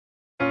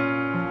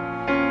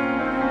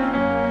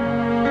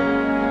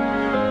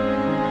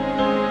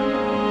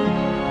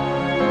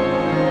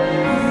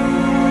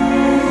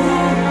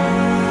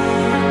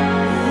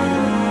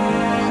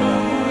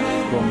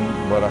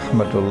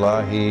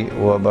rahmatullahi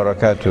wa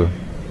barakatuh.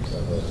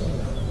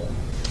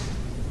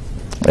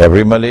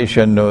 Every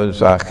Malaysian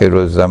knows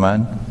Akhir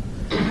Zaman,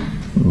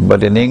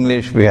 but in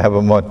English we have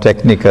a more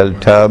technical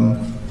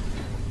term,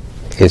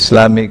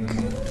 Islamic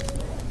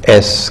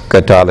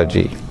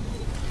eschathology.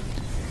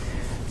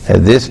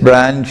 This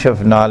branch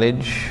of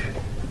knowledge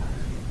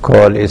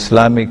called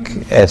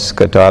Islamic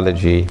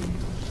eschatology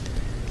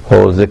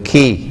holds the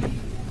key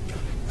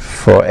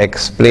for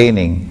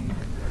explaining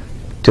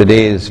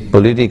today's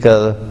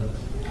political,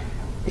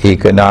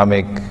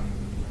 economic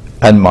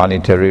and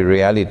monetary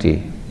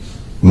reality.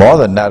 More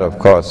than that, of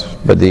course,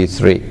 but these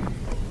three.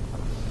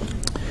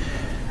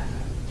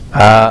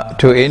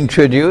 To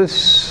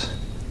introduce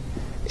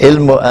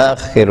Ilmu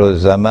Akhir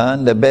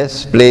Zaman, the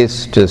best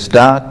place to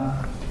start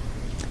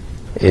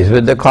is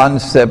with the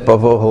concept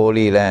of a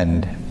holy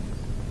land.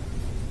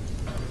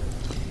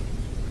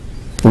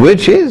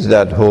 Which is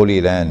that holy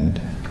land?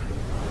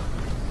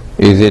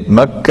 Is it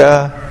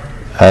Mecca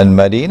and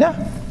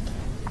Medina?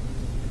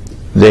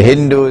 The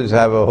Hindus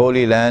have a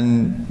holy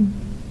land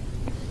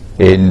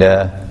in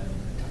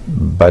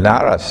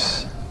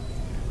Banaras,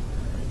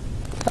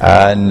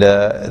 and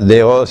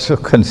they also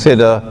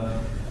consider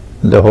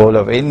the whole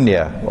of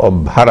India or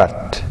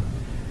Bharat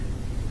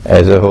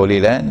as a holy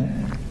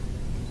land.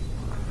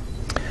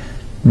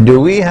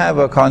 Do we have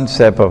a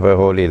concept of a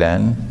holy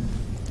land?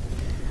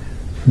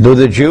 Do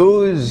the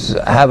Jews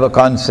have a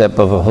concept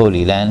of a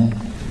holy land?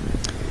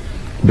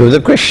 Do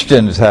the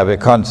Christians have a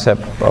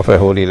concept of a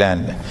holy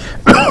land?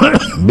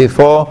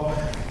 Before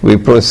we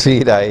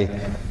proceed, I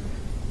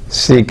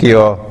seek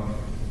your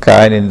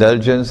kind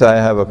indulgence. I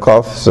have a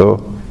cough, so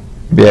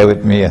bear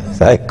with me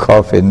as I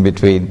cough in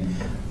between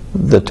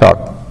the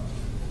talk.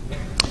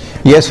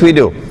 Yes, we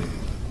do.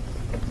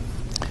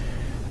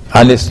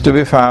 And it's to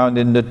be found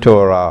in the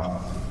Torah.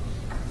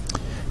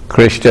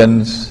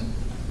 Christians,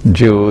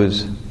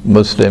 Jews,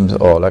 Muslims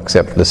all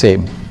accept the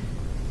same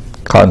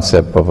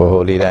concept of a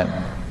holy land.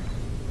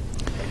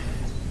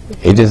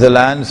 It is a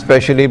land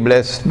specially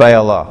blessed by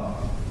Allah,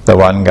 the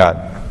one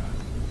God.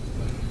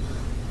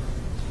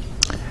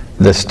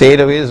 The state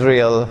of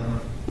Israel,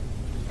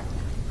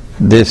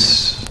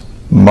 this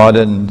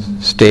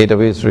modern state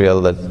of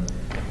Israel that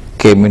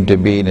came into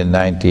being in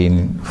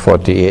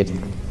 1948,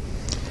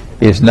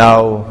 is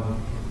now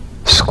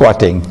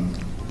squatting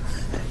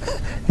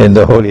in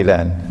the Holy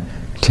Land,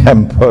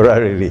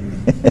 temporarily.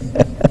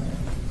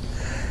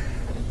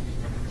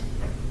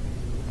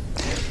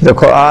 The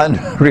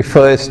Quran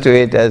refers to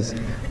it as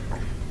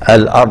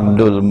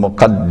Al-Ardul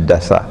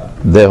Muqaddasa,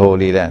 the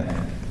Holy Land.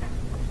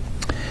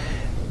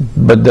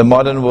 But the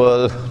modern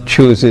world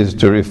chooses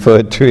to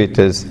refer to it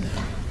as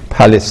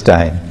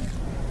Palestine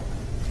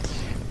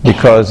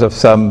because of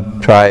some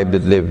tribe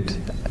that lived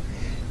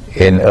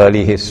in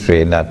early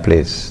history in that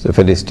place, the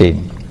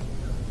Philistine.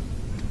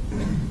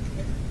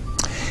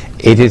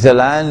 It is a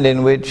land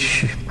in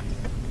which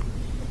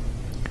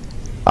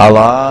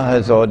Allah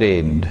has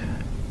ordained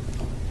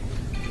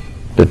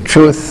the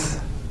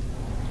truth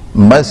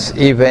must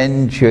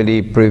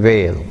eventually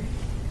prevail,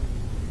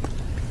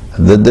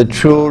 that the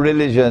true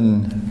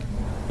religion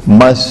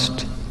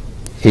must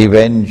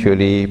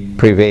eventually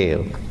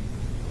prevail,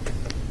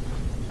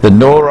 that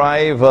no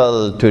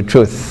rival to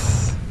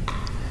truth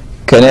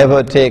can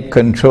ever take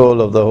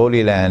control of the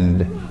Holy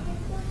Land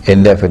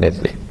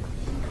indefinitely.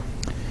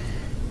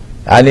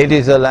 And it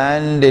is a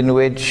land in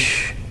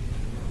which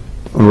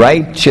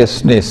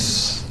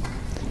righteousness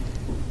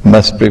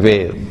must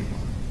prevail.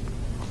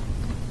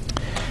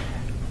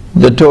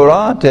 The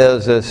Torah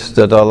tells us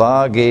that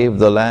Allah gave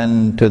the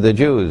land to the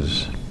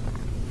Jews.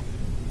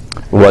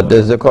 What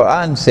does the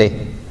Quran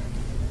say?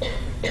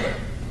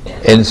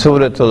 In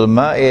Surah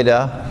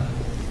Al-Ma'idah,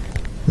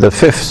 the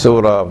 5th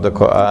surah of the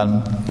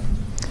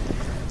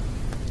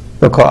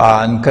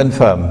Quran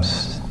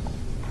confirms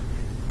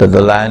that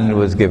the land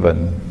was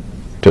given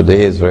to the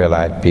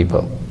Israelite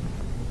people.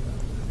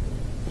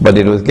 But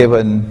it was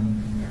given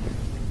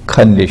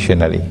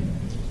conditionally.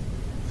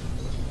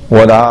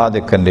 What are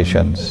the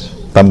conditions?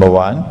 Number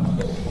one,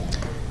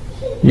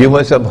 you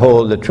must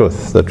uphold the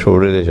truth, the true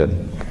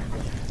religion.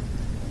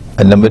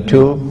 And number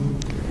two,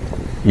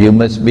 you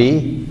must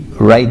be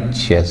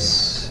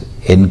righteous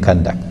in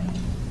conduct.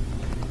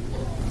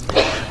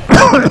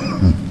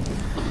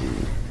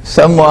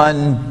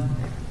 Someone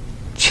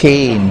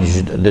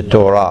changed the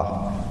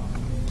Torah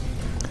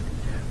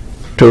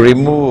to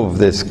remove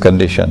this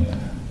condition.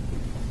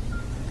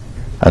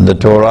 And the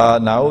Torah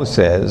now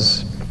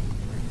says,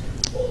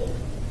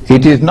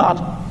 it is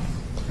not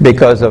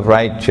because of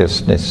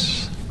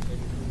righteousness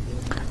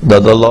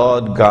that the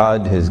Lord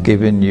God has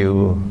given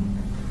you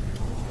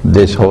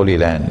this holy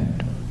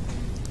land.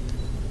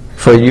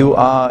 For you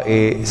are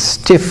a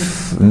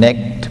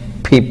stiff-necked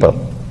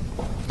people.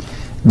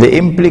 The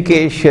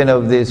implication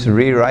of this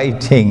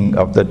rewriting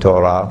of the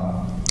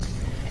Torah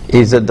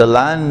is that the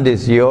land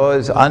is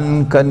yours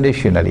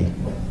unconditionally.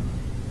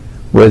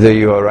 Whether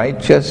you are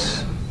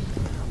righteous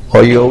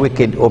or you are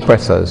wicked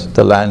oppressors,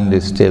 the land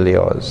is still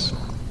yours.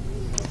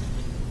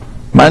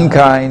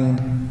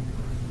 Mankind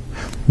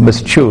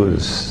must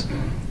choose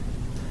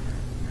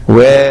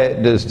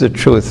Where does the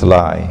truth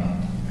lie?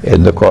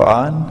 In the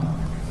Quran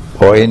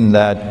or in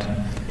that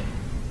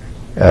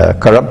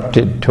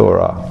corrupted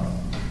Torah?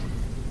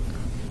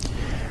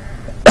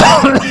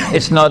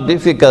 It's not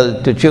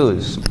difficult to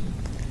choose,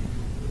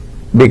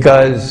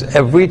 because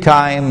every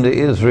time the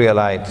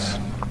Israelites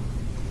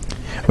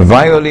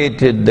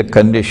violated the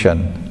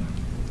condition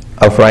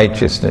of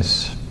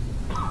righteousness,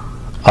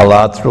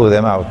 Allah threw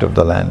them out of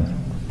the land.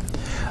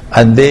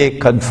 And they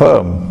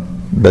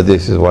confirm that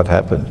this is what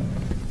happened.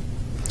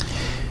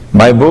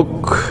 My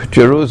book,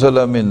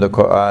 Jerusalem in the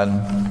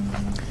Quran,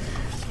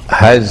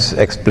 has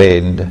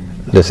explained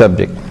the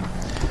subject.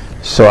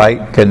 So I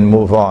can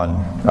move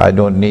on. I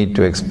don't need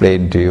to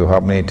explain to you how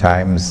many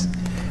times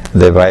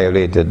they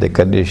violated the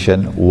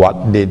condition,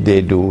 what did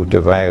they do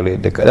to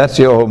violate the condition. That's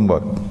your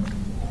homework.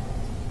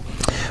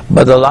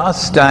 But the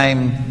last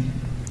time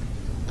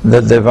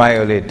that they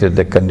violated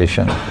the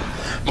condition,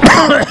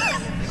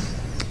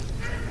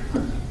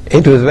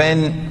 it was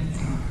when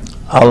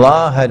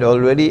Allah had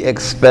already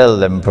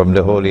expelled them from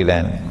the Holy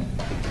Land.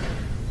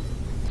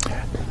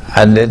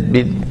 And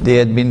they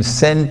had been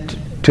sent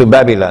to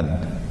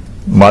Babylon,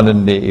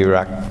 modern-day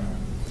Iraq,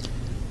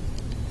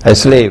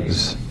 as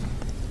slaves,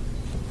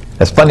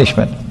 as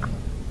punishment.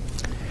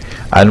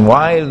 And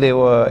while they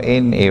were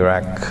in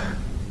Iraq,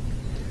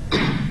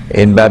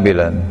 in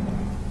Babylon,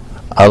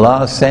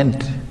 Allah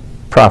sent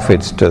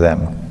prophets to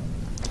them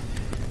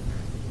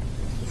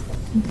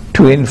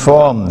to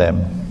inform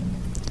them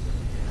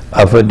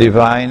of a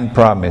divine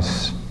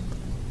promise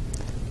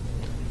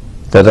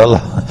that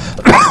Allah,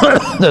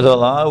 that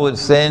Allah would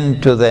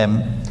send to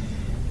them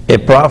a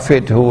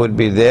prophet who would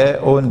be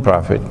their own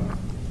prophet,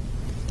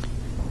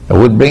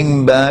 would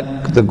bring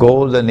back the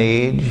golden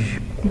age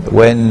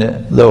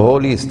when the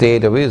holy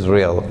state of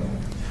Israel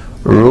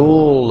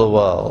ruled the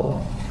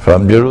world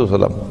from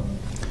Jerusalem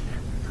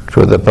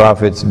through the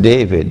prophets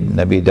David,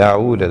 Nabi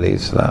Dawood alayhi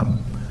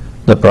salam,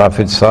 the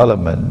prophet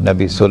Solomon,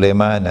 Nabi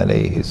Sulaiman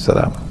alayhi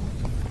salam,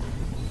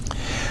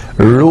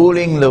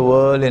 ruling the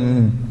world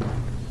in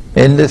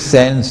the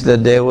sense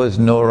that there was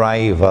no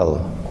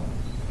rival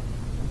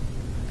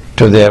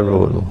to their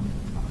rule.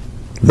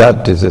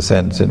 That is the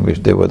sense in which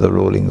they were the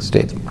ruling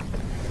state.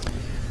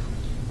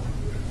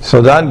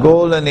 So that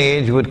golden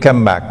age would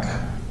come back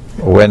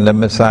when the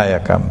Messiah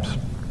comes.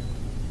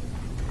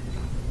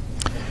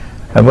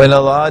 And when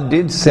Allah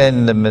did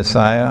send the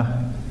Messiah,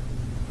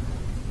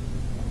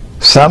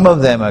 some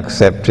of them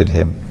accepted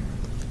him,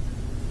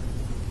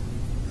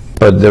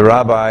 but the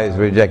rabbis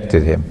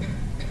rejected him.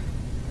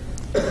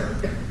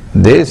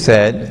 They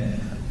said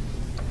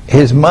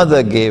his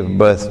mother gave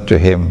birth to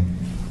him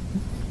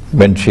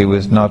when she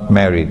was not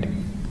married,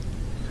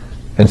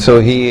 and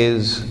so he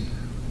is,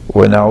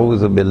 وَنَعُوذُ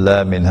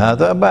بِاللَّهِ مِنْ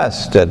هَذَا, a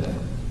bastard,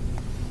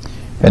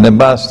 and a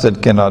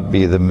bastard cannot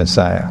be the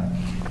Messiah.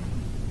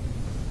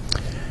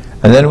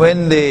 And then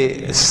when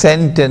they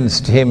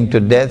sentenced him to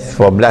death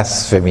for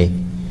blasphemy,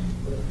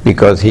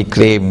 because he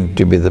claimed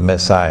to be the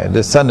Messiah,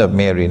 the son of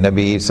Mary,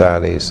 Nabi Isa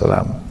alayhi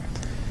salam,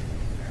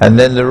 and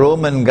then the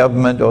Roman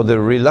government, or the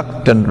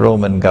reluctant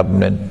Roman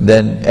government,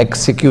 then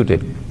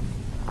executed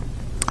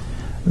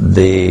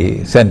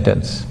the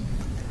sentence.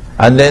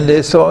 And then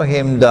they saw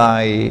him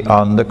die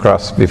on the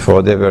cross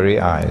before their very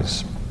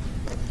eyes.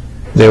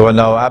 They were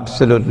now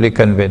absolutely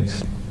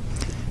convinced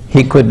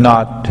he could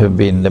not have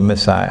been the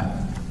Messiah.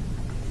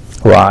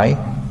 Why?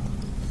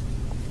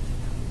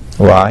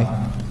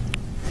 Why?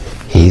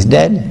 He's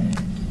dead.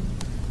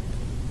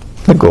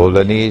 The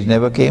golden age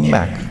never came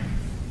back.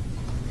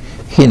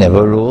 He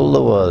never ruled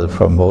the world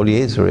from Holy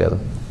Israel.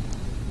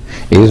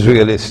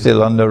 Israel is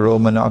still under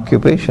Roman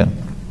occupation.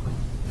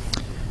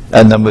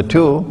 And number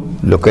two,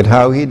 look at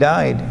how he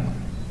died.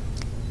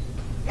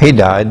 He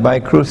died by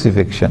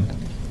crucifixion.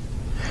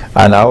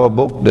 And our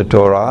book, the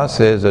Torah,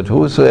 says that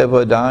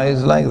whosoever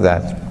dies like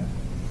that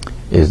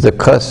is the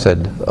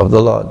cursed of the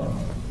Lord.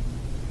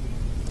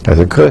 There's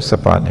a curse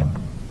upon him.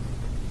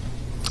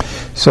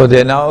 So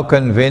they're now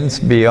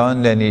convinced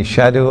beyond any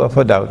shadow of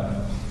a doubt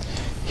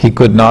he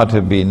could not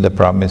have been the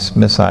promised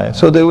Messiah.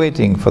 So they're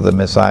waiting for the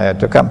Messiah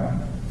to come.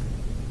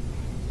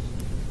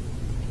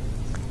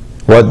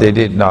 What they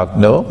did not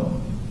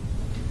know,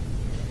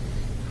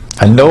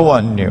 and no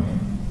one knew,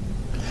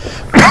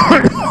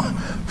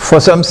 for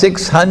some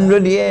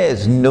 600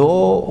 years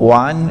no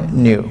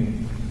one knew,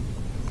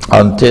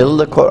 until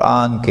the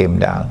Quran came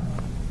down,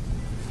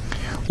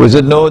 was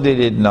that no, they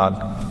did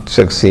not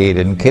succeed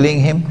in killing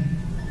him,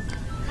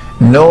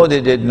 no,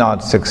 they did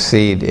not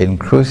succeed in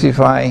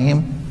crucifying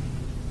him.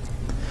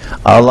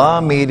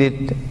 Allah made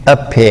it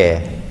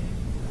appear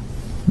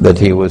that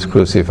he was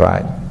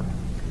crucified.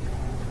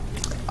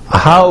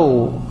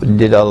 How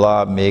did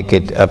Allah make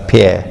it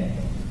appear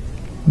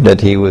that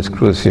he was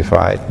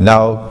crucified?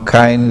 Now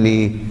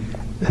kindly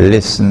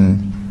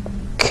listen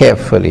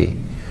carefully.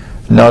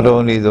 Not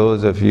only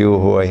those of you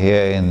who are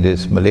here in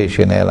this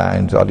Malaysian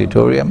Airlines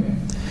auditorium,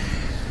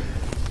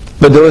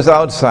 but those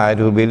outside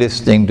who will be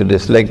listening to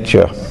this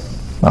lecture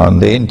on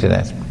the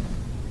internet.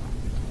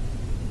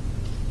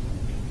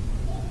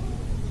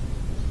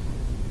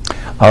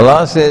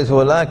 Allah says,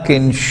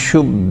 وَلَكِنْ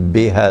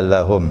شُبِّهَ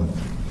لَهُمْ.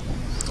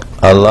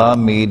 Allah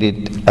made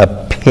it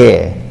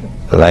appear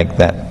like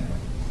that.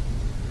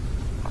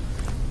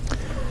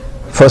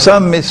 For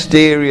some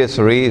mysterious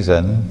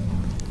reason,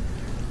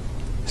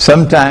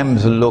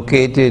 sometimes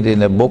located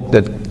in a book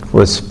that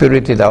was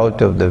spirited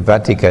out of the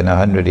Vatican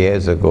 100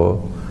 years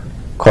ago,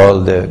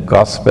 called the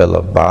Gospel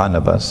of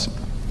Barnabas.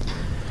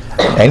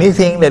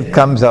 Anything that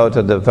comes out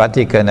of the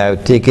Vatican, I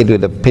would take it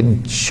with a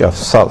pinch of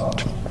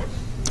salt.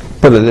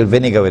 Put a little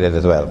vinegar with it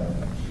as well.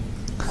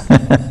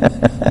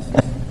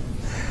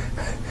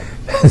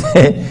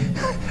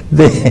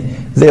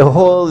 They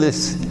hold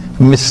this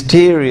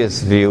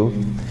mysterious view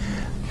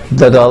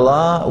that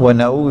Allah, wa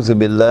na'udhu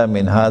billah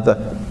min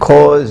hadha,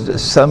 caused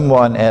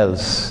someone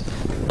else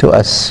to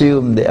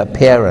assume the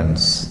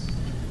appearance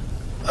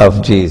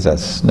of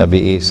Jesus,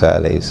 Nabi Isa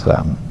alayhi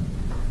salam.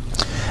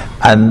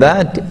 And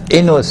that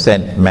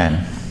innocent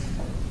man,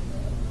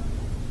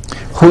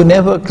 who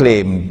never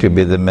claimed to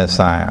be the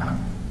Messiah,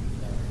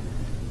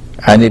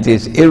 and it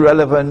is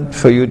irrelevant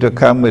for you to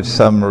come with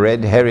some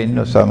red herring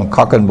or some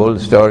cock and bull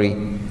story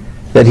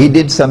that he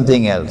did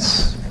something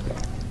else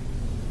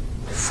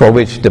for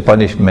which the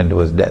punishment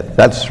was death.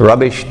 That's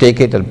rubbish.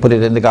 Take it and put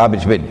it in the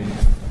garbage bin.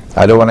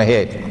 I don't want to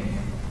hear it.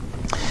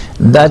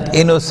 That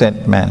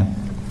innocent man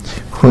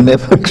who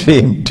never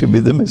claimed to be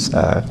the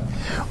Messiah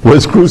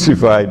was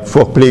crucified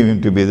for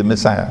claiming to be the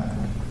Messiah.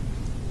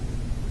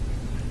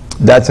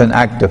 That's an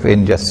act of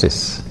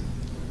injustice.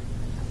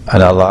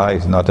 And Allah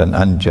is not an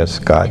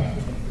unjust God.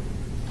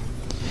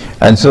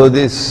 And so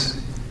this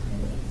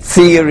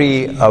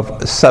theory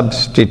of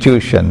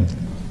substitution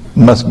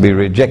must be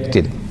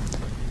rejected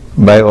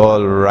by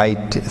all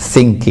right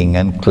thinking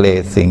and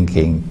clear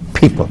thinking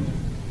people.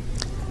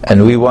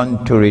 And we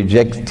want to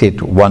reject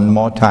it one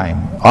more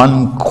time,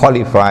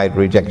 unqualified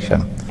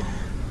rejection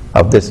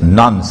of this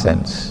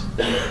nonsense,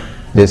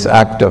 this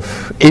act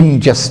of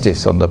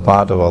injustice on the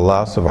part of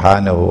Allah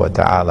subhanahu wa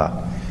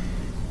ta'ala,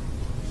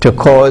 to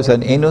cause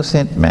an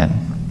innocent man,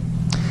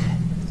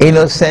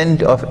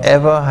 innocent of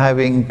ever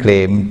having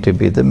claimed to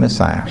be the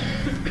Messiah,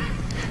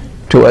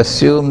 to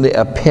assume the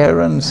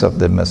appearance of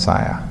the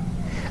Messiah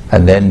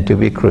and then to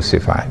be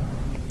crucified.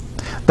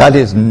 That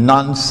is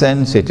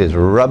nonsense, it is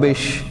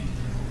rubbish,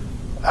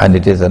 and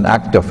it is an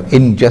act of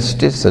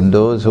injustice, and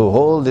those who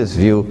hold this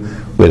view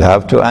will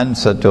have to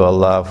answer to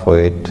Allah for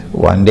it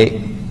one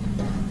day.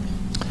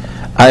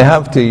 I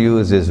have to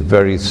use this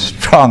very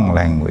strong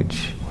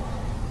language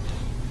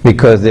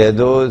because there are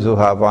those who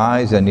have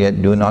eyes and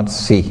yet do not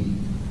see,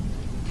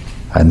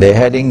 and they're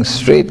heading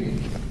straight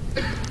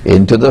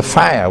into the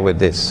fire with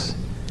this,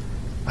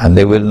 and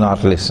they will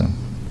not listen.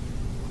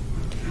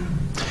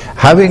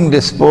 Having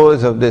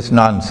disposed of this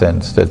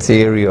nonsense, the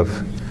theory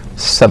of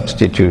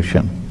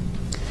substitution,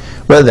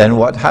 well then,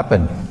 what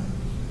happened?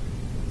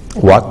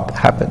 What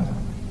happened?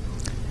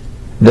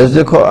 Does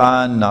the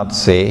Quran not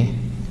say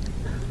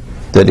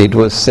that it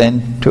was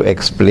sent to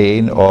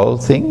explain all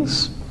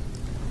things?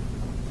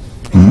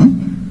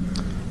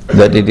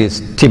 That it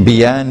is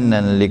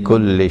tibyanan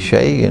likulli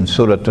shay in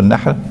Surah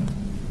An-Nahl.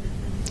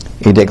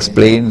 It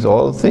explains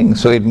all things,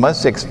 so it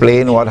must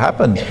explain what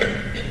happened.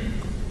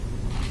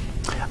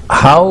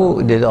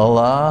 How did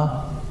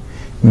Allah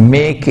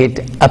make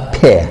it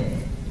appear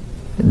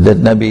that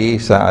Nabi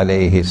Isa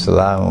alayhi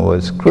salam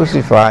was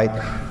crucified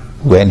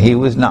when he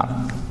was not?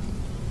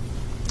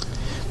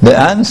 The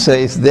answer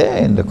is there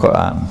in the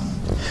Quran.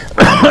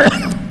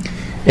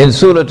 In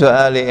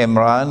Surah Ali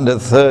Imran, the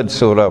 3rd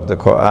surah of the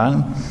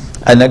Quran,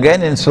 and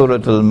again in Surah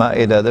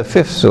Al-Ma'idah, the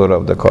 5th surah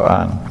of the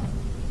Quran,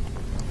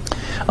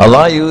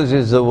 Allah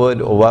uses the word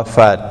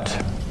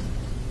wafat.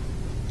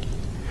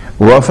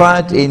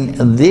 Wafat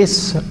in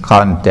this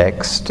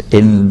context,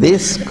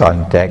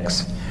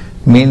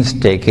 means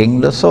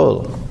taking the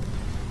soul.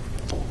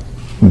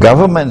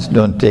 Governments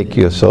don't take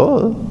your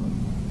soul.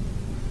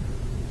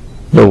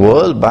 The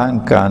World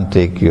Bank can't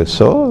take your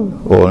soul.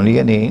 Only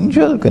an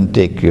angel can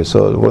take your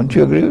soul. Won't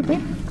you agree with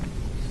me?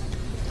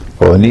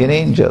 Only an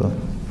angel.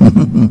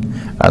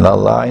 And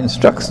Allah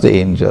instructs the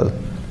angel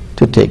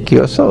to take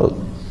your soul.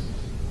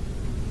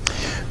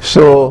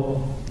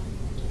 So,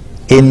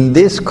 in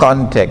this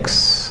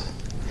context,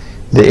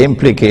 the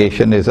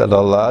implication is that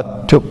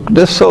Allah took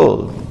the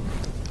soul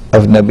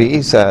of Nabi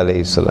Isa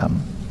alayhi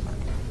salam.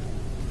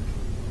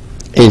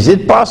 Is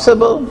it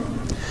possible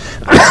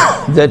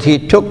that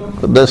he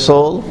took the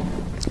soul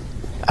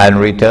and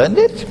returned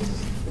it?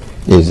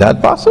 Is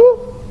that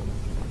possible?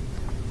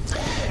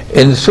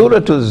 In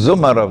Surah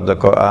Zumar of the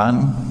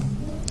Quran,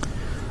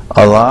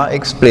 Allah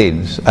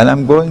explains, and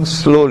I'm going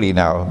slowly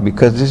now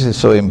because this is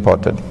so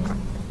important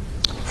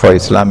for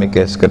Islamic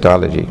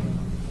eschatology.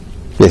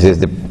 This is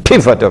the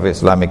pivot of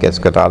Islamic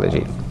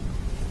eschatology.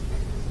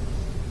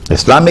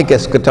 Islamic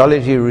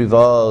eschatology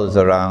revolves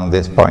around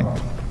this point.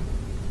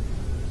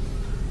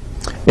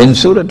 In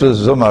Surah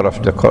Zumar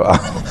of the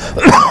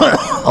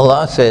Quran,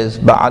 Allah says,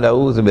 "Ba'ad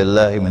a'udhu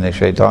billahi minash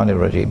shaitanir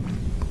rajim.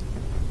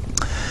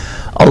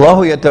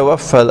 Allahu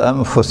yatawaffa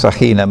al-anfusa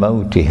hina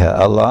mawtiha."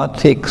 Allah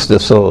takes the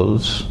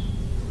souls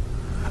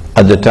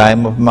at the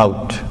time of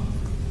maut.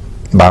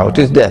 Maut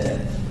is death.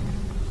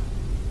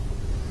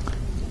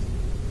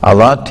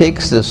 Allah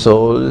takes the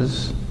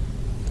souls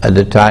at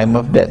the time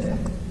of death.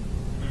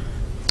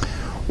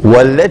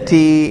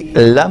 وَالَّتِي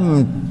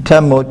لَمْ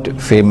تَمُتْ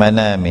فِي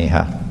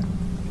مَنَامِهَا.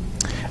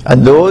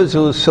 And those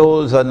whose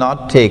souls are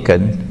not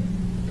taken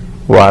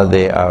while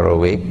they are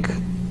awake,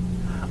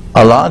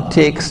 Allah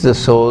takes the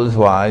souls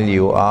while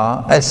you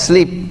are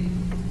asleep.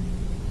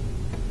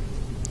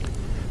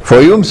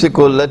 فَيُمْسِكُ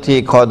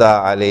الَّتِي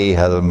قَضَى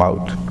عَلَيْهَا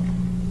الْمَوْتِ.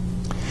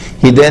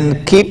 He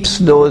then keeps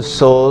those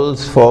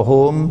souls for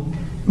whom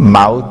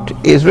maut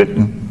is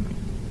written,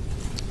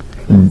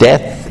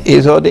 death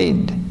is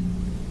ordained.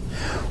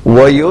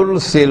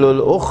 وَيُرْسِلُ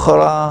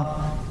الْأُخْرَى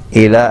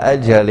إِلَى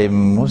أَجَلٍ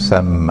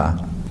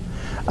مُسَمَّى.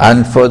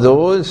 And for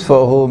those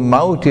for whom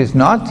maut is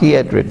not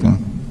yet written,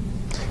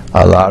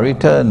 Allah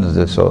returns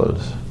the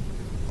souls.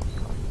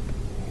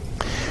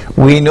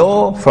 We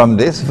know from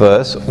this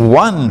verse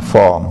one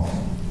form,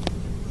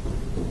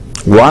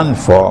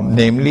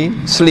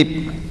 namely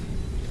sleep,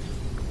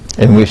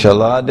 in which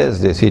Allah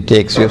does this. He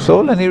takes your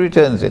soul and He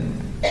returns it.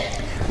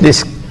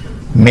 This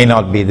may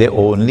not be the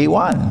only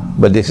one,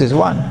 but this is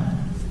one.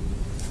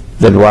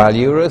 That while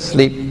you're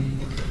asleep,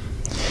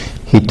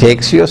 He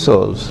takes your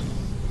souls.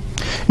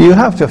 You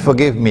have to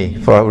forgive me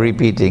for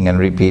repeating and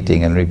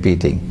repeating and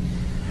repeating,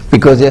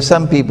 because there are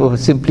some people who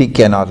simply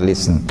cannot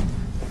listen,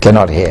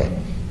 cannot hear.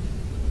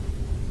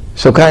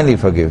 So kindly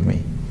forgive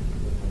me.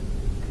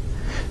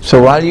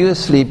 So while you are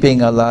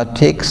sleeping, Allah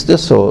takes the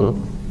soul,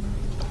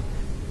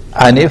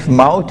 and if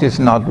maut is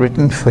not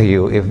written for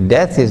you, if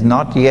death is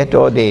not yet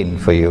ordained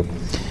for you,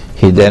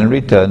 He then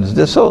returns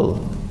the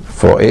soul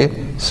for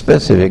a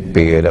specific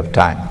period of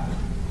time.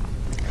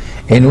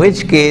 In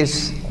which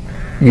case,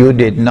 you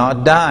did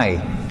not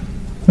die.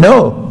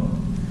 No.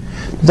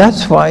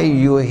 That's why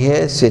you are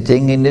here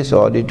sitting in this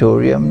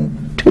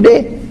auditorium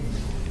today.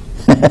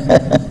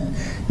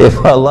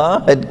 If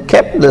Allah had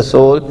kept the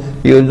soul,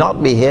 you will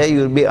not be here, you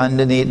will be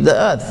underneath the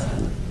earth.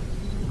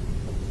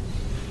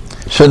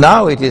 So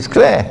now it is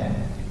clear.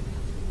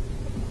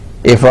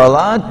 If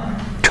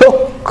Allah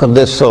took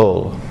the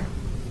soul,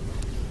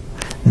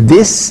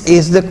 this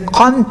is the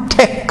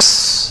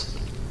context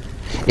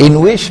in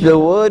which the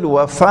word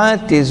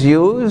wafat is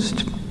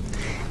used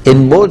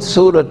in both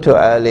Surah to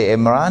Ali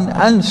Imran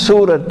and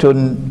Surah to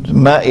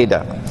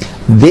Ma'idah.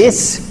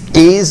 This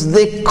is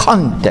the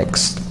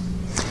context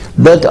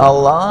that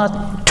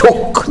Allah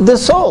took the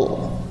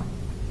soul.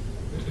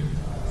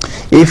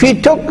 If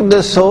He took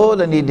the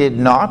soul and He did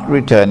not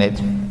return it,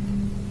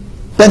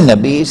 then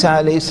Nabi Isa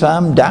alayhi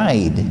salam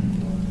died.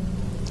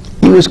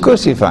 He was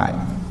crucified.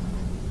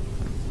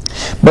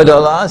 But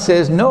Allah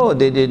says, no,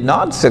 they did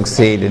not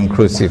succeed in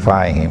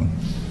crucifying Him.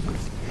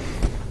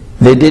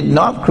 They did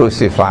not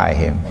crucify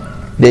Him.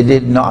 They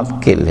did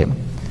not kill Him.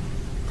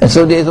 And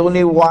so there's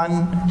only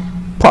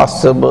one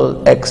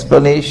possible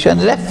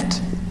explanation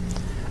left.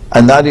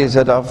 And that is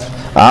that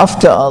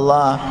after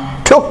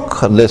Allah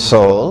took the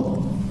soul,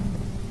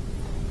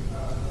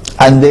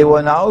 and they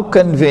were now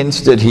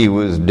convinced that He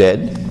was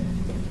dead,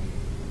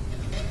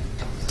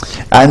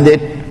 and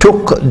they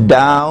took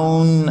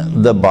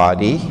down the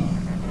body.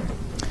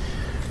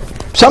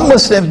 Some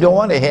Muslims don't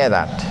want to hear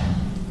that.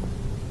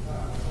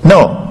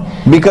 No,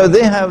 because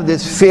they have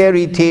this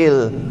fairy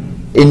tale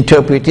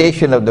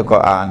interpretation of the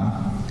Quran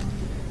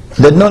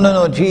that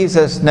no,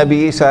 Jesus,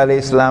 Nabi Isa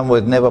alayhi salam,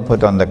 was never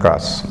put on the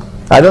cross.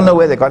 I don't know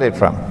where they got it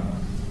from.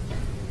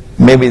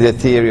 Maybe the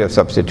theory of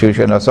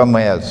substitution or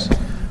somewhere else,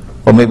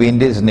 or maybe in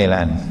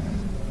Disneyland.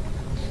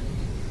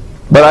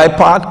 But I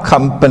part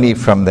company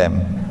from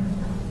them.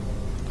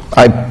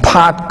 I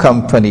part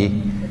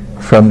company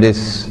from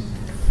this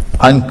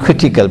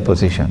uncritical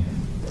position.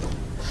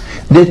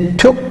 They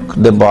took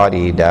the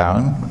body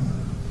down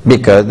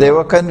because they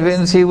were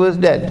convinced He was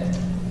dead.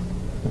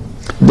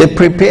 They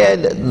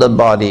prepared the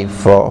body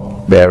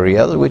for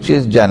burial, which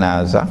is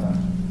janaza.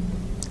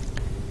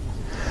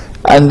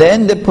 And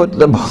then they put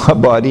the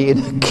body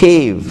in a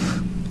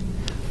cave.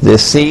 They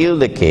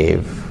sealed the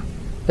cave.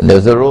 And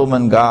there's a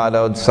Roman guard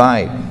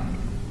outside.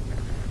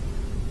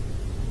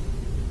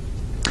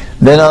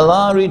 Then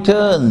Allah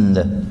returned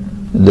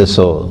the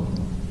soul.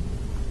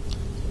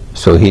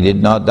 So he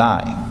did not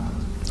die.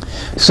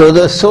 So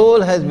the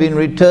soul has been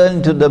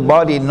returned to the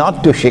body,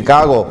 not to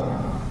Chicago.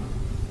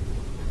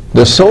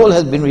 The soul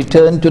has been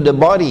returned to the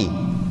body.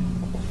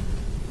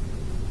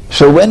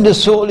 So when the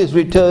soul is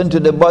returned to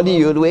the body,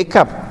 you'll wake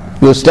up.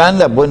 You'll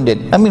stand up, won't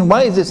it? I mean,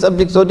 why is this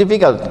subject so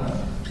difficult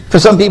for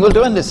some people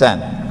to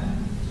understand?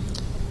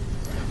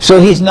 So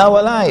he's now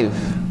alive.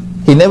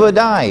 He never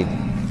died.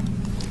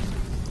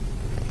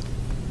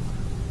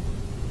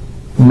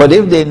 But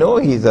if they know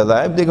he's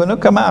alive, they're going to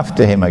come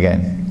after him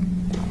again.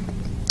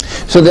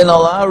 So then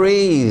Allah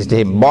raised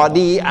him,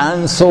 body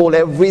and soul,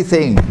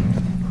 everything.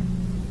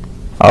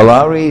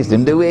 Allah raised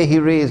him the way He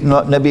raised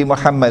Nabi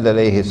Muhammad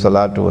alayhi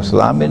salatu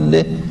wasalam in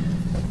the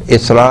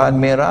Isra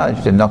and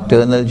Miraj, the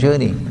nocturnal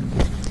journey.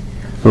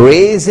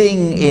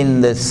 Raising in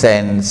the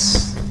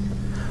sense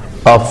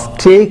of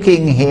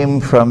taking him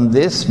from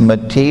this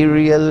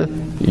material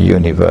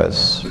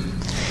universe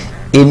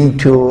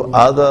into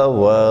other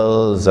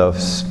worlds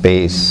of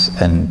space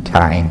and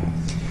time.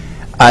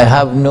 I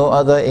have no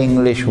other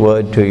English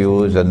word to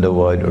use than the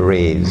word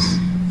raise.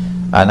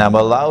 And I'm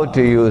allowed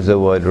to use the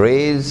word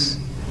raise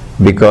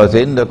because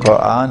in the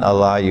Quran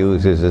Allah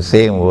uses the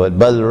same word,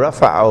 بَلْ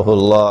رَفَعَهُ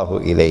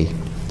اللَّهُ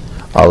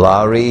إِلَيْهِ.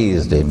 Allah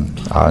raised him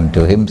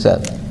unto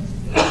himself.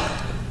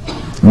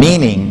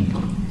 Meaning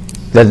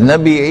that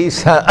Nabi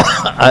Isa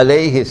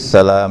alayhi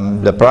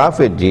salam, the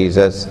Prophet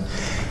Jesus,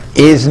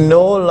 is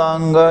no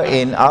longer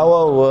in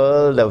our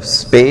world of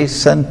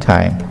space and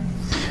time,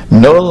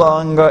 no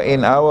longer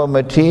in our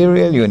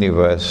material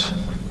universe.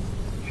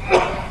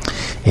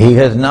 He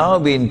has now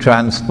been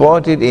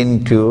transported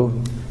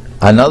into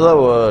another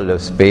world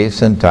of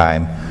space and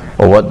time,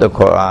 or what the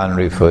Quran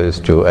refers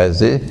to as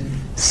the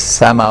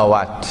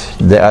samawat.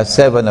 There are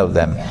 7 of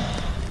them.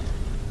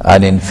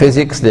 And in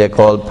physics they are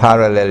called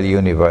parallel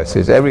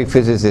universes. Every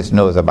physicist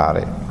knows about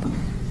it.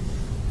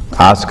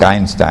 Ask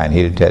Einstein,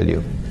 he'll tell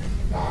you.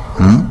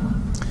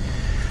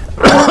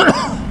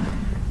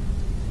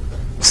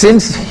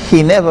 Since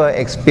he never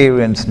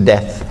experienced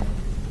death,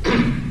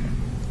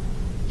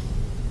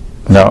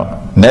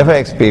 no, never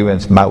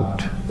experienced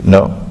maut,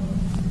 no.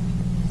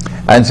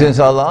 And since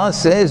Allah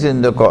says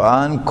in the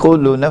Quran,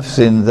 kullu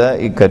nafsin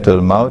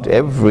dha'iqatul maut,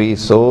 every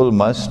soul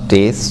must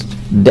taste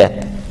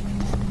death,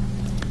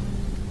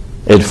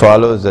 it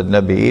follows that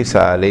Nabi Isa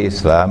alayhi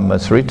salam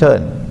must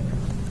return.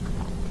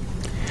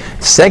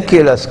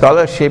 Secular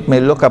scholarship may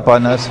look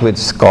upon us with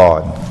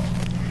scorn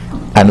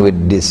and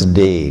with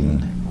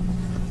disdain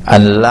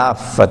and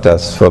laugh at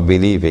us for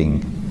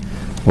believing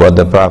what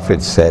the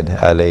Prophet said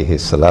alayhi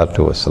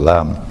salatu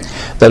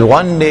wasalam, that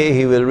one day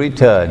he will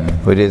return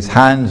with his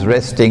hands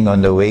resting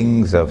on the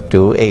wings of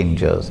 2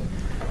 angels.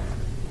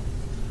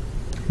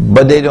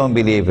 But they don't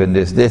believe in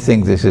this. They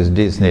think this is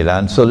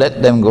Disneyland. So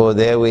let them go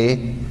their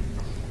way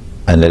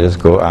and let us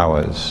go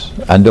ours.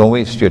 And don't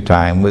waste your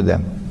time with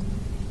them.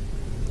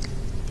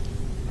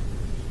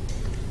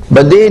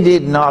 But they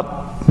did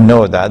not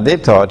know that. They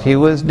thought he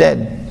was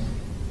dead.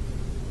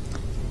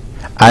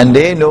 And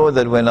they know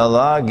that when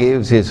Allah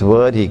gives His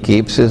word, He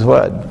keeps His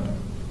word.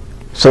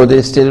 So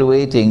they're still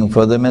waiting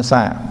for the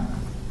Messiah,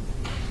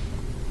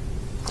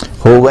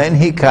 who when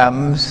He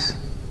comes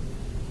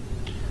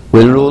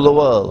will rule the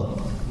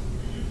world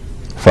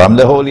from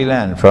the Holy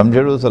Land, from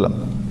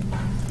Jerusalem,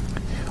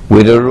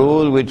 with a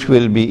rule which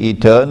will be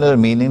eternal,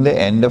 meaning the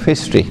end of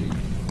history.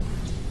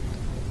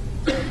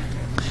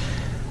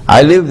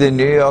 I lived in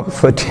New York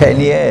for 10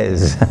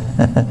 years.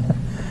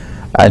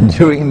 And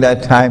during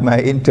that time I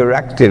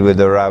interacted with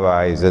the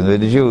rabbis and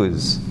with the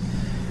Jews.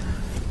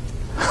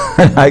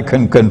 And I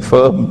can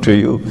confirm to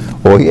you,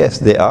 oh yes,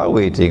 they are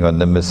waiting on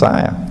the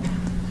Messiah.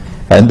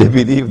 And they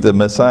believe the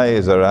Messiah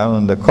is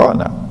around the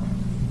corner.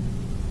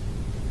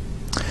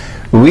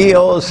 We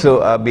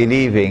also are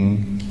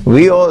believing,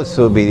 we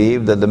also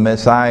believe that the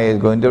Messiah is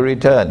going to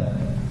return.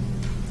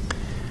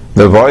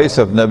 The voice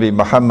of Nabi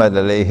Muhammad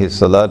alayhi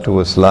salatu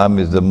wasalam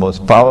is the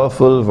most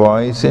powerful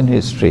voice in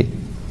history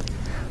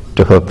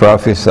to have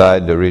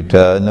prophesied the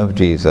return of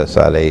Jesus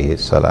alayhi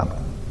salam.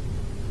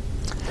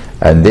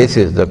 And this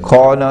is the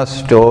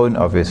cornerstone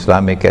of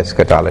Islamic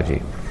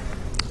eschatology.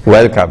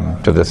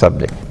 Welcome to the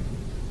subject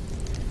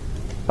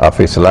of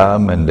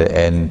Islam and the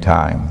end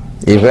time.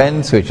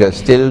 Events which are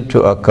still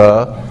to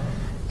occur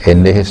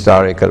in the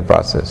historical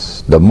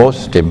process. The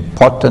most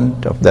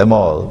important of them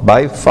all,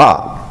 by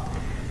far,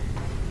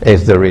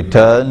 is the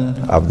return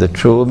of the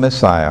true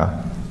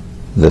Messiah,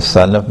 the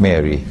son of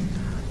Mary,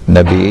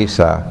 Nabi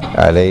Isa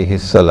alayhi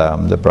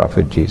salam, the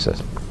Prophet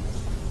Jesus.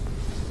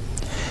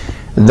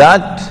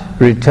 That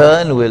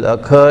return will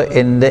occur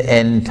in the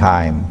end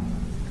time,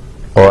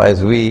 or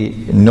as we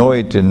know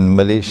it in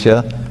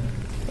Malaysia,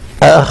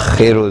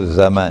 Akhir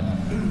Zaman.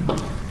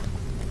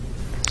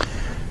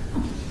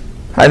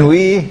 And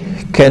we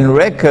can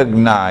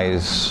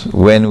recognize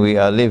when we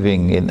are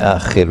living in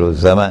Akhir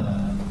Zaman.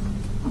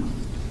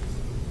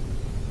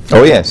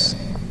 Oh yes,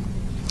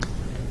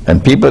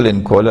 and people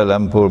in Kuala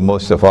Lumpur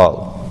most of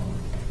all.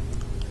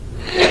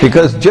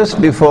 Because just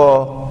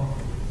before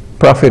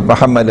Prophet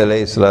Muhammad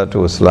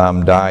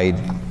ﷺ died,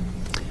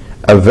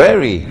 a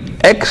very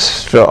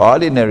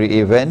extraordinary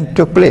event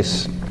took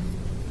place.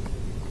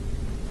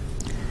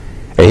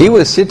 He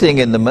was sitting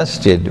in the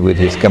masjid with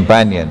his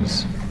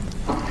companions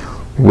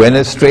when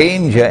a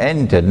stranger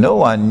entered. No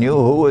one knew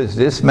who was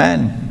this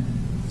man.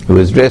 He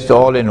was dressed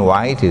all in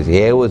white, his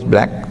hair was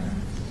black,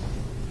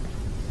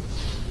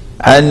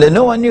 and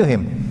no one knew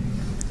him.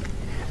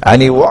 And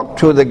he walked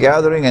through the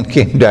gathering and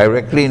came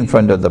directly in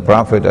front of the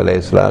Prophet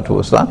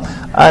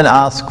ﷺ and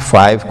asked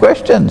 5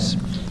 questions.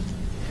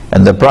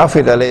 And the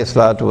Prophet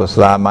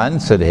ﷺ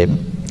answered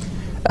him,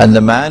 and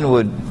the man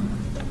would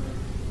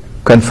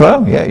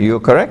confirm, yeah, you're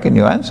correct in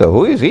your answer.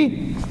 Who is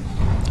he?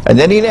 And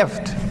then he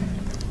left,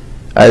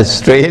 as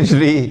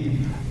strangely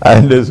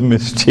and as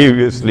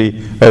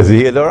mysteriously as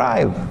he had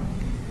arrived.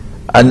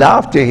 And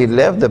after he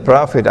left, the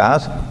Prophet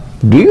asked,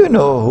 do you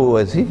know who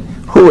was he?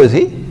 Who was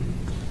he?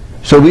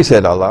 So we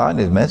said Allah and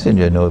His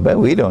Messenger knows, but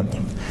we don't.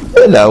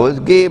 Well, that was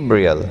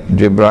Gabriel,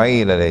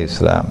 Jibreel alayhi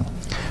salam,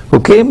 who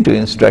came to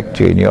instruct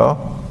you in your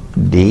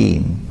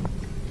deen.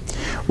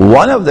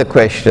 One of the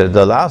questions,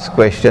 the last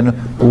question,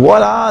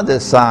 what are the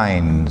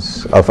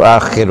signs of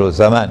Akhir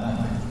Zaman?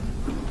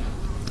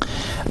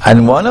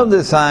 And one of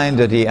the signs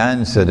that he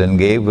answered and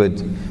gave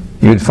it,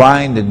 you'd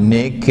find the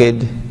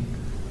naked,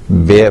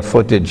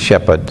 barefooted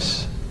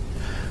shepherds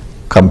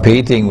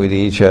competing with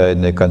each other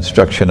in the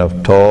construction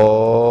of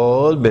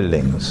tall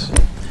buildings.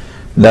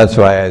 That's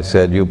why I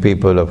said you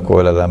people of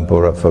Kuala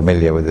Lumpur are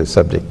familiar with this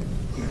subject.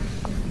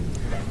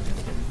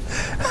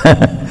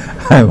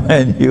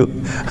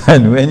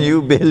 And when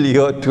you build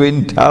your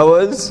twin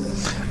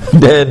towers,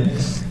 then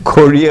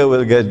Korea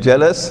will get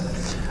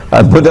jealous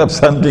and put up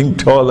something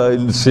taller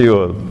in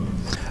Seoul.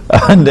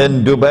 And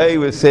then Dubai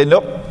will say,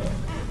 nope,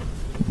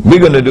 we're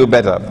going to do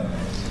better.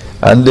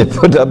 And they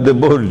put up the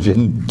Burj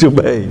in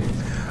Dubai.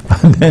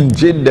 And then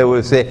Jeddah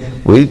will say,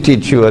 we'll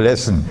teach you a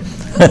lesson.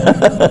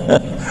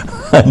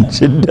 And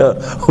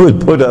Jeddah will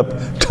put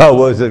up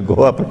towers that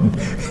go up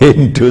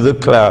into the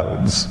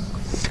clouds.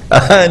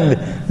 And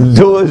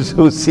those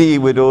who see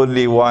with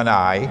only one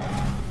eye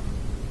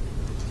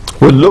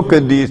will look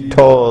at these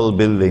tall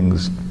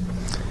buildings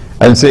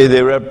and say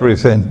they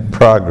represent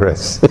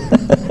progress.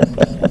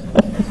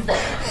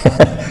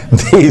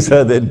 These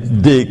are the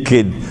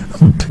naked,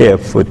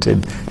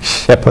 barefooted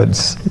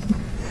shepherds.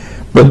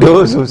 But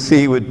those who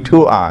see with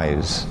two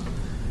eyes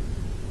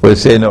will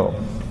say, no,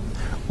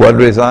 what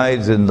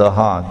resides in the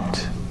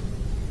heart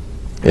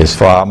is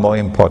far more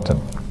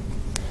important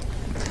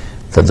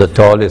than the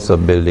tallest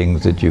of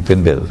buildings that you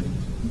can build.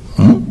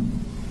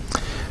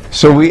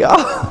 So we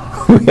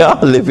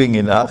are living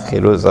in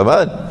Akhir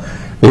Zaman.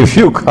 If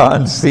you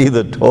can't see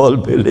the tall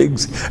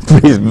buildings,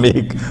 please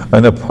make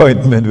an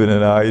appointment with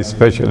an eye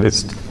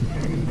specialist.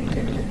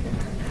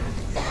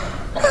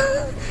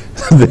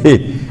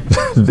 The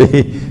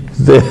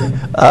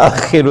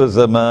Akhir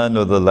Zaman,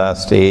 or the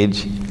last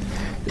age,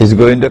 is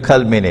going to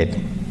culminate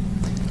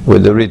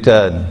with the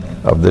return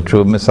of the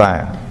true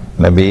Messiah,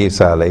 Nabi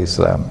Isa alayhi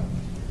salam.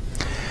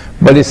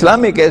 But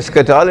Islamic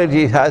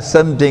eschatology has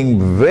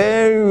something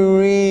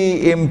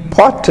very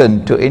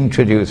important to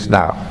introduce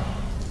now.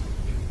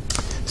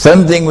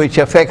 Something which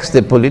affects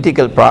the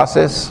political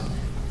process,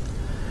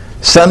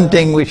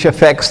 something which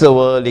affects the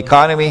world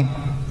economy,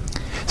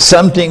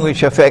 something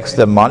which affects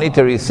the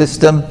monetary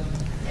system,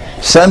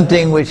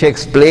 something which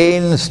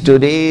explains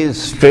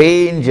today's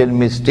strange and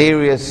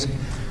mysterious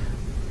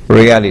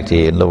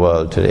reality in the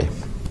world today.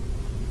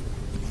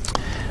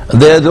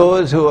 There are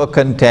those who are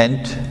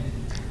content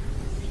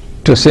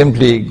to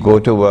simply go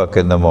to work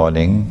in the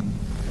morning,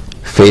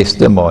 face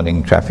the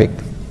morning traffic,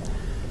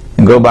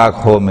 and go back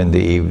home in the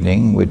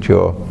evening with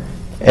your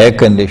air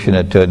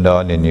conditioner turned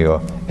on in your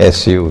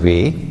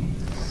SUV,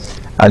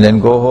 and then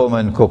go home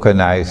and cook a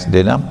nice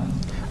dinner,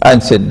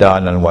 and sit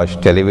down and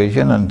watch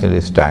television until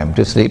it's time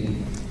to sleep.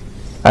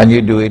 And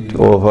you do it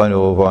over and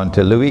over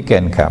until the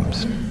weekend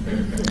comes.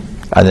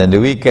 And then the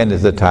weekend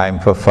is the time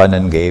for fun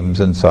and games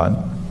and so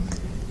on,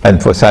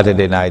 and for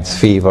Saturday night's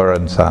fever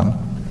and so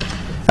on.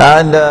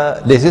 And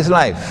this is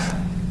life.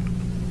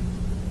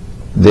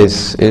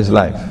 This is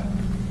life.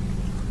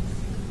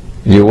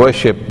 You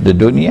worship the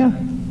dunya,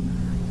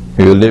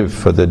 you live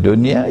for the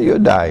dunya, you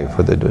die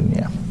for the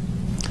dunya.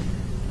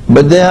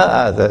 But there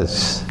are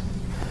others.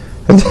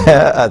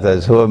 There are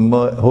others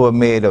who are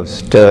made of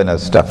sterner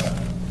stuff,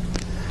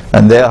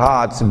 and their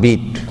hearts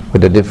beat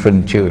with a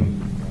different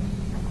tune.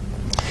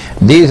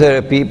 These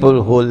are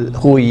people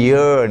who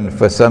yearn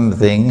for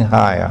something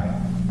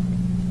higher,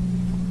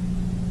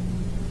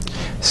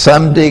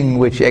 something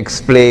which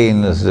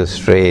explains the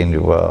strange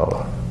world.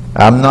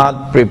 I'm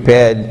not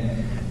prepared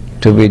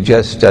to be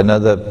just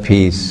another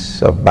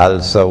piece of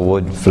balsa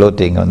wood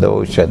floating on the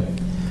ocean,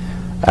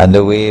 and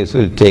the waves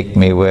will take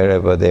me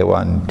wherever they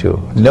want to.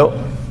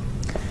 No.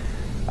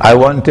 I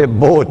want a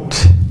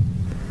boat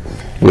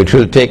which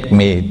will take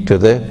me to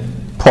the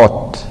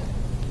port,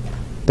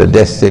 the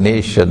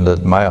destination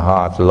that my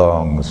heart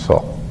longs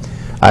for.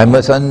 I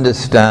must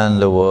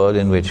understand the world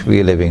in which we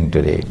are living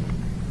today,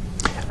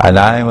 and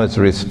I must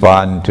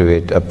respond to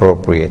it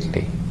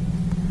appropriately.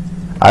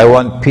 I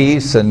want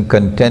peace and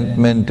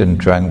contentment and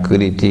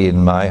tranquility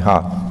in my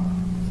heart.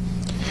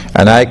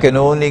 And I can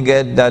only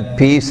get that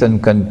peace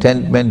and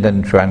contentment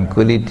and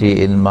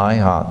tranquility in my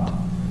heart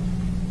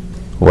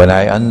when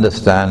I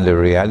understand the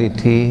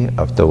reality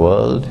of the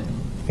world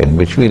in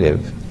which we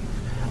live,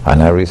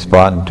 and I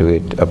respond to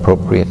it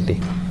appropriately.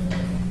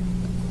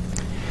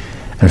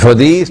 And for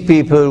these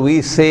people,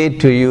 we say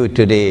to you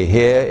today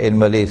here in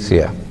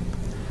Malaysia,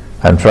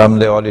 and from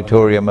the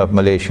auditorium of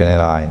Malaysian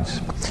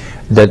Airlines,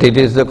 that it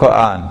is the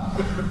Quran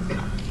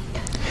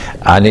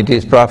and it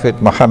is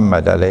Prophet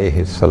Muhammad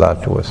alayhi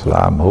salatu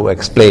wasalam who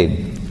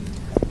explain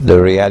the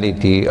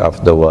reality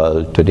of the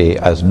world today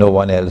as no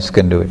one else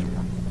can do it.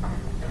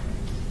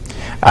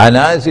 And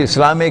as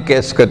Islamic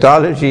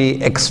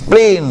eschatology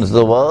explains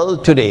the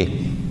world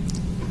today,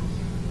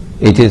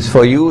 it is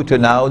for you to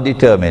now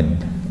determine,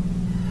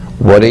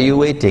 what are you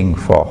waiting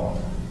for?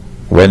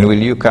 when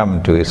will you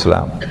come to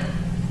Islam?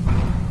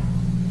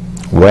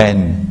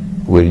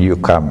 When will you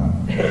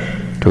come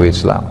to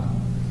Islam?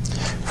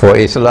 For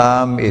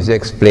Islam is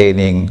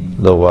explaining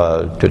the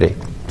world today.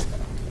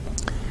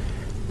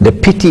 The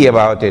pity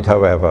about it,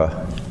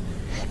 however,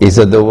 is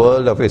that the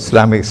world of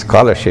Islamic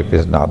scholarship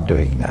is not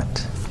doing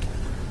that.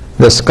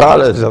 The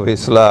scholars of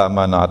Islam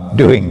are not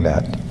doing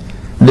that.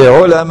 The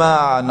ulama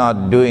are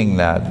not doing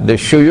that. The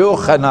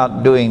shuyukh are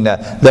not doing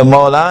that. The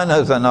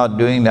maulanas are not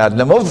doing that.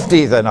 The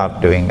muftis are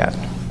not doing that.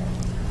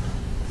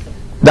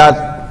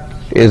 That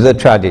is the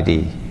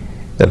tragedy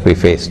that we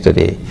face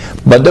today.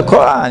 But the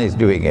Quran is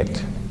doing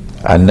it.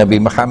 And Nabi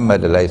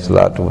Muhammad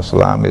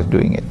ﷺ is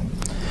doing it.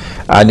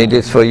 And it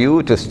is for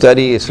you to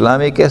study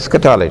Islamic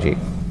eschatology,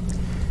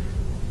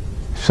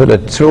 so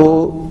that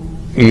through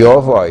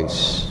your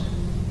voice,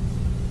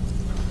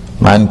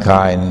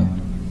 mankind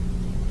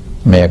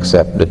may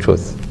accept the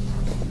truth.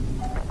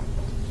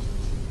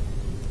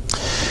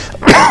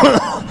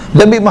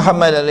 Nabi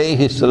Muhammad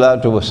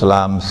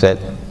ﷺ said,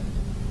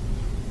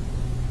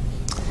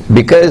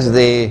 because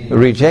they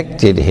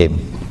rejected him,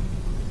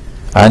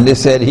 and they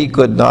said he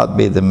could not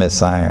be the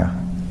Messiah,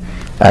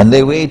 and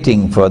they're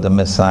waiting for the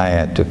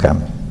Messiah to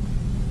come,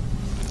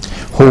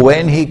 who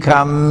when he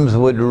comes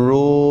would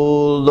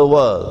rule the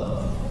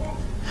world.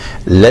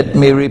 Let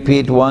me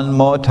repeat one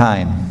more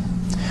time.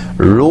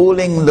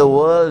 Ruling the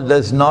world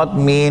does not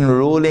mean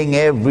ruling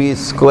every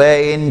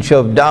square inch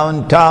of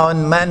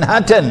downtown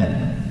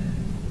Manhattan.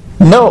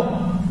 No.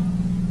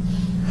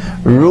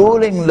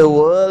 Ruling the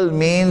world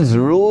means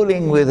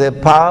ruling with a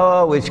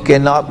power which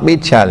cannot be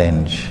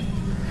challenged,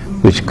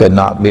 which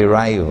cannot be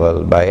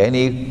rivaled by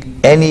any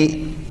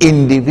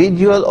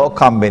individual or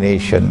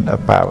combination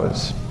of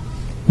powers.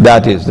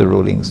 That is the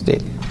ruling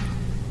state.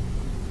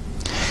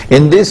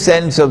 In this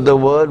sense of the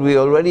word, we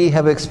already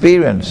have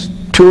experienced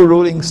two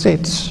ruling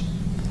states.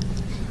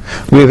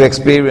 We've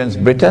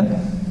experienced Britain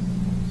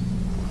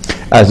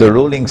as a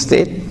ruling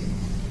state,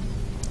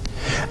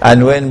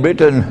 and when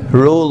Britain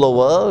ruled the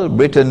world,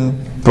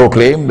 Britain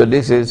proclaimed that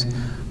this is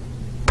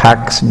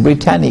Pax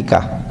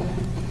Britannica.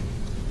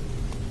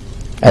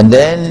 And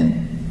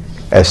then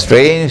a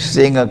strange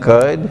thing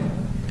occurred,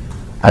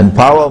 and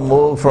power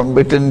moved from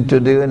Britain to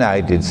the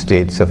United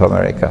States of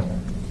America.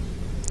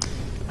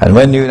 And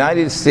when the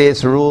United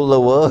States ruled the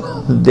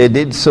world, they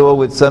did so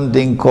with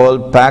something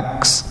called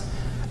Pax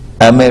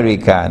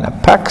Americana.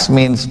 Pax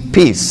means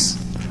peace,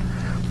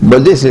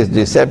 but this is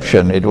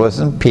deception. It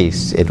wasn't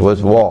peace, it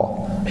was war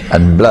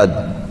and blood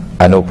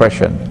and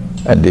oppression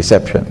and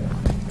deception.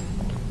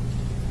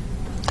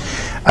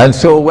 And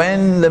so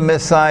when the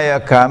Messiah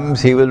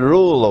comes, he will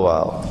rule the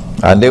world,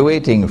 and they're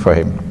waiting for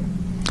him.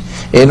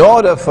 In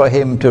order for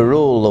him to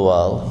rule the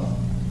world,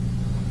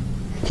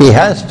 he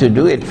has to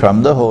do it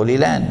from the Holy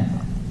Land.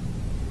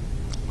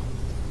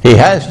 He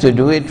has to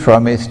do it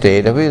from a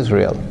state of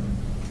Israel.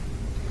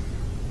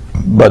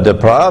 But the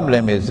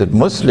problem is that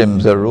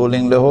Muslims are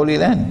ruling the Holy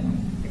Land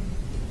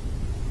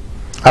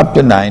up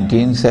to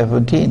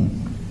 1917.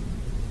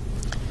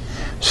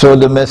 So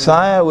the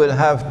Messiah will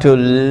have to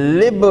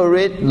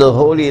liberate the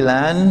Holy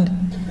Land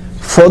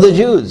for the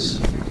Jews.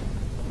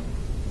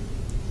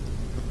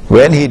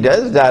 When he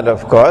does that,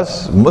 of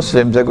course,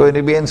 Muslims are going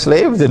to be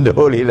enslaved in the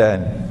Holy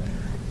Land.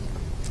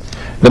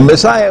 The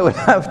Messiah will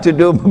have to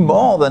do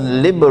more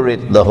than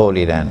liberate the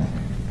Holy Land.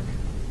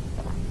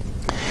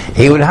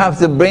 He would have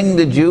to bring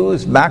the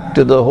Jews back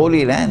to the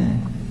Holy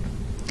Land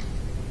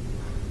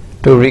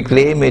to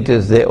reclaim it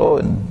as their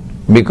own.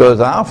 Because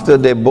after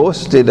they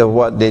boasted of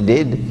what they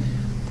did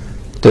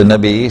to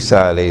Nabi Isa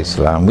alayhi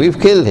salam, we've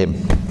killed him.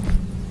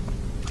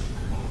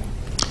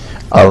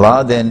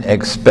 Allah then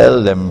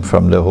expelled them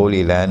from the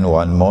Holy Land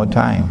one more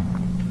time.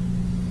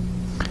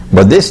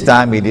 But this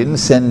time He didn't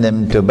send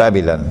them to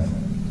Babylon.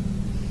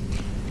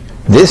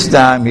 This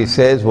time He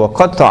says,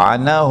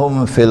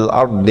 وَقَطَعْنَاهُمْ فِي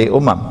الْأَرْضِ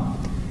أُمَمٍ,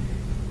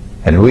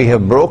 and we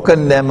have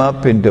broken them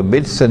up into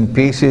bits and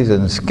pieces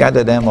and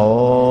scattered them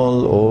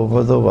all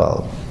over the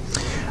world.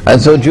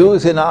 And so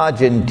Jews in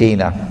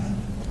Argentina,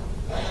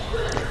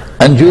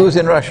 and Jews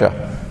in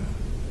Russia,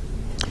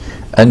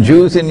 and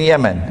Jews in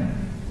Yemen,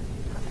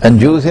 and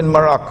Jews in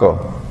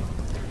Morocco,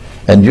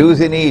 and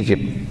Jews in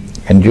Egypt,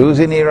 and Jews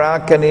in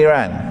Iraq and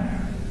Iran,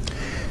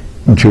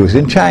 and Jews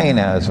in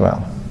China as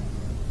well.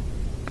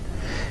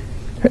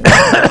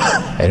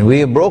 And we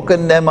have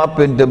broken them up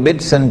into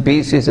bits and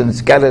pieces and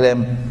scattered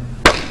them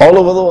all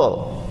over the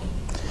world.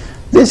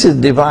 This is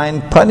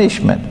divine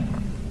punishment.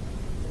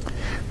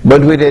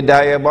 But with a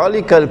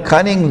diabolical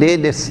cunning, they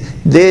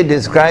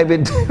describe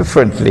it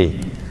differently.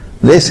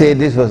 They say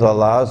this was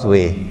Allah's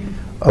way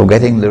of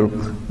getting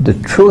the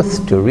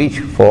truth to reach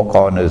four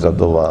corners of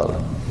the world,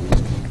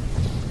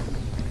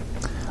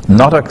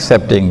 not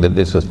accepting that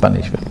this was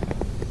punishment.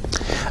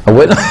 And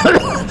when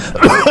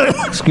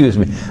excuse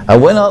me,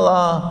 and when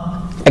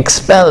Allah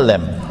expelled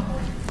them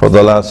for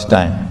the last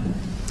time,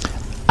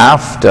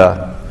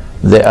 after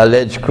the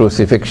alleged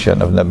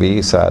crucifixion of Nabi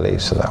Isa alayhi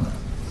salam,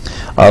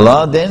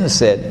 Allah then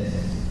said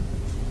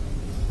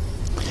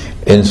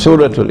in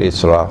Surah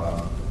Al-Isra,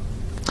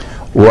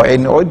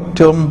 وَإِنْ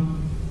عُدْتُمْ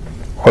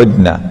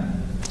udna,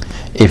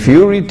 if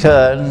you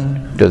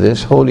return to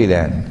this holy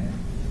land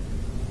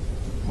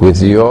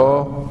with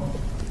your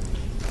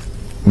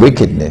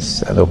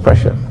wickedness and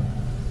oppression,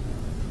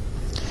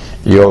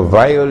 your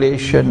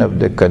violation of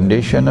the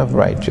condition of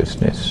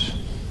righteousness,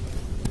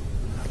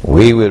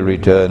 we will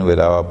return with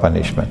our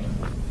punishment.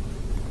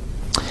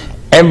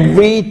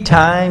 Every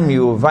time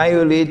you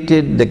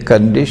violated the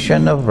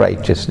condition of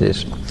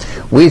righteousness,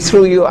 we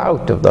threw you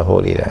out of the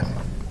Holy Land.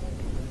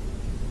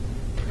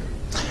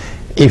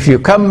 If you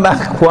come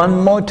back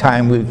one more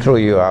time, we'll throw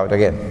you out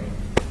again.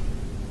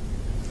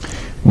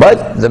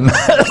 But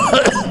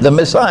the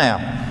Messiah,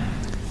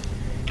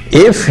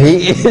 if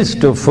he is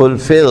to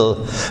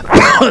fulfill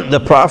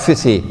the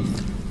prophecy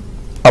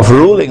of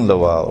ruling the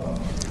world,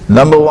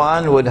 number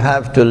one would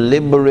have to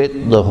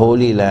liberate the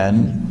Holy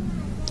Land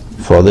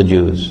for the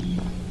Jews.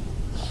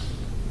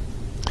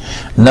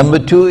 Number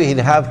two, he'd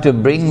have to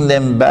bring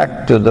them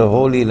back to the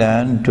Holy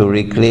Land to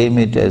reclaim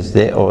it as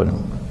their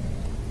own.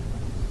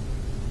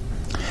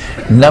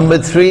 Number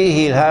three,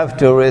 he'll have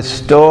to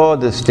restore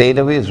the state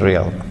of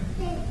Israel.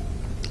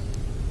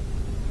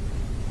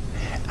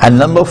 And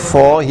number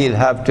four, he'll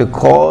have to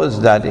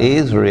cause that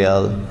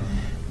Israel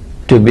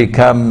to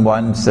become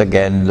once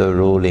again the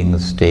ruling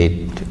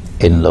state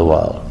in the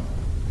world.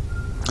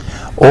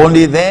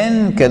 Only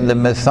then can the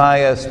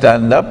Messiah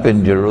stand up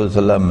in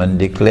Jerusalem and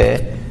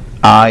declare,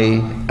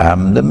 I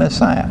am the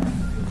Messiah.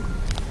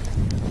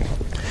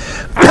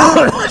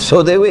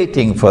 So they're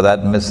waiting for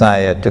that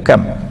Messiah to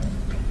come.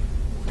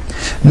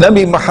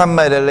 Nabi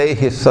Muhammad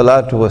alayhi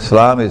salatu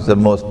wasalam is the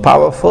most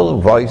powerful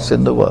voice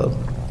in the world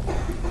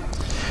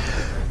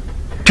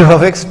to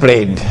have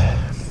explained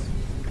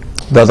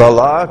that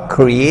Allah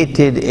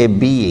created a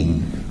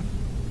being,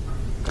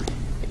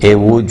 a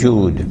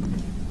wujud,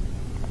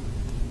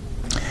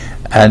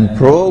 and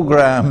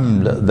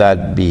programmed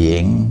that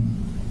being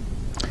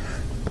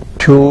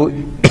to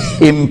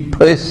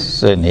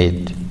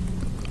impersonate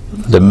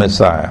the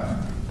Messiah.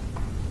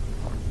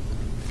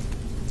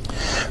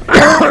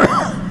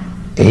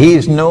 He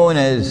is known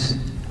as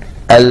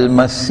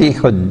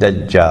Al-Masih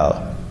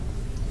al-Dajjal,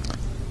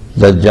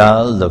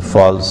 Dajjal, the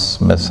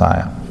false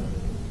Messiah.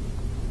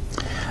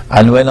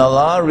 And when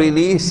Allah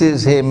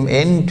releases him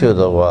into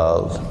the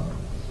world,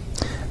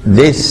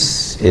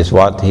 this is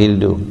what he'll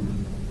do.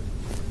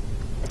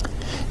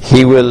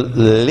 He will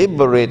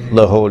liberate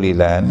the Holy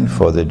Land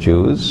for the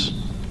Jews.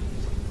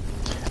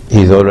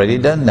 He's already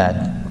done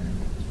that.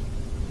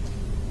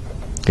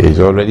 He's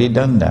already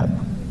done that.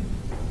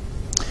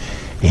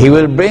 He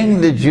will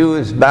bring the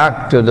Jews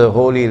back to the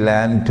Holy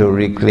Land to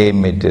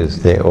reclaim it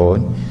as their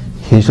own.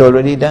 He's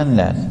already done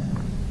that.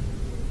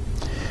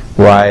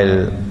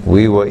 While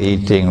we were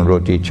eating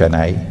roti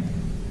canai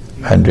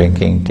and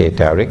drinking teh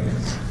tarik,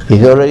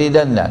 he's already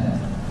done that.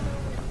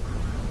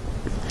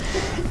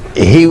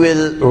 He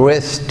will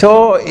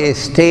restore a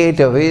state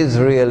of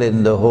Israel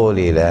in the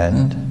Holy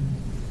Land,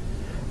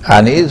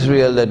 an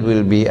Israel that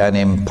will be an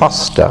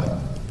impostor,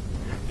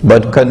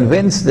 but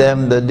convince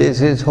them that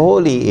this is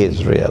holy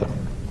Israel.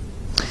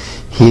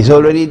 He's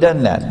already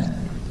done that.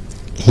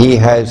 He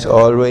has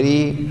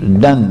already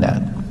done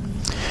that.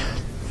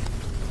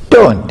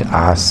 Don't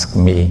ask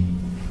me,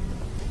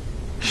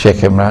 Sheikh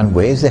Imran,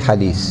 where is the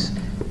hadith?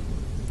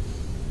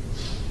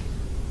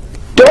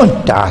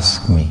 Don't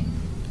ask me,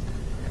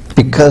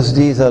 because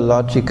these are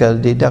logical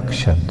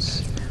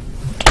deductions.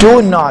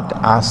 Do not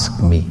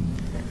ask me,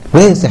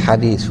 where is the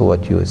hadith for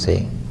what you are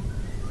saying?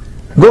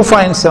 Go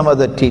find some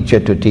other teacher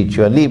to teach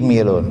you and leave me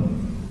alone.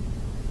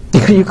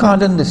 Because you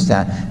can't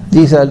understand.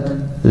 These are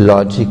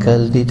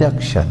logical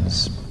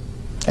deductions.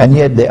 And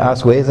yet they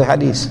ask, where is the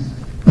hadith?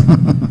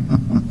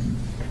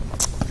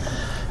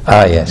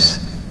 Ah yes,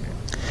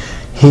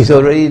 he's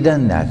already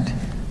done that.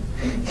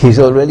 He's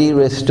already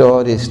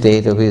restored the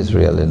state of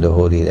Israel in the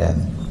Holy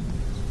Land,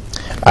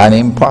 an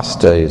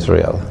impostor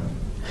Israel,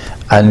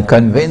 and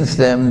convinced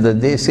them that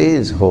this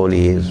is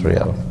holy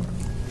Israel.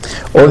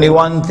 Only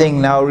one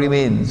thing now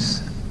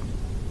remains,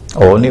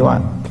 only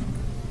one.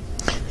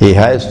 He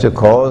has to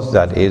cause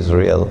that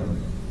Israel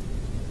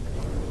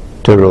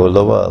to rule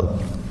the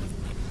world.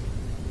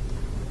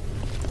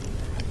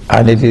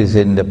 And it is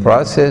in the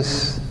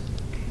process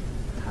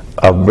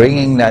of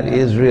bringing that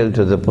Israel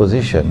to the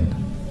position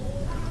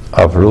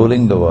of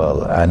ruling the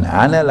world and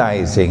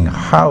analyzing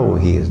how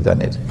he has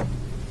done it,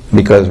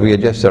 because we are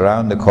just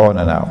around the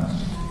corner now.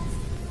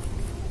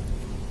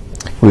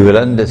 We will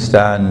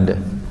understand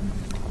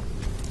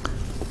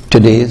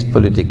today's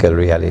political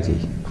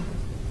reality.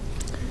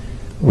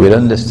 We'll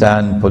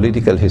understand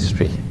political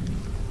history.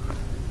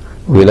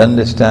 We'll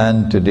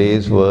understand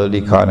today's world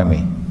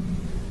economy.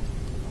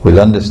 We'll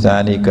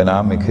understand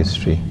economic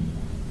history.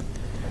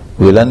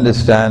 We'll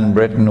understand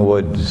Bretton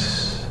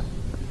Woods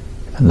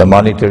and the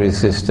monetary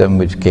system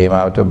which came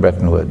out of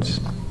Bretton Woods.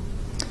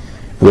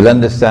 We'll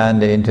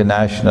understand the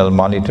International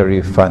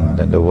Monetary Fund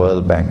and the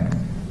World Bank.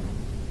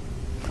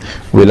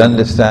 We'll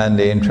understand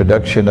the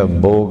introduction of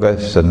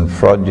bogus and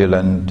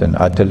fraudulent and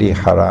utterly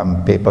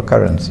haram paper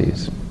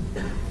currencies,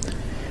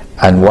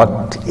 and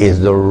what is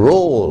the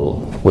role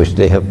which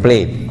they have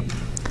played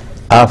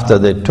after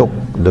they took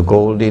the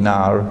gold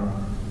dinar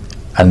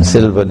and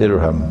silver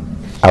dirham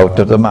out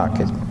of the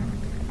market,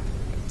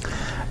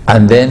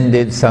 and then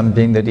did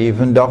something that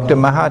even Dr.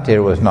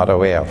 Mahathir was not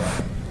aware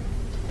of.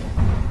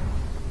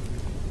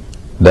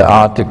 The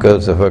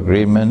Articles of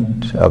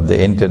Agreement of the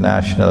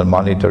International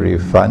Monetary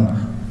Fund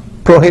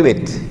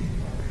prohibit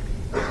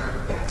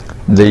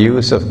the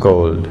use of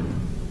gold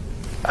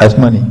as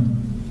money.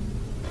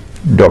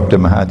 Dr.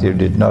 Mahathir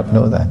did not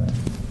know that.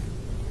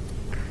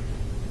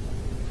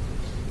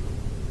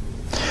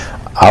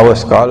 Our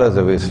scholars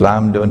of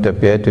Islam don't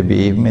appear to be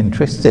even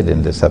interested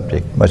in the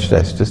subject, much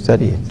less to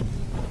study it.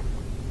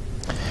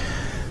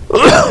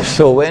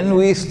 So when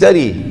we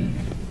study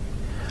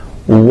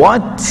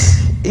what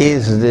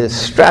is the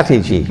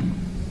strategy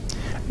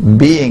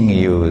being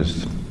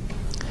used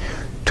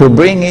to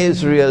bring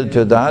Israel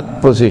to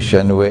that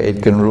position where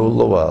it can rule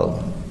the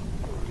world,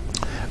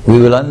 we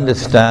will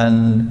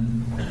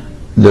understand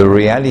the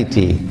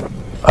reality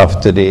of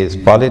today's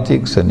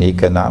politics and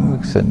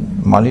economics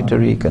and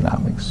monetary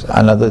economics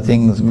and other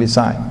things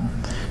beside,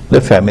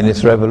 the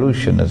feminist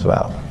revolution as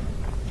well.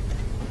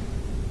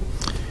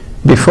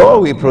 Before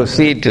we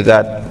proceed to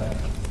that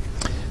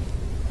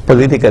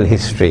political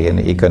history and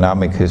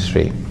economic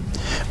history,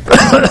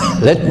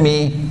 let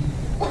me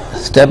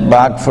step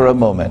back for a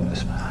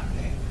moment.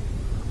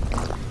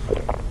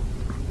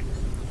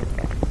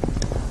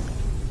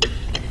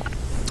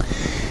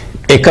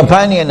 A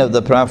companion of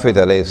the Prophet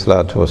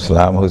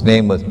ﷺ, whose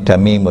name was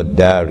Tamim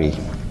ad-Dari,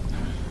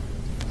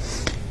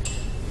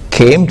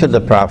 came to the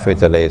Prophet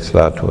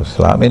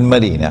ﷺ in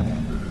Medina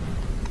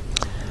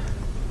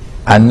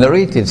and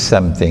narrated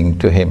something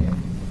to him.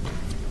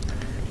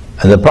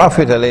 And the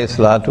Prophet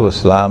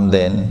ﷺ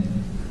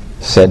then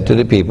said to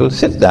the people,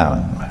 "Sit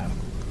down.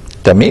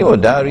 Tamim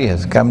ad-Dari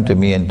has come to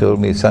me and told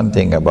me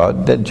something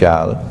about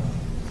Dajjal,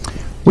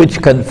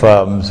 which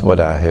confirms what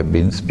I have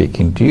been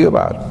speaking to you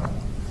about."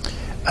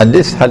 And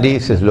this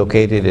hadith is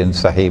located in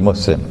Sahih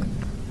Muslim.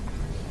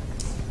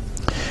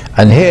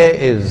 And here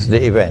is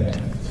the event.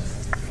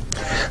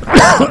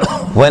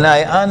 When I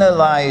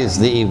analyze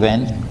the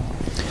event,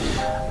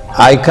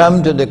 I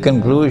come to the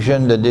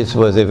conclusion that this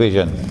was a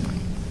vision.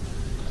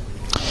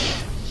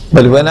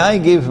 But when I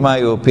give my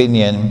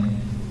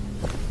opinion,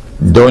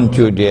 don't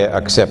you dare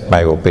accept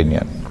my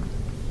opinion.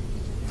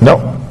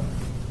 No.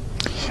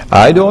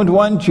 I don't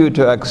want you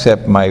to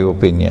accept my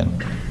opinion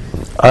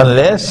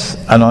unless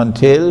and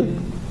until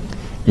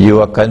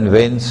you are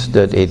convinced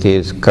that it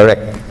is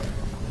correct.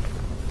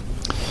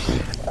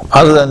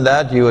 Other than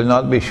that, you will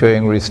not be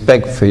showing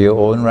respect for your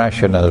own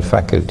rational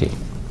faculty.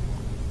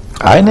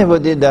 I never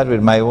did that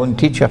with my own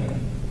teacher.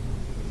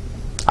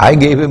 I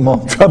gave him more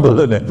trouble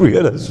than every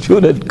other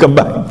student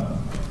combined.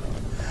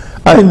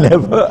 I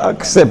never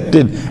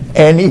accepted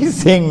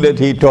anything that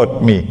he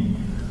taught me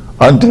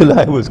until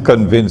I was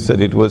convinced that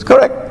it was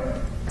correct.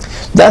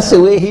 That's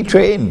the way he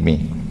trained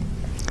me.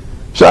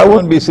 So I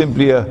won't be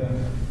simply a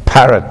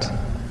parrot.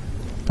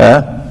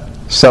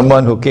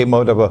 Someone who came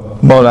out of a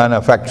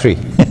Maulana factory.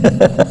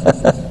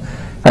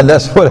 And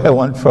that's what I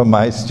want from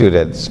my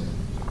students.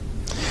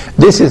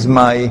 This is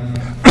my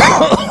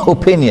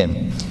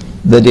opinion,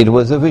 that it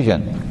was a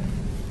vision,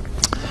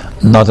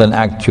 not an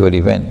actual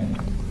event,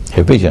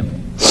 a vision.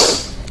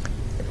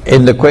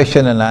 In the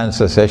question and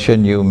answer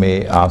session, you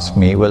may ask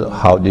me, well,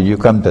 how did you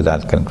come to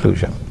that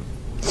conclusion?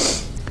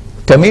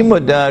 Tamim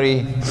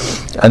ad-Dari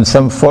and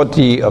some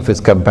 40 of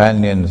his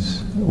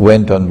companions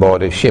went on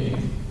board a ship.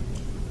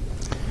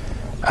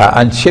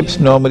 And ships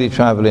normally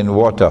travel in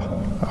water.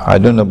 I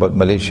don't know about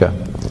Malaysia.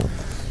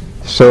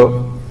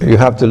 So you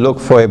have to look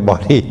for a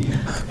body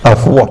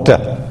of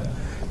water.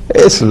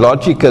 It's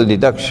logical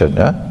deduction.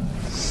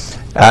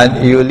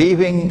 And you're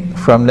leaving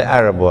from the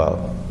Arab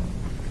world.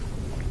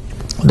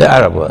 The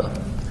Arab world.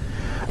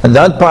 And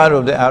that part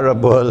of the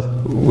Arab world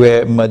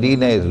where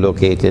Medina is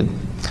located,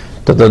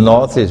 to the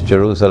north is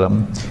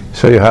Jerusalem.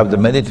 So you have the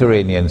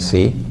Mediterranean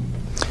Sea.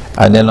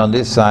 And then on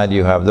this side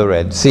you have the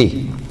Red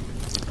Sea.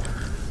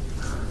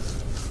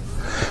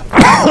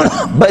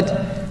 But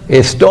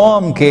a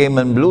storm came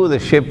and blew the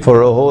ship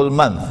for a whole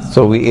month.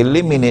 So we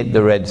eliminate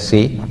the Red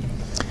Sea,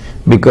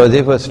 because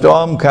if a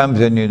storm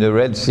comes in the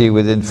Red Sea,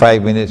 within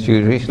 5 minutes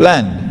you reach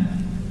land.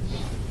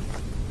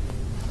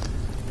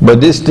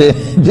 But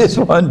this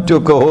one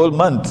took a whole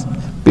month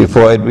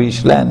before it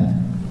reached land.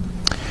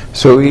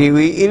 So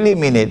we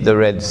eliminate the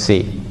Red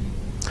Sea.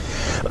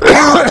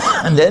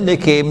 And then they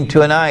came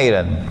to an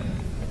island.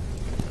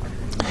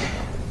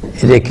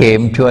 They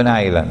came to an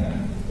island.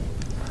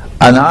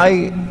 And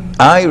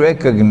I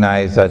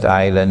recognize that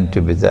island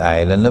to be the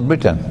island of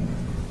Britain.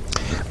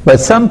 But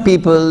some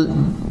people,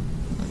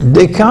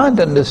 they can't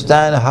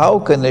understand how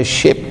can a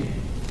ship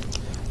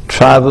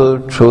travel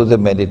through the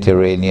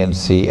Mediterranean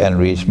Sea and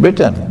reach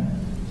Britain.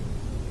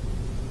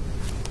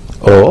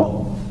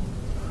 Or,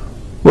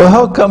 well,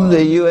 how come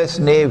the US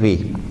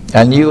Navy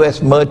and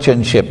US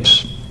merchant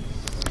ships,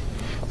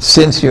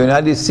 since the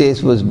United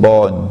States was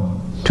born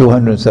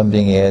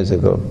 200-something years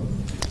ago,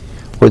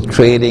 were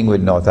trading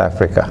with North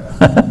Africa?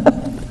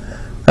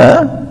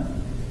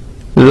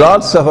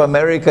 Lots of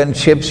American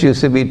ships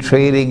used to be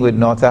trading with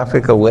North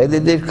Africa.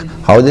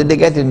 How did they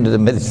get into the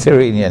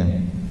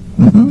Mediterranean?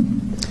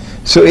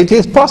 So it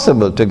is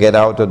possible to get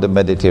out of the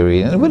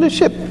Mediterranean with a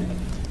ship.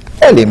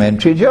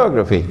 Elementary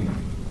geography.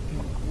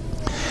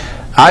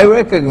 I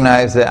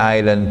recognize the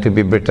island to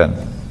be Britain,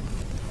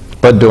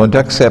 but don't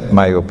accept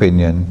my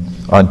opinion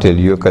until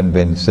you're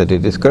convinced that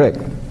it is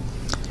correct.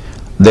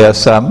 There are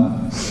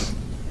some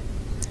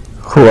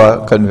who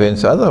are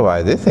convinced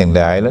otherwise. They think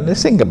the island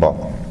is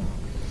Singapore.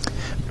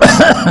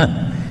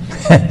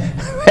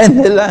 When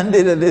they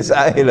landed at this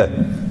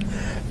island,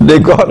 they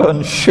got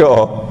on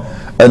shore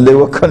and they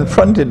were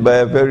confronted by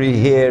a very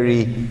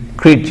hairy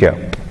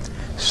creature.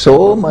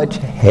 So much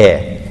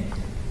hair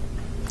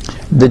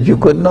that you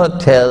could not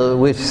tell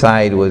which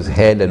side was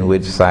head and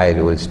which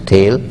side was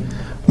tail.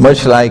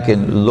 Much like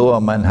in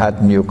lower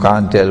Manhattan, you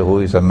can't tell who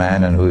is a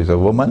man and who is a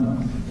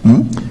woman.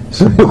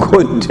 So you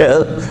couldn't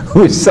tell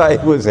which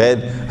side was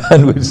head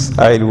and which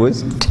side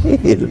was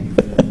tail.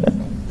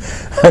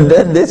 And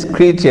then this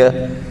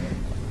creature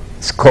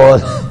is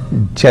called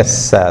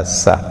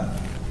Jassasa,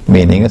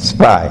 meaning a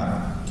spy.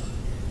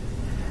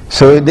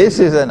 So this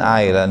is an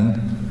island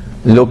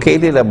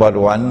located about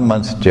 1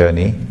 month's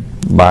journey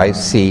by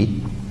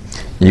sea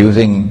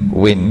using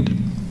wind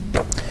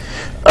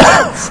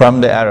from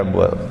the Arab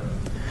world,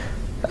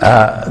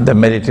 the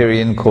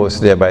Mediterranean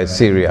coast there by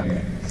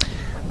Syria.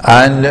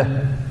 And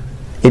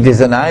it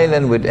is an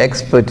island with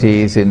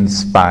expertise in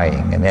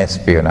spying and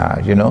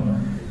espionage, you know.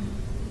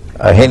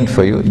 A hint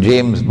for you,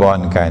 James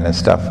Bond kind of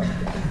stuff.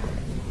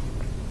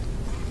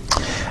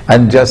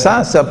 And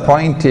Jassasa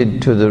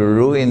pointed to the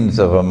ruins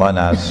of a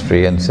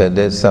monastery and said,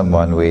 there's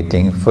someone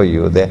waiting for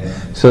you there.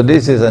 So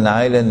this is an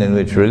island in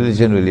which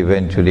religion will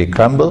eventually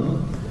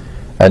crumble,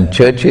 and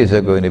churches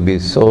are going to be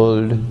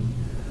sold,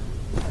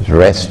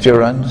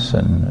 restaurants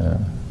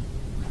and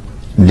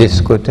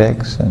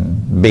discotheques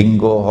and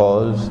bingo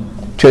halls.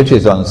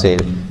 Churches on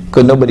sale,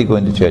 because nobody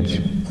going to church.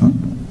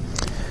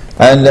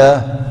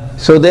 And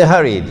so they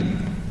hurried.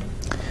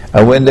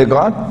 And when they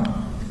got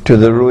to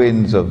the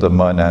ruins of the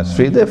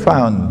monastery, they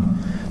found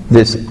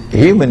this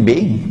human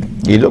being.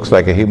 He looks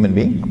like a human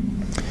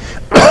being,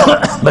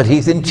 but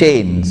he's in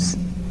chains.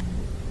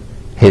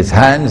 His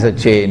hands are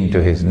chained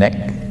to his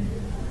neck,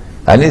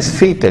 and his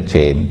feet are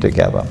chained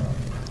together.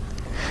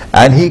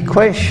 And he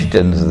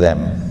questions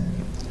them.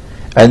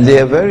 And they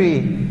are very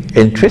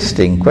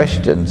interesting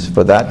questions.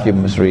 For that you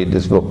must read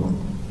this book.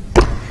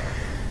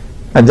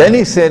 And then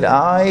he said,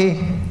 I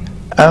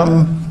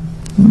am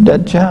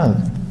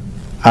Dajjal.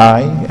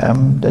 I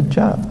am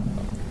Dajjal.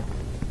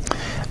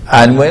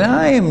 And when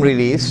I am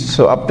released,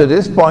 so up to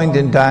this point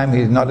in time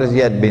he's not as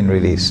yet been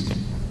released.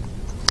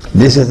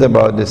 This is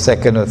about the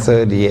 2nd or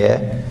 3rd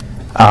year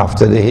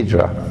after the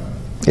Hijrah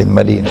in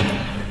Medina.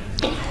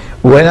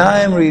 When I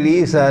am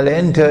released, I'll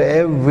enter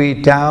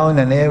every town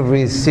and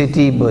every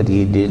city, but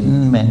he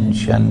didn't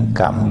mention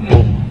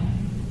kampung.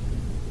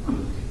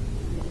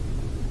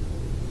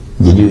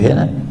 Did you hear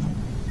that?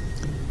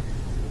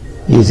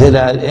 He said,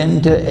 I'll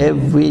enter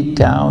every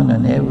town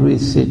and every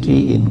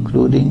city,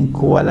 including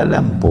Kuala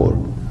Lumpur.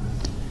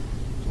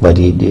 But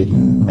he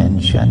didn't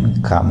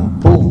mention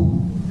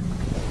kampung.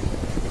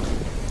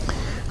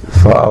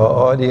 For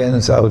our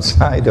audience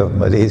outside of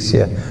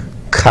Malaysia,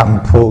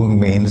 kampung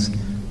means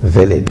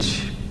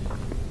village.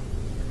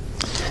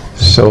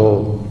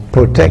 So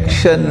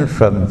protection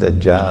from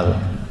Dajjal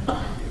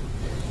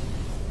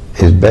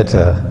is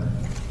better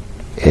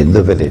in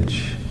the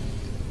village,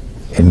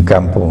 in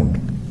kampung,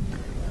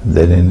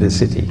 than in the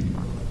city.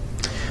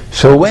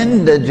 So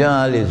when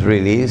Dajjal is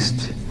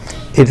released,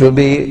 it will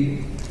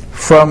be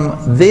from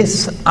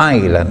this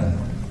island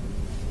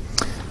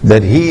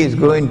that he is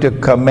going to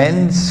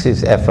commence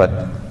his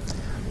effort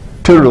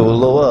to rule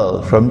the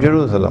world from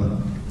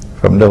Jerusalem,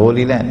 from the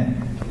Holy Land.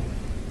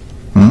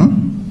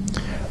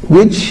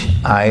 Which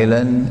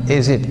island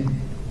is it?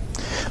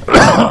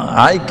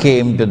 I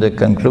came to the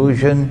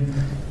conclusion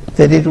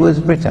that it was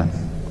Britain.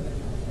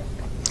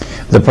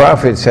 The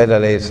Prophet said,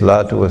 alayhi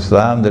salatu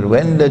wasalam, that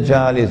when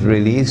Dajjal is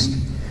released,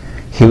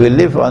 he will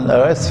live on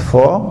earth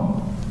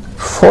for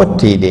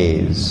 40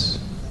 days.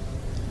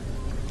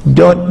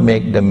 Don't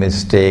make the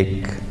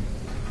mistake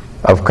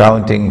of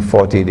counting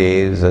 40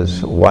 days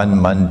as 1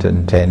 month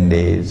and 10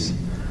 days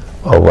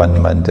or 1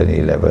 month and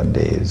 11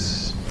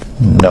 days.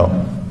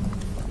 No.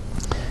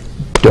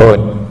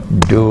 Don't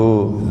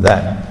do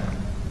that.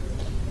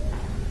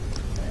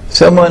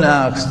 Someone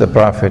asked the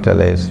Prophet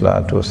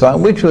ﷺ,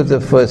 which was the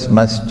first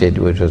masjid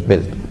which was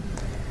built?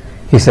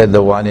 He said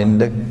the one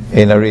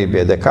in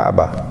Arabia, the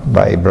Kaaba,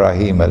 by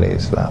Ibrahim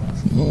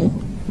ﷺ.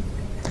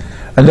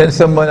 And then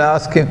someone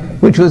asked him,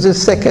 which was the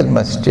second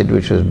masjid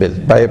which was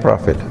built by a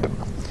prophet?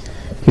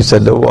 He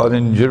said the one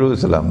in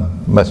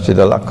Jerusalem, Masjid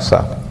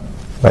al-Aqsa,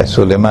 by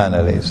Sulaiman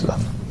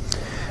ﷺ.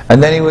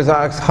 And then he was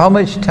asked, how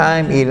much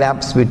time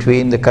elapsed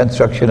between the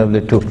construction of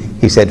the two?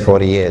 He said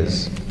 40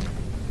 years.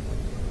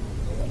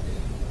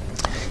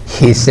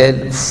 He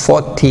said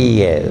 40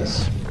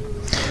 years.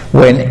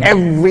 When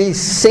every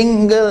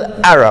single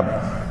Arab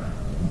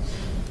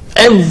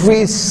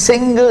Every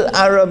single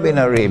Arab in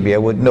Arabia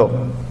would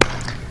know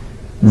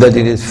that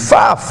it is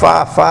far,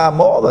 far, far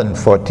more than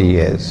 40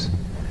 years,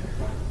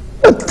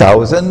 but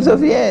thousands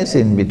of years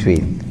in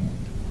between.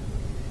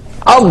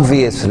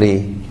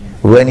 Obviously,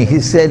 when he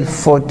said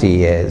 40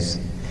 years,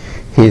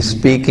 he's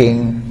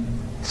speaking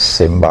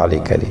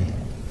symbolically.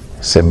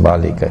 So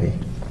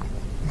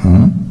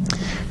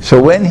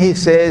when he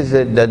says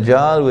that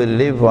Dajjal will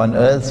live on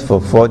earth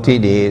for 40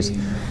 days,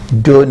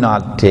 do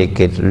not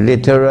take it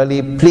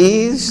literally,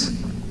 please.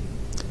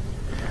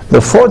 The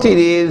 40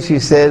 days, he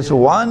says,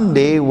 one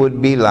day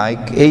would be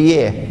like a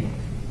year.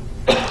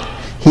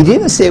 He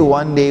didn't say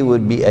one day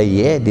would be a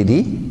year, did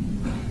he?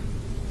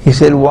 He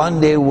said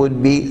one day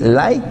would be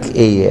like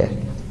a year.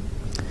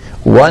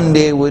 One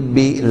day would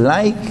be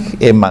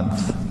like a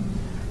month.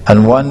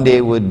 And one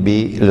day would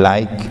be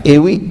like a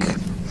week.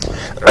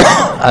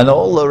 And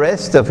all the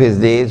rest of his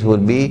days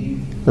would be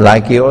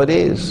like your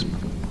days.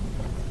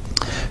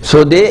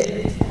 So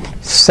they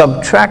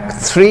subtract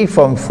 3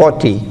 from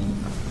 40.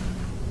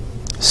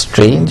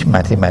 Strange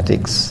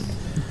mathematics.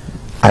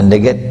 And they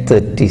get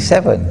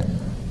 37.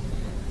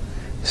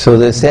 So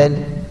they said,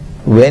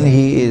 when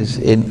he is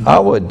in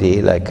our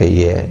day like a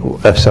year,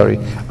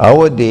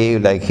 our day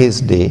like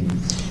his day,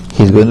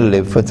 he's going to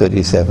live for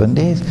 37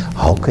 days.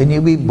 How can you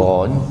be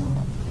born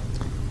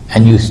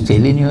and you're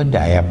still in your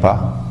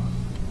diaper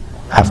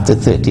after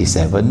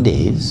 37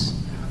 days,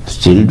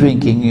 still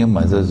drinking your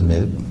mother's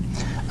milk,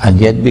 and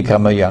yet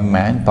become a young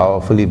man,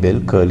 powerfully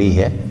built, curly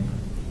hair?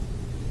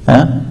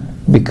 Huh?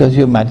 Because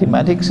your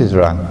mathematics is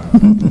wrong.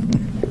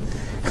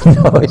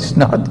 No, it's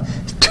not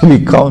to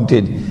be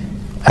counted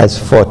as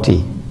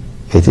 40.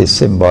 It is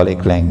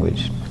symbolic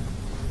language.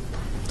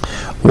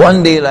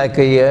 One day like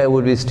a year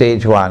would be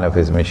stage 1 of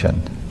his mission,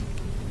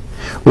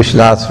 which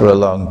lasts for a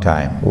long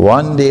time.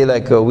 One day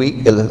like a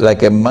week,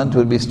 like a month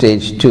would be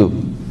stage 2,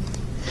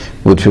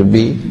 which would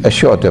be a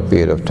shorter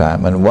period of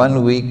time. And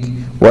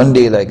one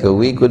day like a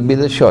week would be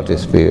the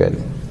shortest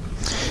period.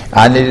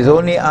 And it is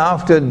only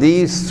after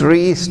these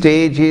 3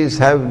 stages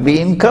have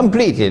been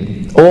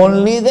completed,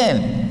 only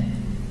then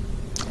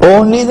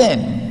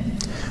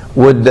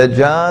would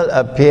Dajjal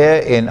appear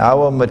in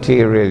our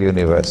material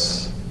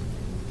universe,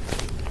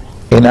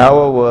 in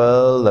our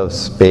world of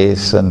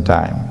space and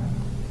time.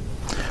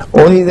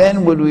 Only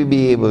then would we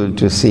be able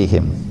to see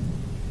him.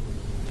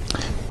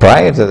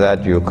 Prior to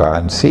that, you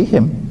can't see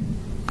him.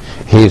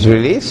 He's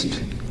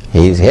released,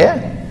 he's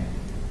here,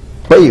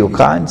 but you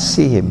can't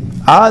see him.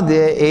 Are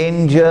there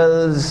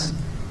angels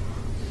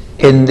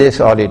in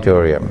this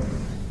auditorium?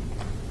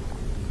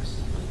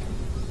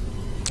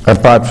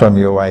 Apart from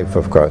your wife,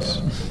 of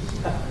course.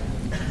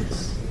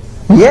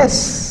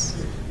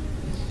 Yes,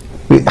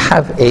 we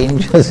have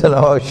angels on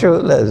our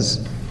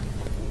shoulders.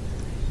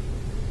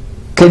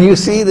 Can you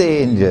see the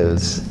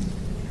angels?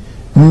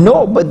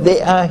 No, but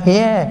they are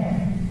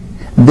here.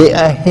 They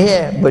are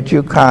here, but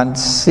you can't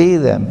see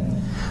them.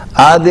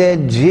 Are there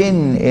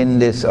jinn in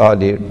this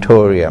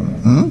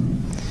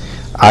auditorium?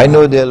 I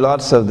know there are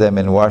lots of them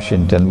in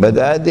Washington, but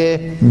are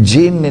there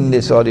jinn in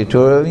this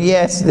auditorium?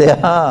 Yes,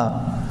 there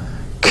are.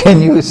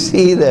 Can you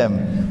see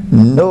them?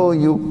 No,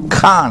 you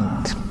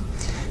can't.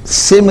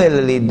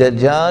 Similarly,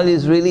 Dajjal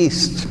is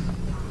released.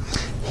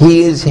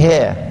 He is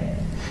here,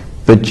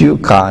 but you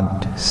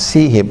can't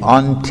see him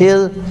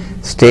until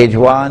stage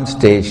 1,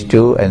 stage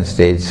 2 and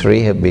stage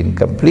 3 have been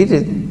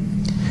completed.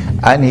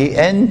 And he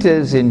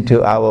enters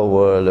into our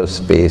world of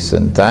space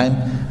and time.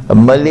 A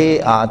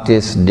Malay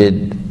artist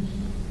did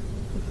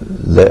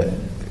the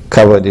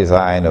cover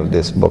design of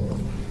this book.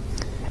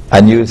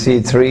 And you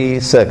see 3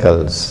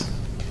 circles.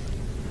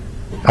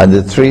 And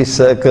the 3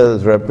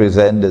 circles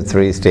represent the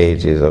 3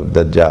 stages of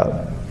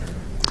Dajjal.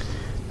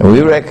 And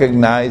we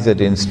recognize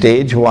that in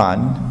stage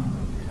 1,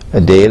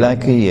 a day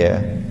like a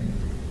year,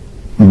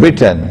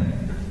 Britain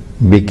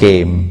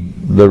became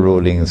the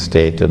ruling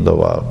state of the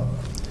world.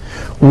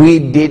 We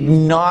did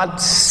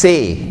not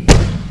say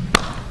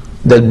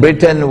that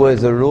Britain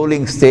was the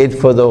ruling state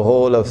for the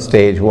whole of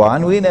stage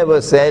 1. We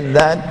never said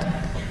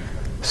that.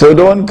 So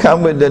don't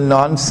come with the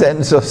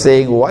nonsense of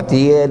saying what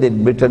year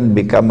did Britain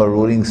become a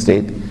ruling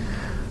state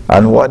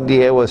and what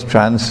year was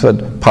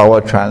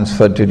power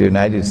transferred to the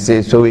United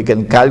States, so we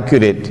can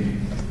calculate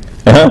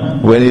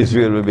when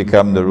Israel will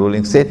become the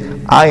ruling state.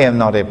 I am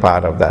not a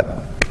part of that.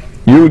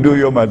 You do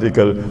your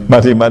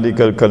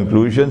mathematical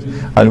conclusions,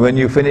 and when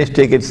you finish,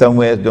 take it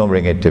somewhere else, don't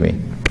bring it to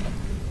me.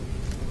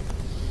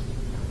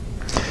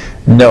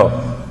 No.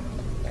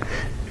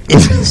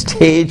 In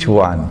stage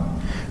 1,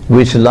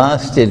 which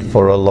lasted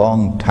for a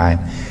long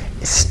time,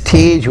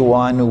 stage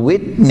 1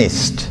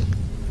 witnessed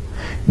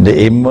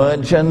the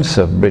emergence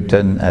of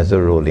Britain as a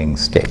ruling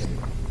state.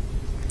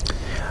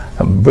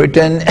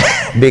 Britain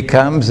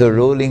becomes a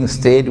ruling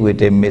state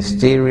with a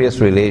mysterious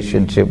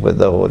relationship with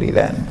the Holy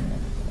Land.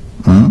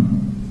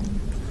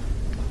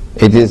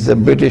 It is the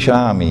British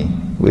army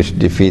which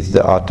defeats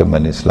the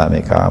Ottoman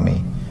Islamic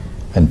army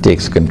and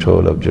takes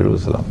control of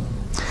Jerusalem.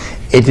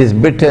 It is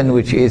Britain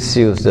which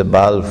issues the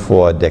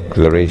Balfour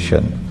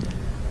Declaration.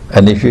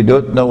 And if you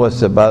don't know what's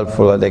the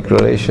Balfour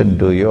Declaration,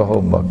 do your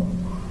homework.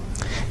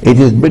 It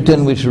is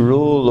Britain which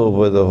ruled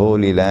over the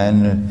Holy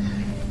Land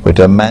with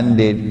a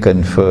mandate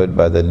conferred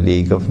by the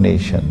League of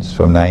Nations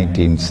from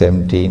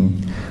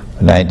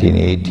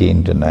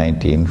 1918 to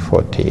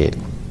 1948.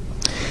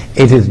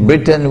 It is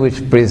Britain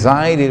which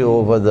presided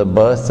over the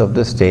birth of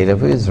the State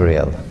of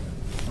Israel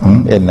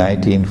in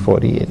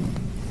 1948.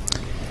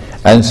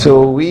 And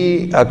so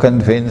we are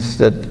convinced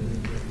that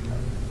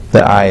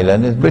the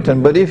island is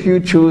Britain. But if you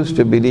choose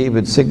to believe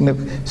it's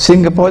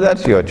Singapore,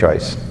 that's your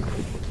choice.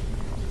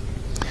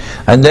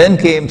 And then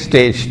came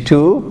stage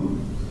 2,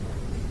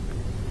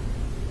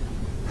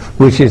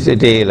 which is a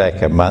day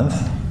like a month.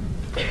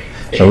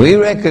 And we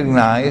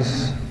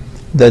recognize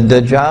that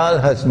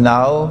Dajjal has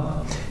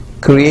now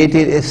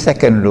created a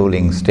second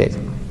ruling state.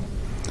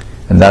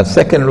 And that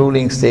second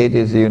ruling state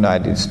is the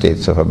United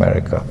States of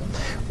America,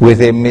 with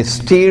a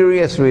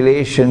mysterious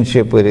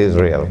relationship with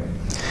Israel,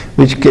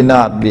 which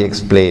cannot be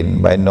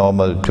explained by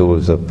normal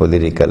tools of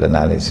political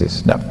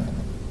analysis. No.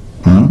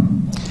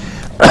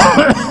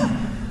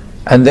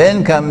 And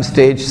then comes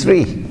stage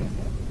 3,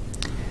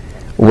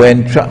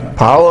 when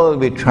power will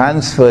be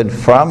transferred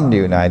from the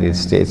United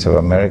States of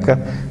America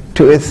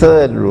to a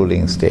third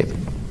ruling state.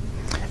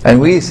 And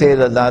we say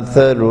that that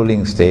third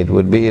ruling state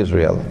would be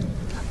Israel.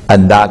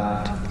 And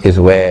that is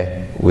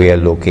where we are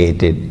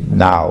located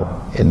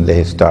now in the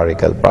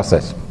historical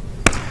process.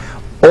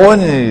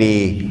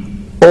 Only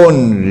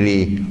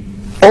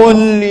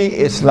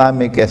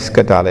Islamic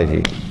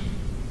eschatology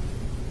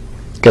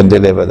can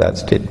deliver that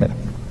statement.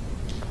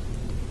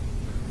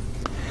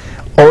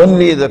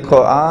 Only the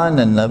Quran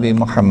and Nabi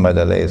Muhammad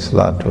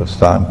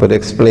ﷺ could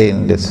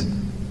explain this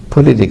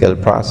political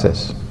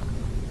process.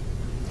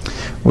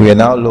 We are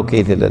now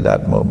located at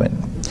that moment.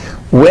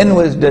 When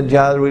was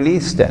Dajjal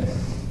released then?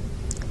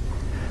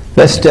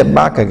 Let's step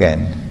back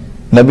again.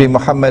 Nabi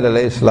Muhammad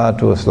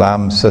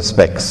ﷺ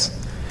suspects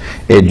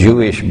a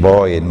Jewish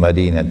boy in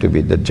Medina to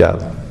be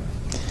Dajjal.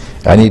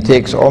 And he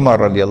takes Umar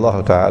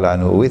radiallahu ta'ala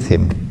anhu with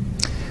him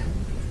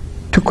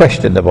to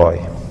question the boy.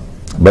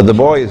 But the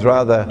boy is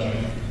rather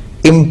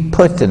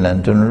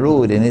impertinent and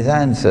rude in his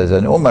answers,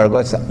 and Umar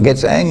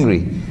gets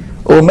angry.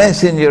 "O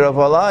Messenger of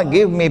Allah,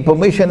 give me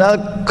permission,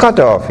 I'll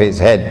cut off his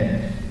head."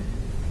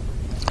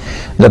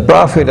 The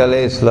Prophet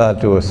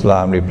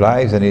ﷺ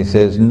replies and he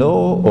says,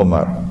 "No,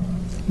 Umar,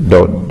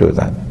 don't do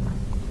that.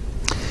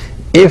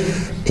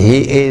 If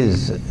he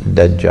is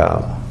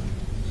Dajjal,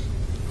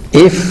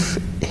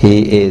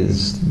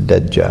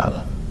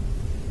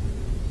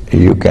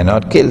 you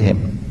cannot kill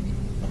him.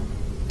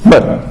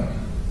 But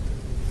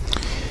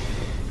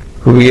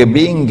we are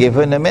being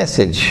given a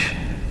message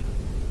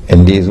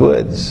in these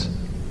words.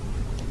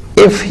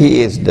 If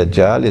he is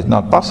Dajjal, it's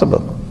not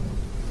possible.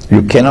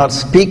 You cannot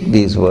speak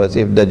these words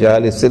if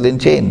Dajjal is still in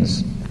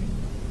chains.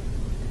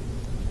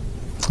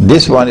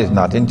 This one is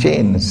not in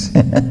chains."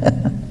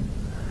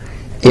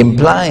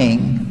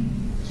 Implying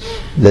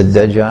that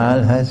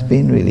Dajjal has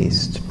been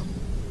released.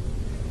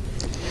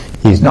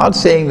 He's not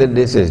saying that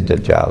this is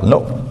Dajjal,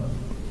 no.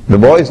 The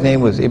boy's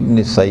name was Ibn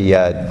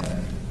Sayyad.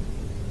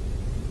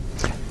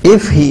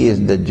 If he is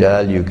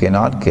Dajjal, you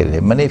cannot kill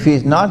him, and if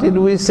he's not, it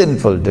will be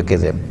sinful to kill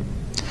him.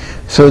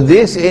 So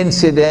this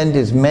incident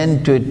is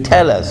meant to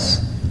tell us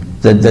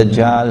that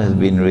Dajjal has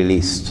been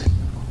released.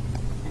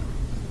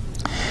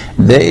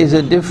 There is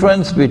a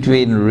difference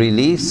between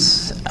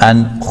release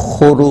and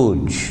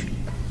khuruj.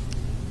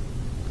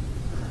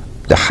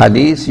 The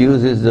hadith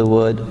uses the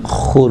word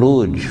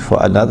khuruj for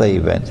another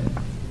event.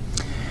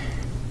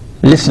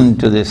 Listen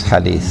to this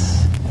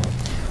hadith,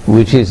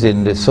 which is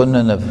in the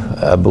Sunan of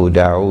Abu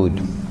Dawood.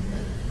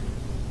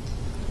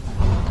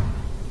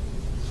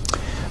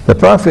 The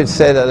Prophet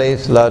said, alayhi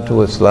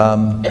salatu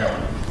wasalam,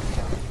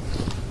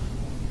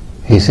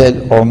 he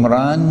said,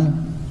 Umran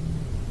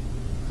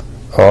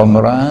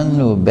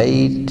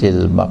Bayt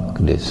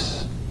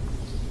al-Maqdis,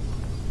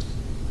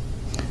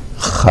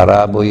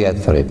 Kharabu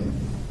Yathrib.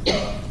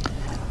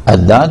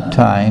 At that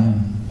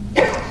time,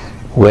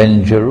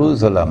 when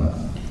Jerusalem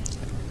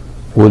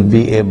would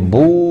be a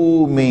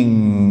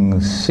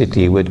booming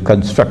city with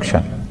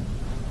construction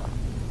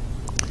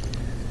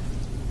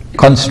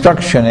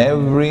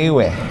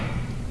everywhere,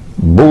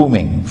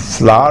 booming,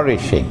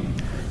 flourishing,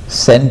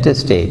 center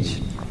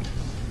stage.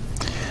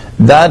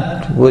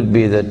 That would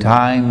be the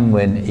time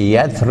when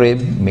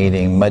Yathrib,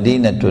 meaning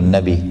Madinatul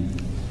Nabi,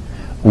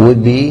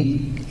 would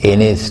be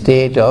in a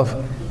state of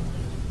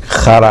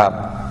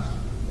kharab.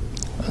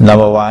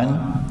 Number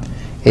one,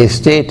 a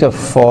state of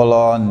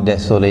forlorn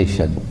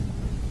desolation.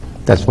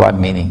 That's one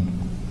meaning.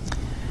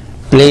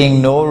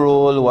 Playing no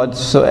role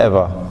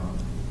whatsoever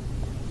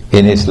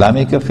in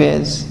Islamic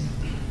affairs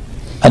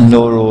and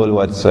no role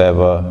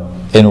whatsoever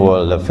in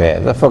world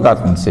affairs. A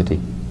forgotten city.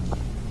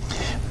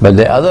 But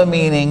the other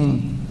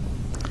meaning,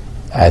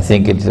 I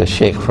think it's a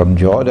sheikh from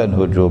Jordan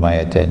who drew my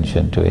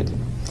attention to it.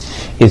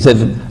 He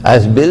said,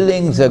 as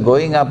buildings are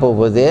going up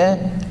over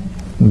there,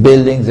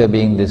 buildings are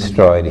being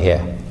destroyed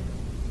here.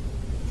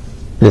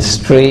 The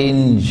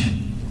strange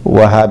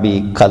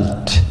Wahhabi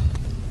cult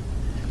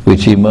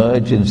which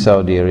emerged in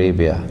Saudi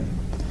Arabia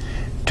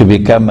to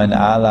become an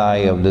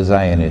ally of the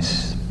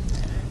Zionists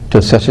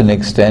to such an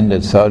extent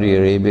that Saudi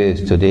Arabia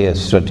is today a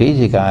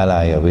strategic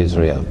ally of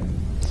Israel.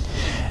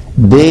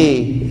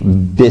 They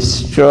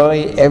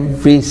destroy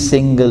every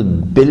single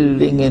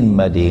building in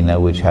Medina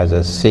which has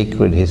a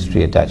sacred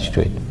history attached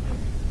to it.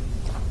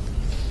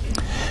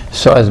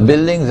 So as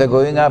buildings are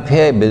going up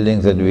here,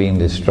 buildings are being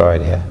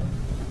destroyed here.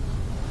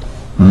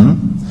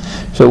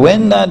 So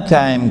when that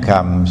time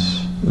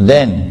comes,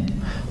 then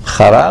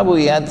Kharabu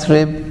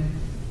Yathrib,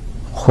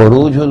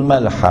 Khurujul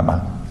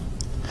Malhama.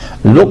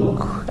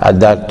 Look at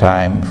that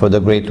time for the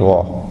Great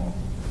War.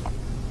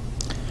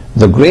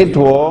 The Great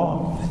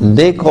War,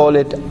 they call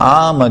it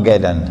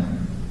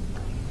Armageddon.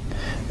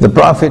 The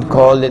Prophet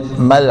called it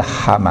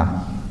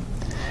Malhama.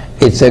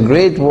 It's a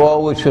great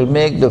war which will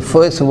make the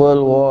First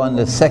World War and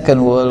the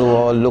Second World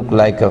War look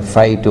like a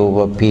fight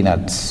over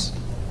peanuts.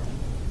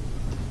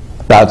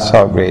 That's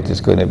how great it's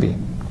going to be.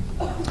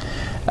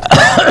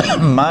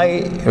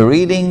 My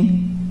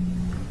reading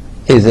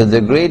is that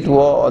the Great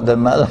War or the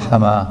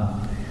Malhama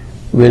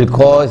will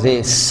cause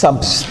a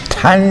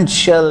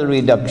substantial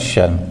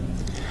reduction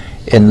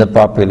in the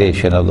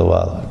population of the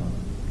world.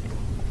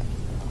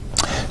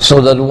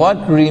 So that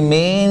what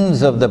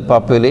remains of the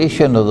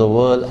population of the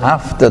world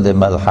after the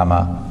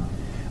Malhama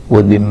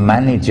would be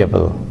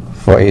manageable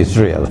for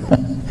Israel,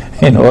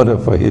 in order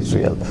for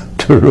Israel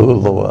to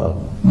rule the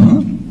world.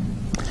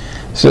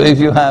 So if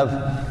you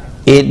have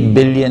 8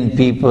 billion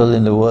people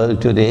in the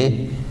world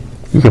today,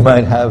 you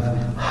might have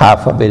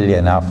 500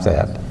 million after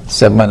that.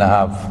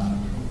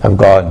 7.5 have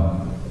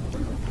gone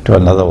to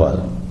another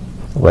world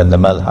when the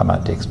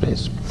Malhama takes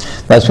place.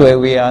 That's where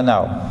we are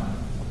now.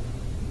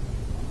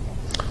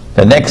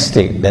 The next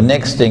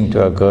thing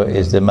to occur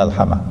is the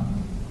Malhama.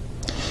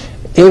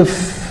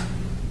 If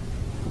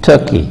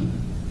Turkey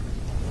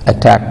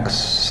attacks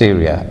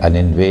Syria and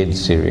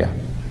invades Syria,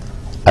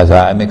 as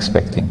I am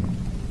expecting,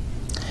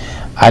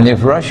 and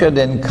if Russia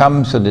then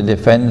comes to the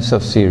defense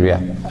of Syria,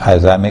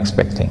 as I'm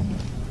expecting,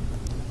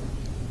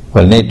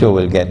 well, NATO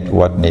will get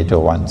what NATO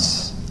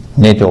wants.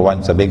 NATO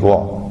wants a big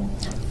war.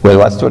 Well,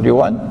 what's what you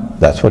want?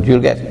 That's what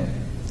you'll get.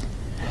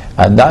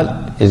 And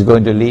that is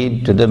going to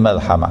lead to the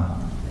Malhama,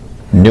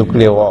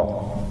 nuclear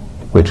war,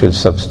 which will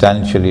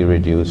substantially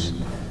reduce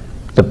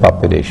the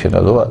population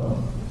of the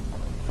world.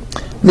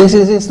 This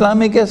is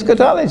Islamic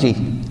eschatology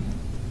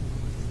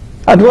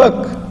at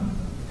work,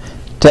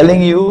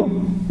 telling you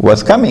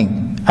what's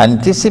coming,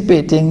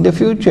 anticipating the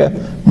future,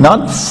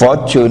 not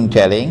fortune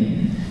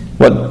telling,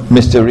 what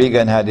Mr.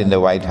 Reagan had in the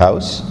White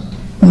House.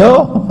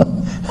 No,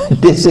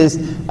 this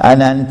is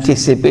an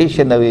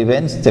anticipation of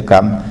events to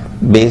come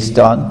based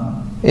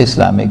on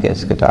Islamic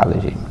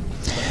eschatology.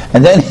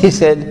 And then he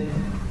said,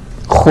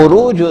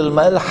 Khurujul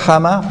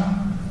Malhama,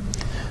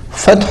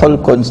 Fathul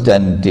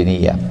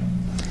Constantiniya.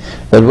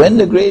 But when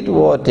the Great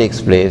War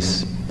takes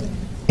place,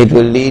 it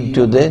will lead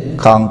to the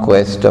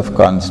conquest of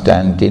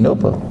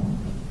Constantinople.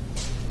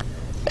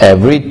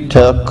 Every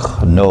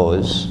Turk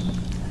knows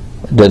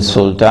that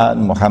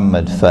Sultan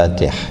Muhammad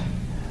Fatih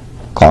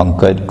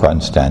conquered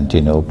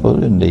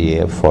Constantinople in the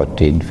year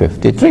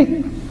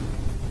 1453.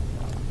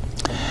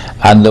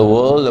 And the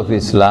world of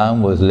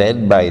Islam was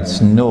led by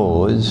its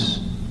nose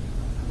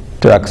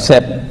to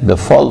accept the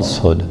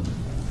falsehood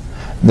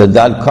that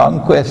that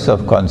conquest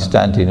of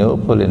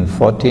Constantinople in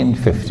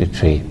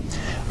 1453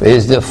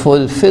 is the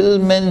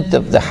fulfillment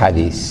of the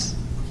hadith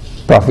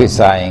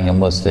prophesying a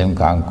Muslim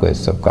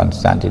conquest of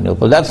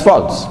Constantinople. That's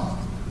false.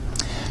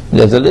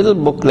 There's a little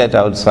booklet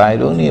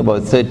outside, only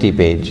about 30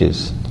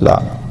 pages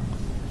long,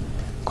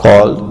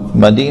 called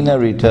Medina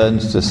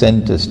Returns to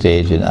Center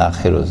Stage in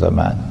Akhir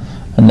Zaman.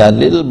 And that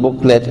little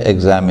booklet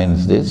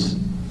examines this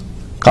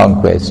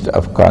conquest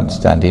of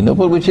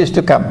Constantinople, which is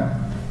to come.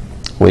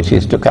 Which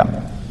is to come.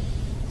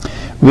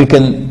 We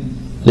can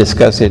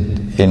discuss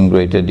it in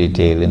greater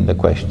detail in the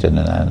question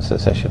and answer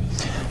session.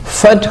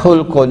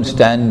 Fathul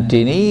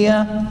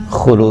Constantiniya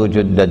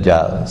Khurujud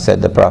Dajjal,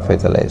 said the Prophet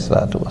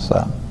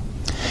ﷺ.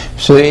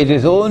 So it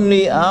is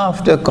only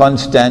after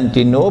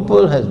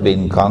Constantinople has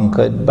been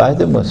conquered by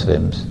the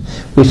Muslims,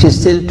 which is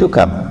still to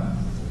come,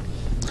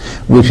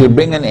 which will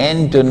bring an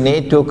end to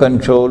NATO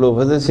control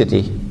over the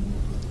city.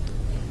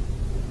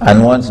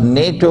 And once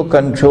NATO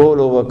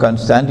control over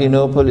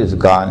Constantinople is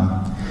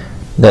gone,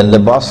 then the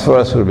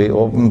Bosphorus will be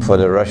open for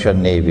the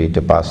Russian Navy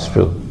to pass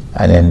through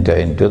and enter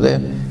into the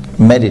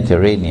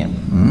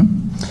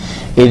Mediterranean.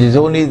 It is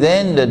only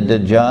then that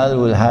Dajjal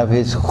will have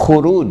his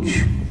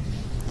khuruj.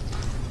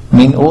 I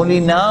mean, only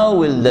now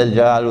will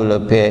Dajjal will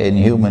appear in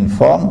human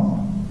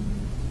form.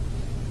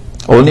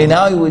 Only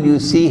now will you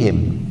see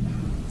him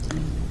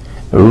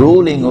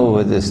ruling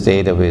over the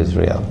state of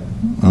Israel.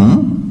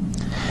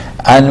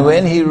 And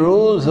when he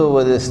rules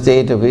over the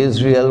state of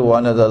Israel,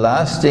 one of the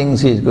last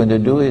things he's going to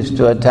do is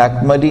to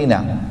attack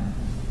Medina.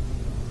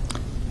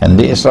 And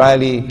the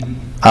Israeli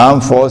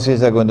armed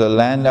forces are going to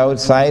land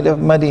outside of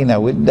Medina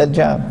with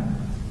Dajjal.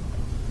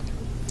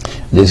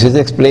 This is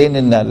explained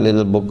in that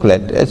little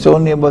booklet. It's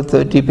only about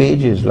 30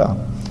 pages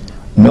long.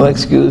 No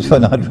excuse for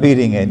not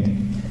reading it.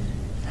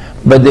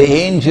 But the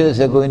angels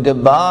are going to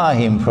bar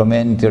him from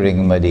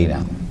entering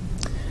Medina.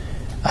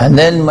 And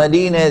then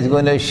Medina is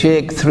going to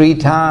shake 3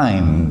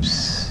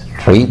 times.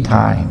 3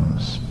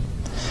 times.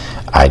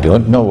 I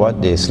don't know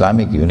what the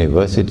Islamic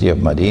University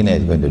of Medina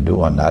is going to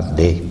do on that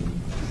day.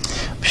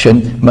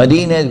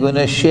 Medina is going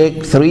to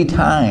shake 3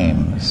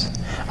 times.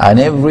 And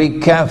every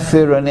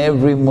kafir and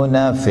every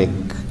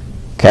munafiq,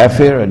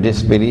 kafir, a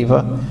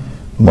disbeliever,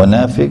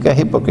 munafiq, a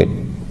hypocrite,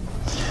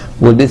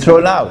 will be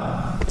thrown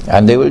out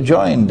and they will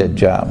join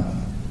Dajjal.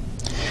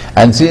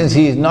 And since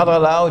he is not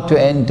allowed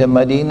to enter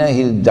Medina,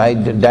 he is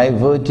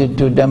diverted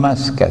to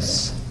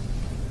Damascus.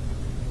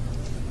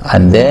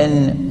 And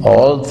then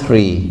all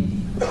 3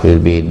 will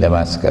be in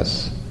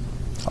Damascus.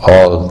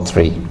 All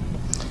 3.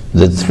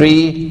 The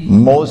 3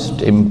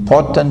 most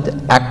important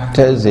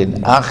actors in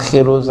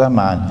Akhir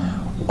Zaman,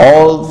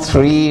 all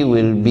 3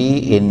 will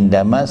be in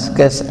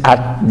Damascus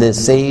at the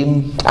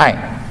same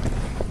time.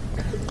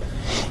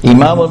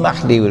 Imam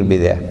al-Mahdi will be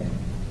there.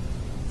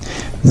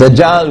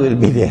 Dajjal will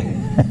be there.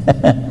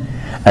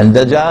 And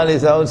Dajjal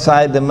is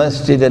outside the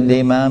masjid and the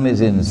Imam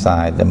is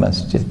inside the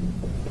masjid.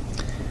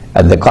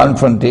 And the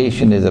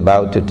confrontation is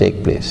about to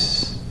take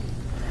place.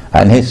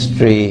 And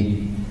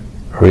history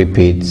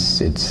repeats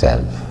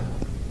itself.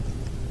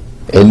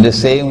 In the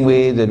same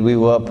way that we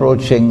were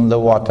approaching the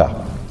water,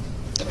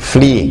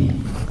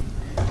 fleeing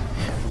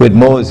with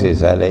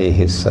Moses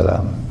alayhi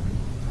salam.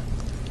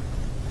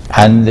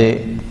 And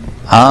the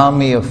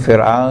army of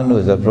Fir'aun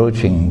was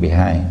approaching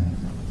behind.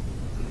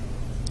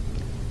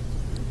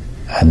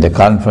 And the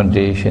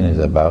confrontation is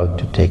about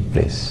to take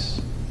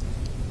place.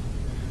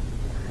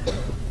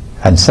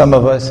 And some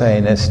of us are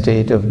in a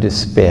state of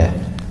despair.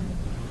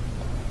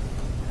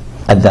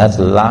 At that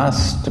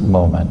last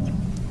moment,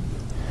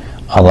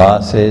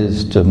 Allah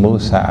says to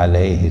Musa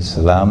alayhi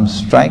salam,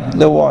 strike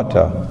the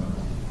water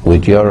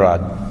with your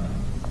rod.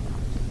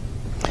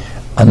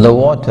 And the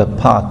water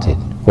parted.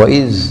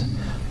 وَإِذْ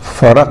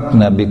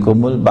فَرَقْنَا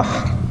بِكُمُ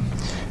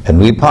الْبَحْرِ, and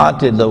we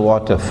parted the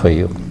water for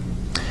you.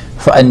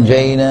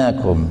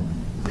 فَأَنْجَيْنَاكُمْ,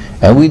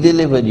 and we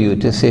delivered you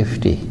to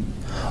safety.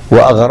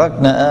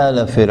 وَأَغْرَقْنَا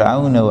آلَ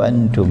فِرْعَوْنَ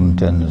وَأَنْتُمْ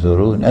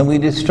تَنْظُرُونَ, and we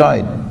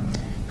destroyed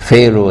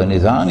Pharaoh and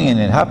his army, and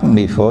it happened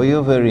before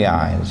your very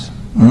eyes.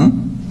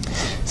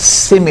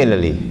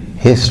 Similarly,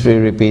 history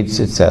repeats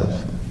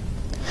itself.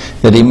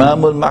 That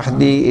Imam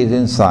al-Mahdi is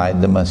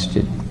inside the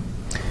masjid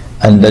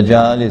and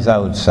Dajjal is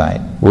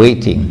outside,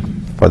 waiting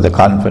for the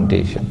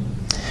confrontation.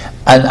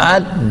 And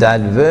at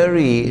that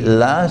very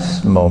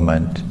last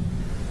moment,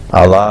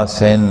 Allah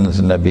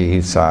sends Nabi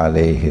Isa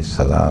alayhi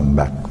salam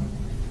back.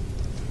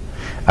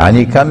 And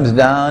he comes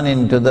down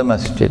into the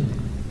masjid.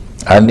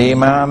 And the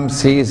Imam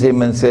sees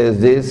him and says,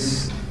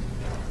 this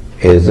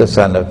is the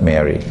son of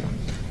Mary.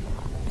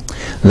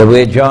 The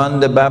way John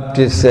the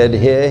Baptist said,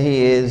 here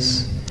he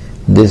is,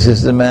 this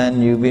is the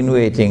man you've been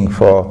waiting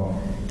for,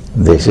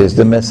 this is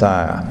the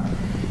Messiah.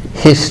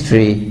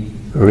 History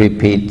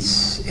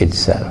repeats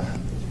itself.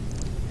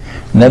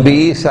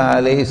 Nabi Isa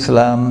alayhi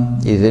salam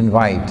is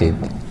invited,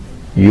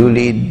 you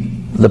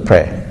lead the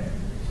prayer.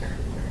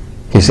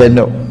 He said,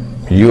 no,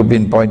 you've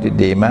been appointed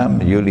the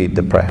Imam, you lead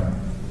the prayer.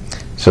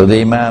 So the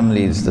Imam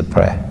leads the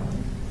prayer,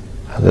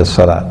 the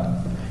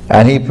Salat.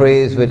 And he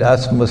prays with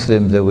us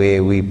Muslims the way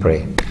we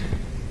pray.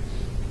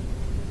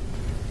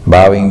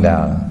 Bowing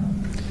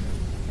down,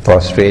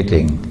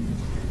 prostrating,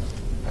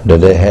 that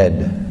the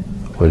head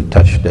will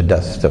touch the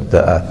dust of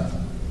the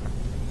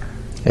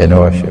earth in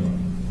worship.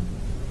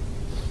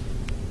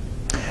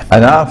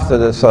 And after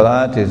the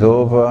Salat is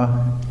over,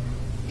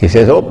 he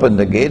says, open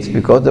the gates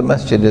because the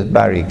masjid is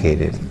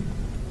barricaded.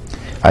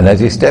 And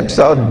as he steps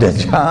out,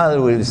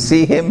 Dajjal will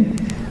see him,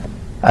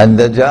 and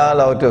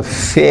Dajjal out of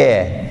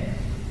fear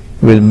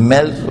will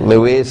melt the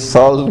way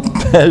salt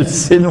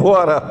melts in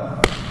water,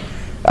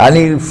 and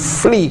he'll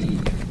flee.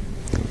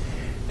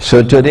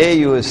 So today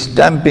you are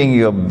stamping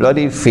your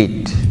bloody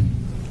feet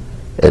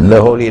in the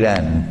Holy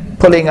Land,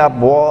 pulling up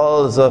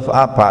walls of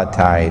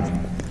apartheid,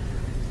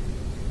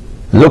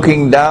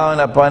 looking down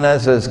upon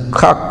us as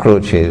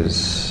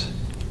cockroaches.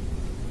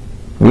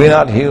 We're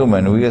not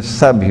human, we are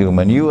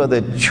subhuman. You are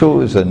the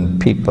chosen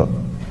people.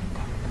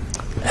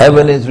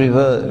 Heaven is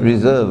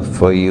reserved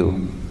for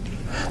you.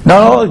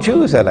 Not all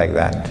Jews are like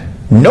that.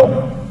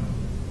 No,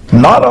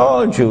 not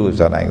all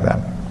Jews are like that.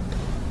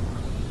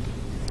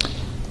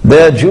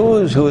 There are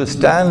Jews who will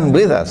stand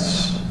with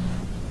us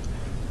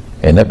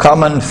in a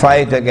common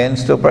fight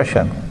against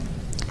oppression.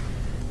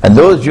 And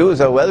those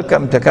Jews are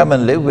welcome to come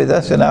and live with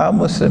us in our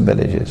Muslim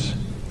villages.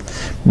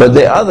 But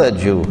the other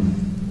Jew,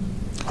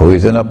 who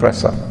is an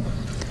oppressor,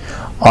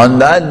 on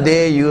that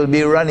day you will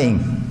be running.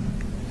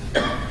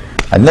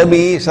 And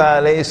Nabi Isa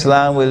alayhi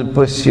salam will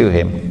pursue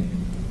him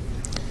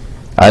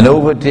and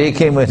overtake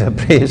him at a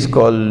place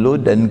called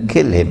Lud and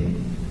kill him.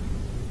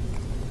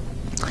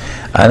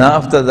 And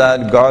after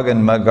that, Gog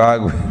and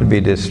Magog will be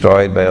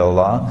destroyed by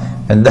Allah.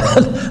 And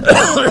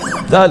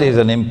that is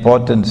an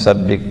important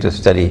subject to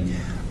study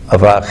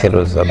of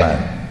Akhir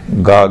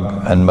Zaman,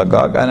 Gog and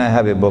Magog. And I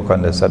have a book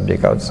on the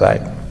subject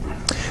outside.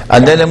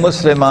 And then a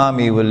Muslim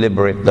army will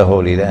liberate the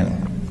Holy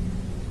Land.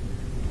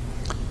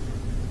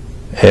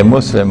 A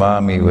Muslim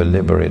army will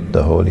liberate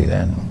the Holy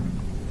Land.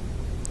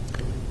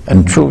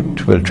 and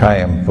truth will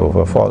triumph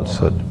over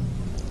falsehood,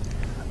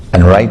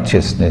 and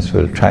righteousness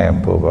will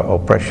triumph over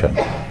oppression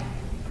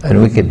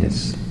and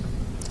wickedness.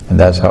 And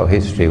that's how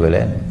history will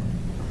end.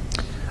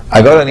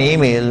 I got an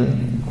email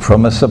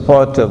from a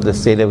supporter of the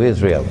State of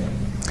Israel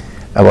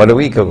about a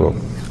week ago.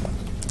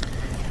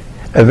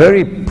 A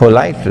very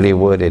politely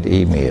worded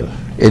email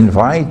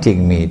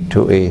inviting me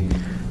to a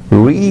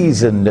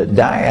reasoned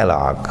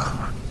dialogue.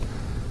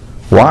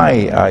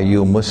 Why are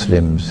you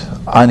Muslims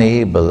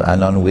unable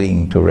and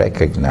unwilling to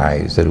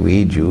recognize that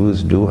we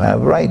Jews do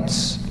have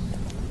rights?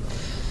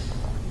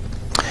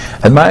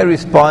 And my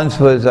response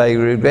was, I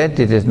regret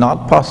it is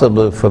not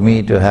possible for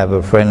me to have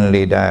a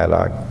friendly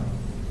dialogue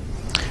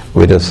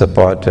with a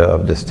supporter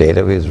of the State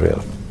of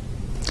Israel.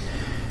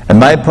 And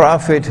my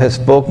prophet has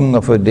spoken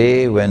of a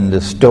day when the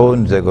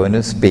stones are going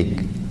to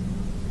speak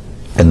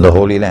in the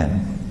Holy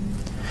Land.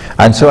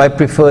 And so I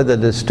prefer that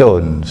the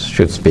stones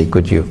should speak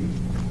with you.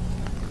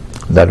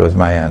 That was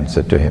my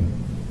answer to him.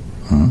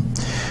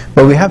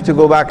 But we have to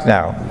go back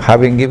now,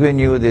 having given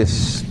you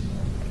this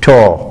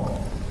tour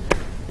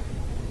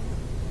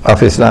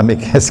of Islamic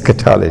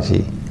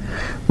eschatology.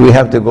 We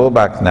have to go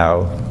back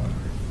now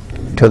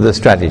to the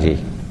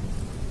strategy.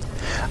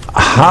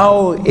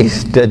 How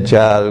is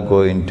Dajjal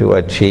going to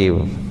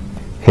achieve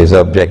his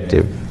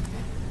objective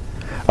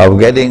of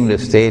getting the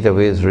State of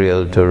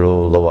Israel to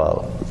rule the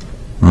world?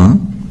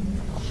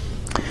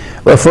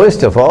 Well,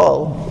 first of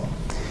all,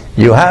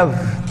 you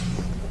have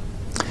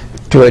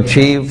to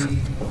achieve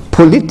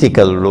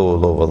political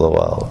rule over the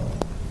world.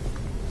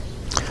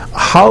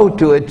 How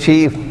to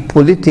achieve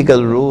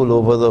political rule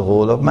over the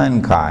whole of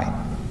mankind?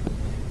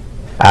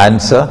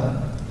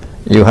 Answer,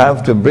 you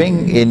have to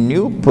bring a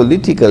new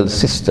political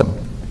system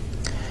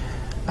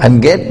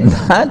and get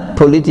that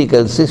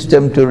political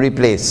system to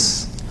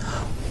replace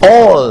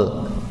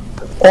all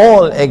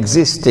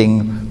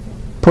existing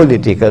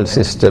political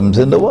systems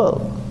in the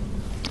world.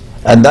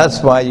 And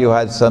that's why you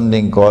had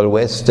something called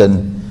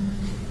Western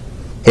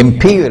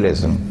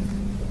imperialism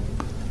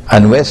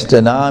and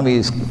Western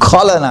armies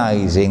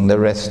colonizing the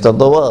rest of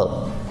the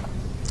world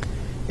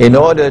in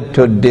order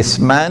to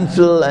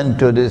dismantle and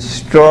to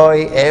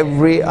destroy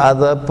every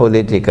other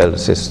political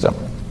system.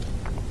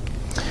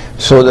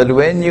 So that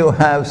when you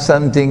have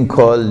something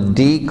called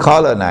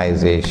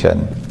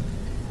decolonization,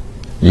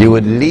 you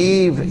would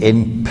leave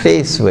in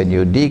place, when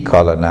you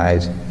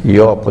decolonize,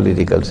 your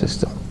political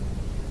system.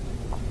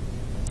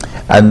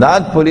 And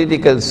that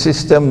political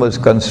system was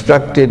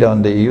constructed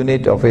on the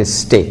unit of a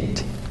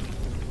state,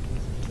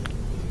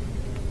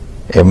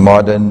 a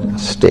modern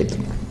state.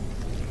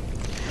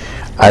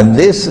 And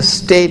this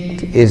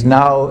state is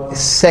now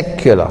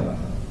secular.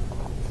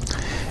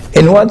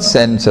 In what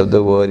sense of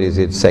the word is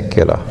it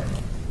secular?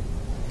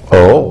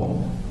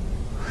 Oh,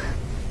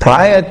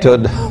 prior to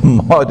the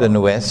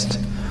modern West,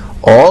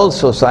 all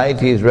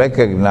societies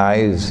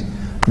recognize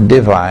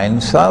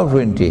divine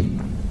sovereignty.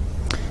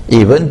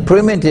 Even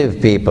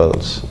primitive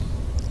peoples,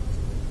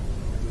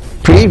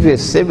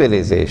 previous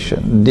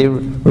civilization, they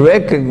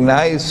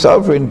recognize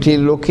sovereignty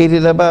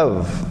located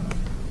above.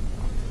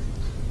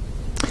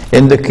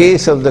 In the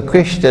case of the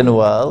Christian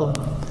world,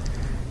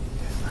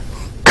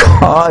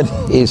 God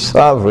is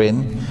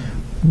sovereign,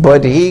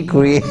 but He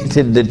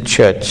created the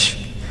church,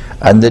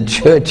 and the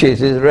church is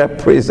His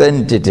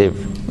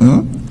representative.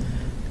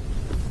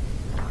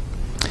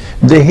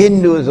 The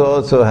Hindus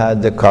also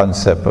had the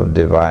concept of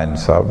divine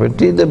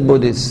sovereignty. The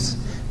Buddhists,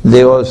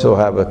 they also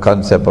have a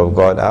concept of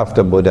God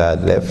after Buddha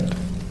had left.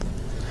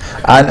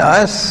 And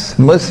us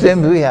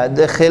Muslims, we had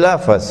the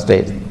Khilafah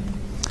state,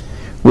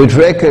 which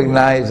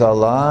recognized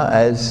Allah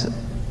as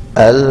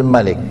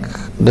Al-Malik,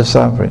 the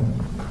sovereign.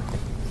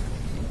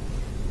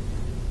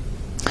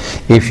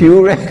 If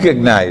you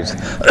recognize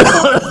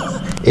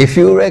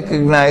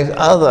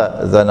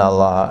other than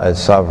Allah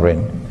as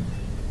sovereign,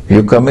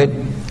 you commit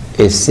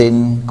a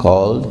sin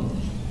called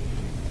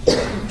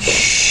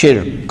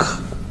shirk,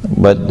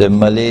 but the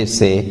Malays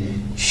say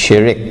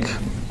shirik.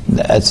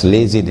 That's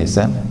laziness,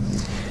 huh?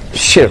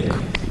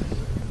 Shirk.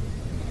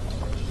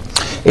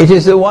 It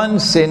is the one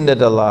sin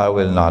that Allah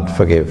will not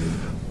forgive.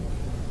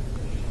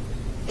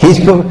 He's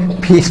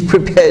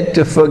prepared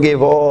to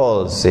forgive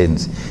all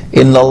sins.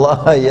 Inna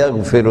Allah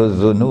yaghfiru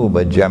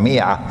dhunuba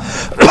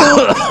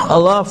jami'a.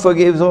 Allah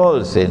forgives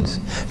all sins.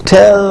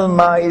 Tell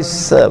my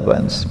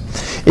servants,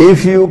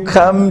 if you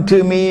come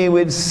to me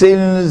with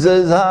sins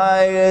as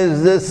high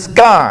as the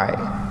sky,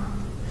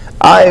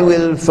 I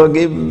will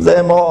forgive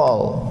them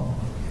all.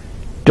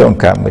 Don't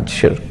come with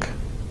shirk.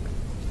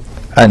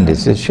 And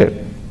this is shirk.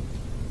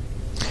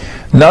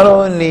 Not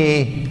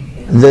only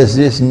does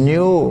this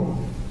new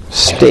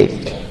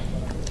state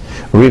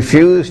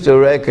refuse to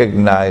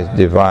recognize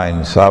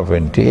divine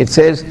sovereignty, it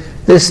says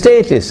the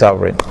state is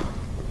sovereign.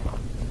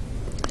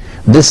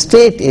 The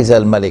state is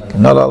Al-Malik,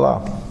 not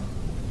Allah.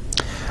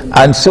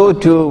 And so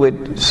too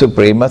with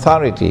supreme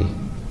authority.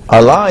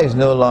 Allah is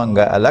no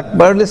longer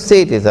Al-Akbar, the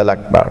state is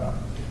Al-Akbar.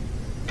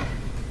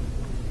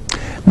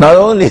 Not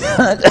only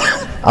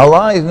that,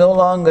 Allah is no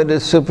longer the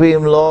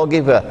supreme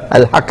lawgiver,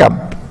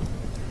 Al-Hakam.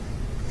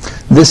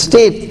 The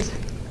state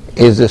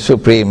is the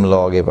supreme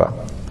lawgiver.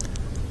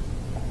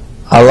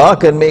 Allah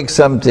can make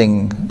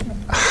something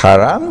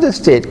haram, the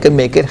state can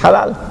make it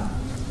halal.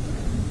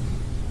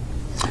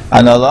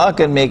 And Allah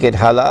can make it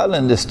halal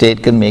and the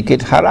state can make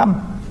it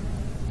haram.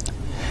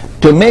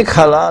 To make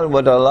halal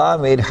what Allah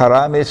made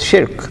haram is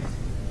shirk.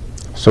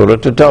 Surah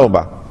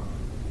At-Tawbah.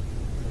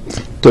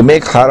 To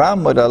make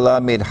haram what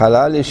Allah made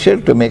halal is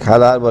shirk. To make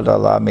halal what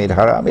Allah made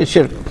haram is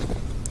shirk.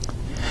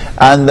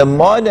 And the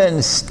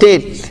modern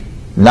state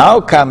now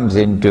comes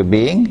into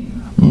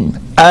being,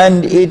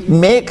 and it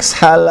makes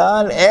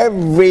halal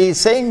every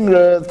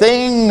single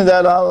thing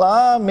that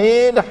Allah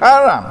made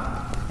haram.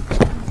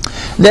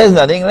 There's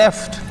nothing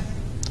left.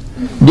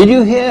 Did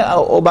you hear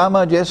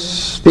Obama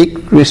just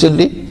speak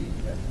recently?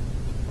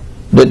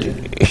 That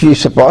he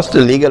supports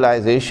the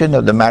legalization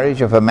of the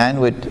marriage of a man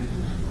with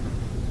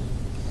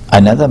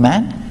another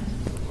man?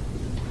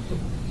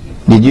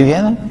 Did you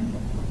hear that?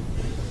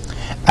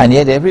 And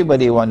yet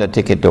everybody wants a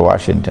ticket to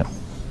Washington.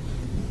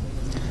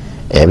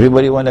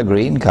 Everybody wants a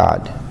green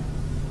card.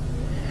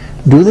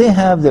 Do they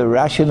have the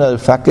rational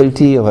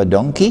faculty of a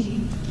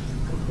donkey?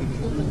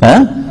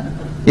 Huh?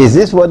 Is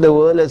this what the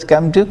world has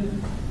come to?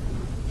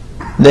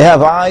 They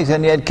have eyes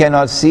and yet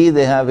cannot see,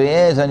 they have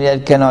ears and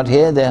yet cannot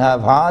hear, they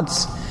have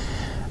hearts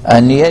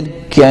and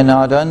yet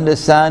cannot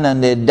understand,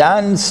 and they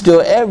dance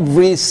to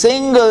every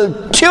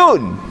single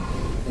tune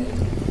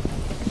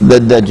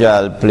that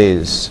Dajjal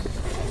plays.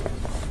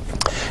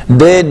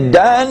 They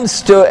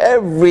dance to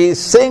every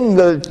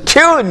single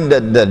tune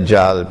that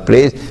Dajjal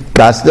plays.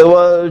 That's the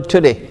world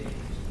today.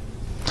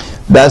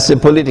 That's the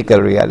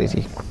political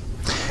reality.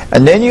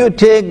 And then you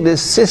take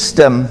this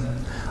system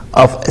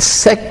of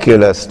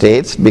secular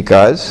states,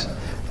 because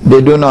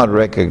they do not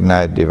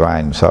recognize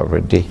divine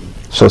sovereignty,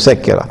 so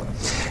secular.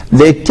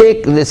 They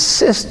take this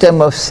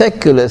system of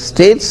secular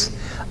states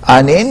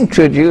and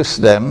introduce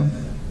them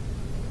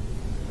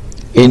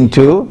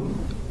into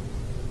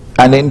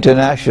an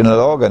international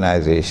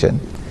organization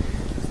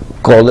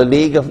called the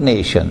League of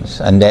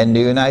Nations, and then the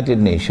United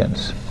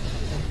Nations.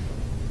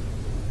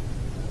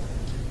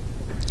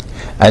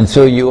 And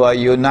so you are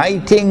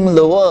uniting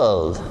the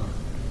world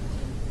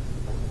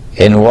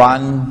in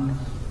one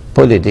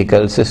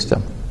political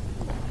system.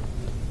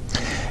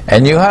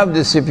 And you have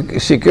the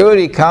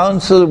Security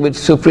Council with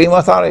supreme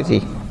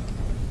authority.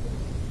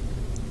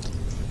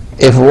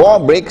 If war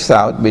breaks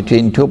out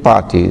between two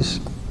parties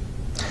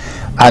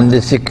and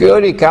the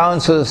Security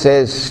Council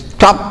says,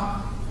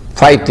 stop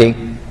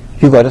fighting,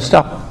 you got to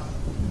stop.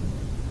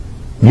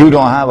 You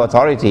don't have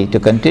authority to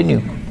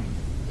continue.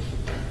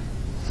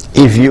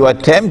 If you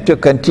attempt to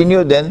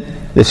continue, then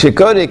the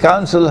Security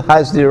Council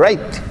has the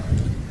right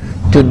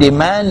to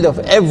demand of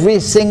every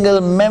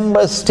single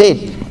member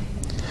state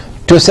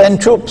to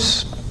send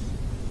troops,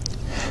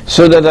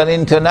 so that an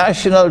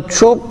international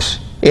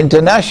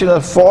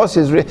force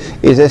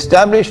is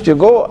established to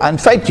go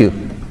and fight you.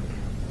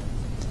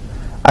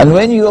 And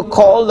when you are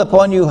called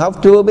upon, you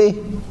have to obey.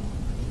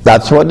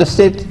 That's what the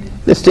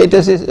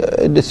status is,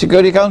 the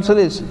Security Council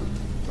is.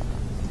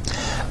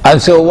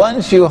 And so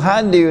once you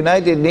had the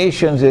United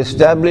Nations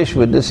established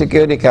with the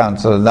Security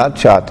Council, that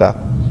charter,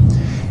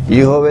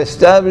 you have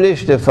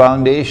established the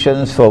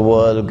foundations for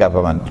world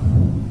government.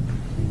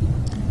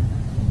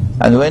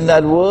 And when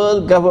that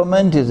world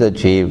government is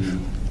achieved,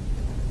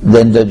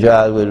 then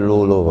Dajjal will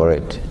rule over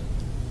it.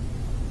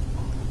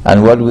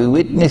 And what we're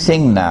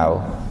witnessing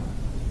now,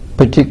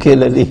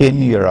 particularly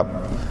in Europe,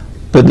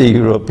 but the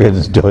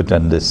Europeans don't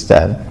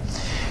understand,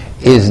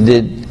 is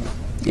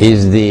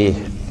the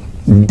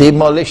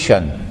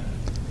demolition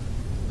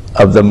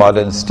of the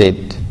modern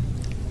state,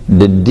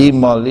 the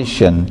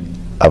demolition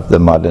of the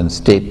modern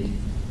state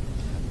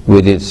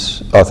with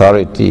its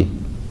authority,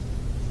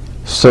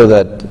 so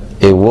that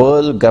a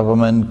world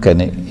government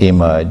can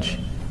emerge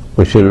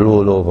which will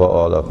rule over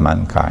all of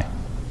mankind.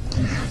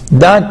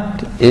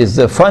 That is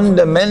the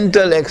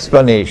fundamental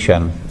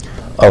explanation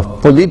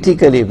of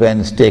political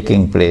events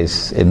taking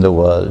place in the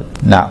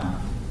world now.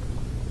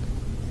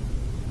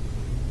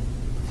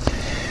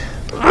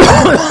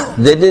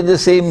 They did the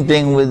same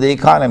thing with the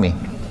economy.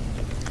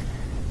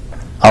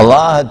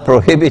 Allah had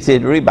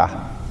prohibited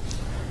riba,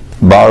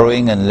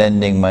 borrowing and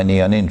lending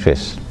money on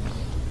interest.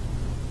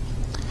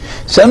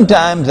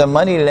 Sometimes a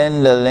money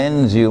lender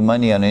lends you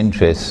money on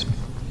interest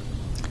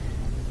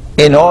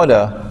in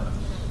order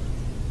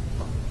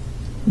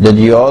that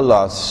your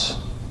loss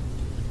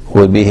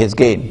will be his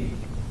gain.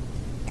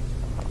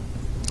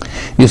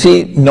 You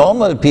see,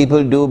 normal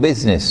people do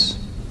business.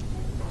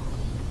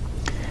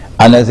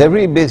 And as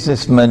every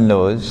businessman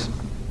knows,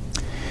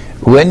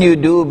 when you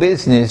do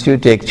business, you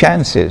take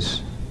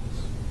chances.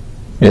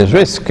 There's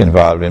risk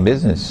involved in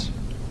business.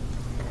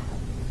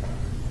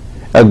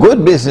 A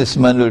good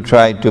businessman will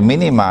try to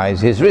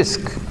minimize his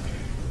risk.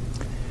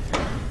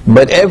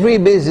 But every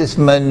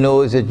businessman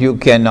knows that you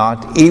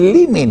cannot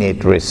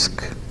eliminate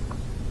risk.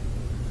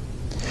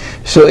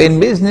 So in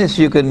business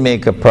you can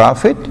make a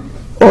profit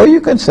or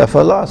you can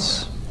suffer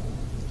loss.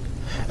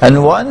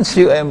 And once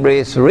you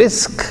embrace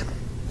risk,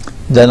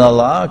 then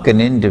Allah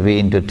can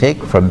intervene to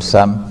take from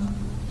some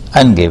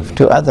and give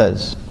to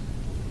others.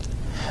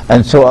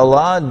 And so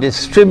Allah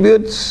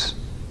distributes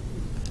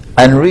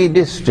and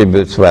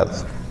redistributes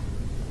wealth.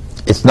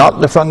 It's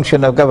not the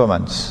function of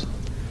governments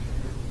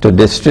to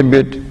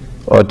distribute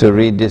or to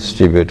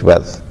redistribute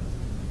wealth,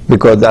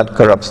 because that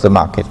corrupts the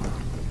market.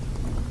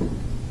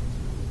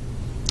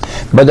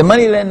 But the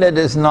moneylender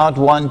does not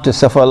want to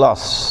suffer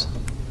loss.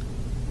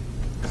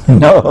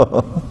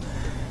 No.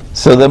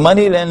 So the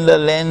moneylender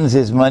lends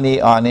his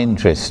money on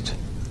interest.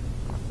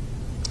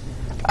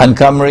 And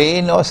come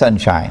rain or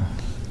sunshine,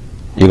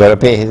 you got to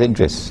pay his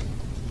interest.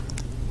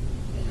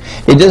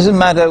 It doesn't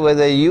matter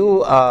whether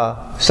you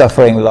are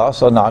suffering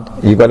loss or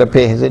not, you got to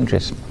pay his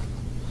interest.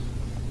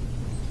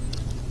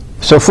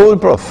 So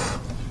foolproof,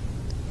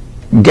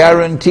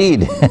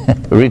 guaranteed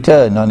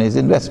return on his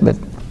investment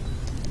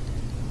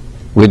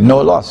with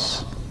no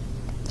loss.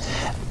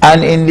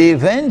 And in the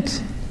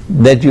event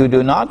that you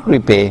do not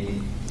repay,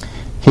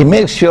 he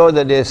makes sure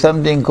that there's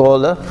something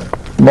called a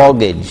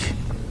mortgage,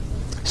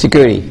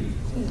 security,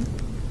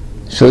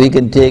 so he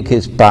can take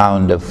his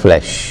pound of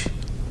flesh.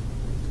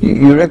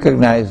 You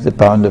recognize the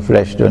pound of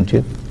flesh, don't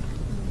you?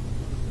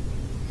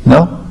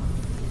 No?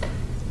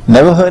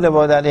 Never heard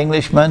about that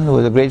Englishman who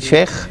was a great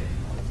sheikh?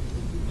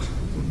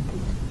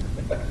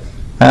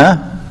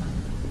 Huh?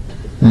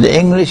 The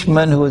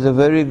Englishman who was a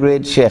very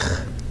great sheikh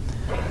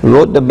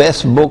wrote the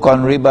best book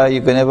on riba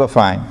you can ever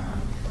find.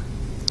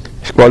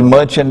 It's called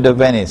Merchant of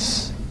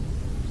Venice.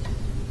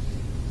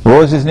 What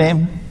was his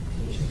name?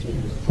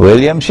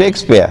 William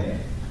Shakespeare.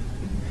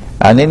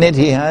 And in it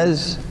he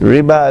has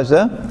riba as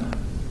a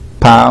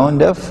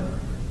pound of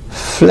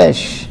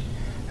flesh.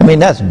 I mean,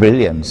 that's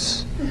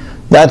brilliance.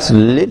 That's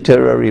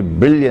literary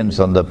brilliance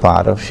on the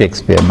part of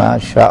Shakespeare,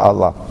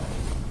 MashaAllah.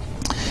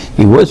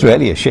 He was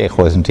really a sheikh,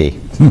 wasn't he?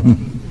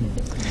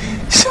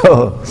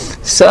 So,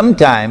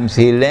 sometimes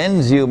he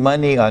lends you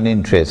money on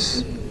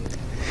interest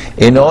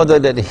in order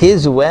that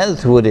his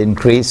wealth would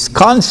increase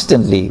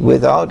constantly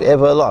without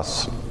ever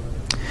loss.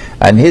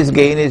 And his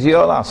gain is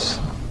your loss.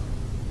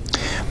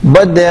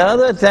 But there are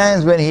other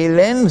times when he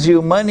lends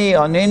you money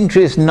on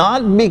interest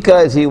not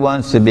because he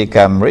wants to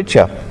become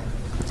richer,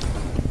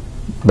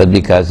 but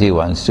because he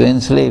wants to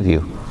enslave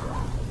you.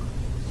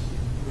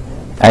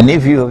 And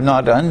if you have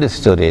not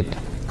understood it,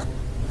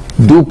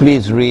 do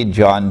please read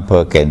John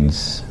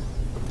Perkins.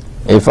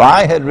 If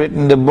I had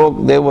written the book,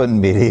 they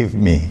wouldn't believe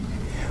me.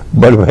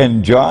 But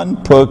when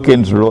John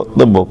Perkins wrote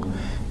the book,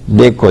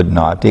 they could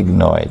not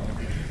ignore it.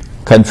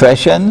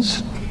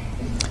 Confessions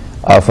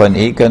of an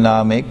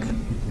Economic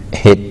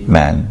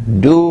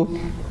Hitman. Do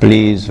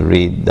please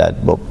read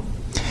that book.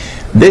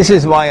 This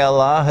is why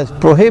Allah has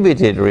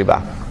prohibited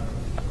riba.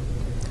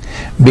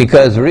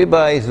 Because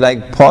riba is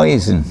like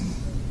poison.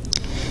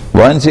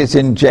 Once it's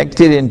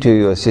injected into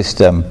your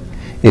system,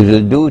 it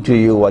will do to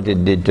you what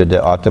it did to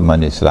the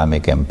Ottoman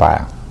Islamic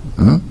Empire.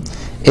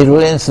 It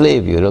will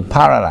enslave you, it will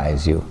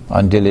paralyze you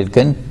until it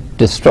can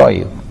destroy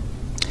you.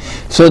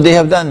 So they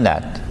have done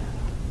that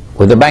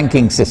with the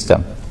banking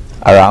system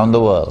around the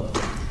world.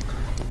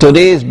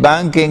 Today's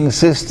banking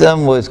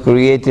system was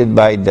created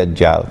by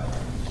Dajjal.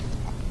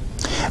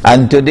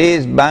 And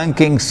today's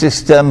banking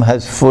system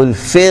has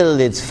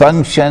fulfilled its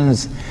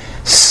functions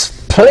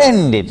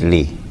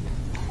splendidly.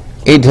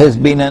 It has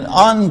been an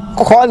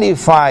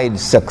unqualified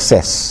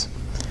success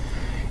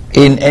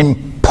in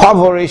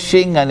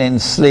impoverishing and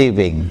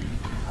enslaving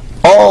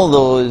all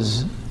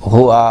those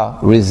who are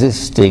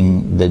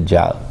resisting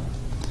Dajjal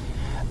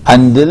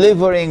and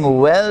delivering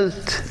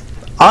wealth,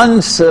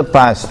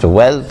 unsurpassed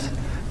wealth,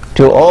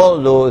 to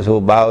all those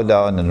who bow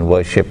down and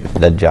worship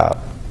Dajjal.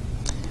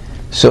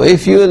 So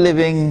if you're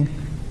living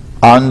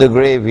on the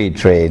gravy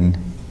train,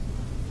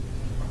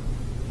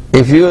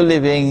 if you're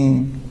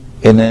living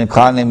in an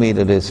economy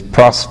that is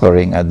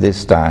prospering at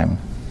this time,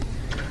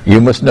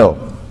 you must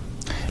know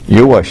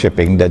you're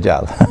worshipping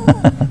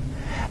Dajjal.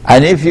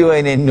 And if you're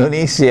in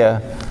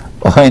Indonesia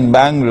or in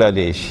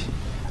Bangladesh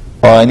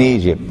or in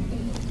Egypt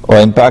or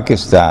in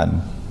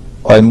Pakistan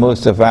or in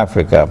most of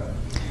Africa,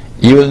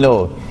 you'll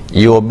know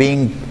you're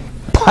being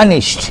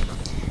punished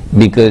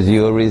because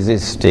you're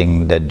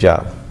resisting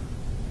Dajjal.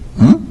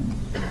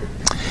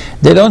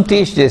 They don't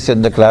teach this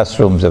in the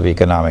classrooms of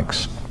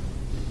economics.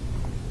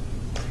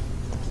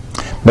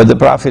 But the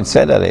Prophet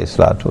said, alayhi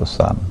salatu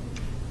wasalam,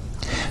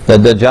 that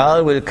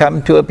Dajjal will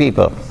come to a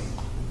people,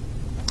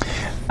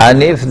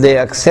 and if they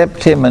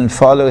accept him and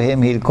follow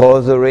him, he'll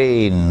cause the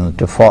rain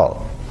to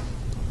fall.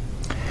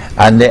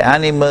 And the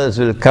animals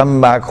will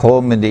come back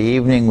home in the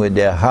evening with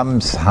their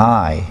humps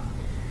high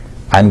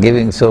and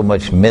giving so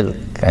much milk,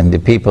 and the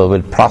people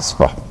will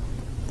prosper.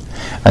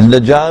 And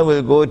Dajjal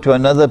will go to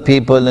another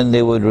people and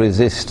they would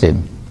resist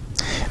him.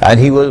 And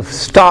he will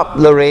stop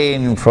the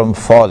rain from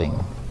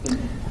falling.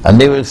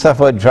 And they will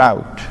suffer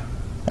drought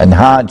and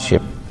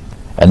hardship.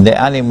 And the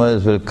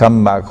animals will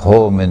come back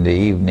home in the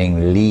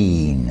evening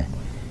lean,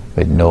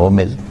 with no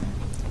milk.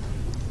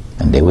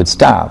 And they would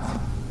starve.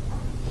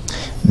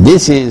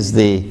 This is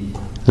the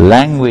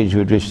language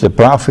with which the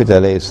Prophet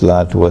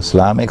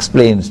ﷺ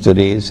explains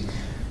today's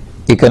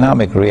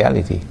economic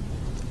reality,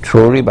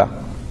 through riba.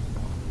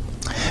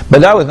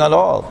 But that was not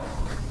all.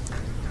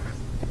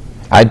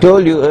 I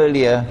told you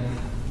earlier,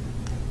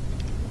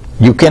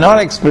 you cannot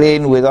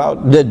explain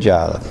without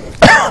Dajjal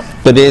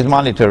today's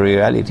monetary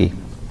reality.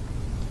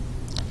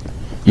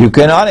 You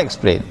cannot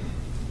explain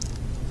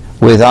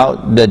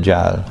without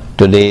Dajjal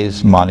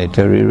today's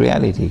monetary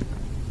reality.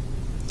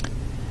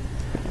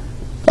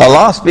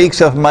 Allah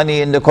speaks of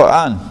money in the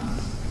Quran.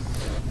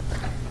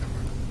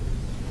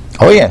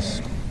 Oh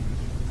yes.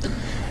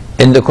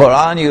 In the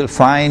Quran you'll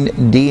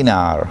find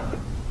dinar.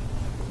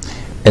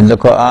 In the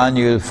Quran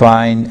you'll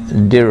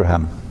find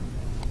dirham.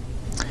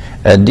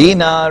 A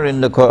dinar in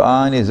the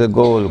Quran is a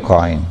gold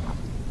coin.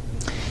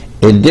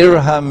 A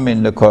dirham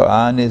in the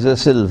Quran is a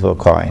silver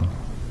coin.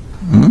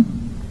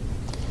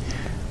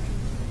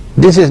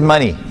 This is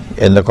money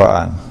in the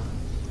Quran.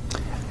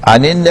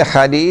 And in the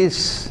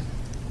Hadith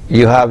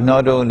you have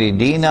not only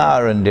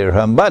dinar and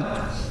dirham, but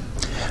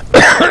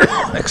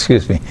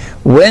excuse me,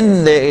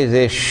 when there is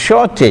a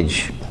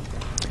shortage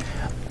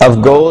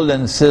of gold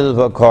and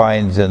silver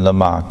coins in the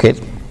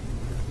market,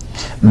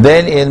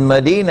 then in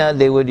Medina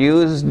they would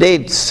use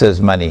dates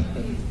as money.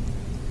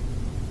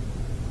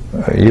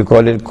 You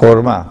call it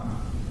korma.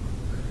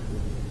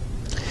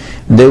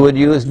 They would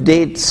use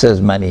dates as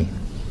money,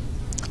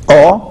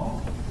 or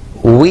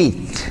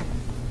wheat,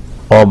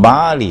 or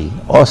barley,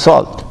 or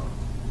salt.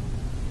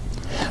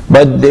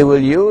 But they will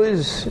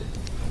use,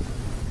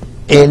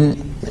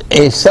 in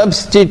a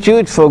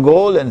substitute for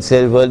gold and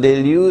silver,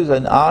 they'll use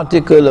an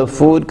article of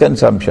food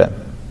consumption.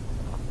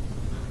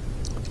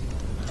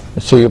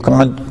 So you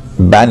can't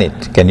ban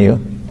it, can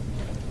you?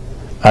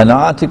 An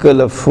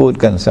article of food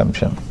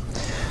consumption,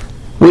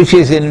 which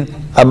is in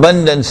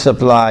abundant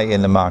supply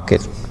in the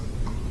market,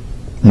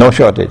 no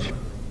shortage,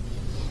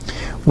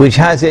 which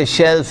has a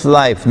shelf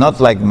life, not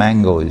like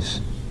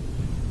mangoes.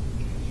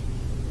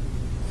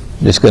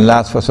 This can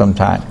last for some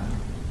time,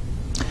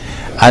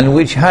 and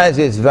which has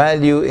its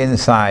value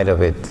inside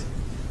of it,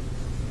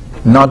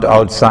 not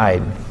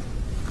outside,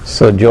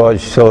 so George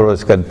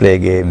Soros can play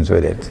games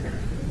with it.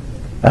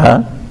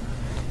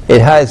 It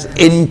has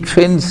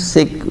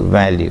intrinsic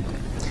value.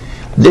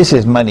 This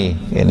is money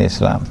in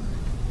Islam.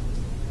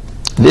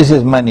 This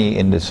is money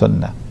in the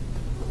Sunnah.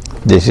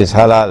 This is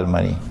halal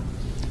money.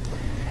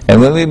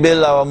 And when we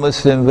build our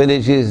Muslim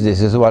villages,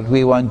 this is what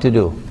we want to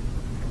do,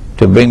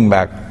 to bring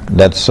back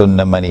that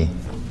Sunnah money,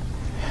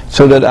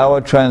 so that our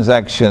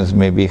transactions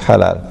may be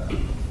halal.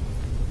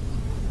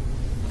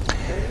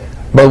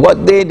 But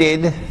what they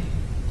did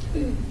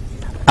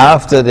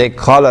after they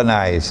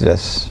colonized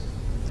us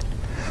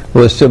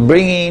was to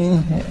bring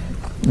in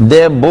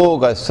their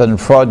bogus and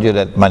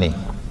fraudulent money,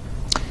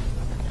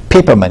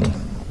 paper money.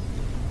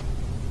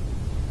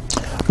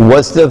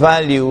 What's the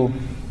value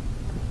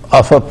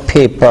of a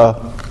paper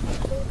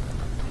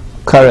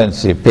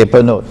currency,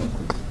 paper note?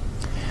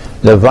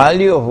 The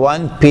value of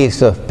one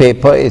piece of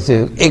paper is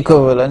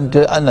equivalent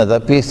to another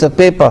piece of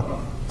paper.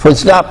 Full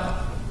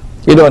stop.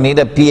 You don't need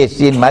a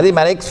PhD in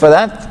mathematics for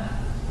that.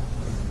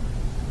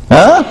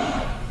 Huh?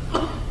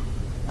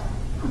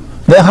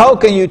 Then how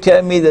can you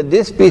tell me that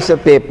this piece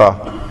of paper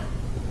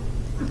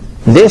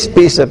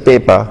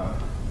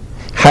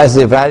has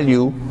the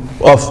value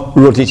of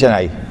roti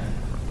canai?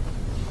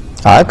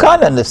 I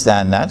can't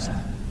understand that.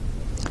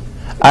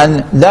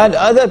 And that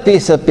other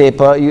piece of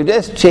paper, you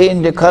just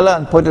change the color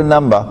and put a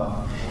number,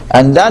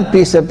 and that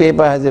piece of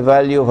paper has the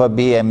value of a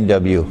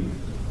BMW.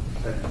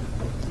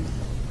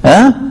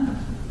 Huh?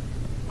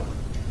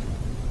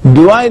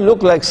 Do I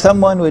look like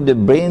someone with the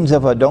brains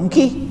of a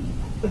donkey?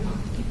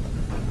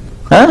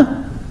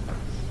 Huh?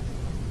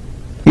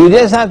 You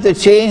just have to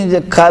change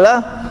the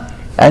color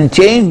and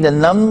change the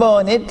number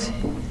on it.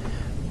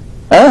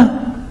 Huh?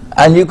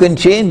 And you can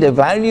change the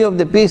value of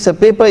the piece of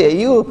paper. Are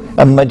you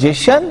a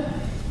magician?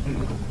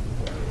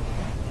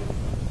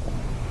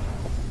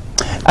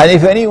 And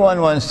if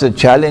anyone wants to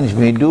challenge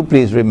me, do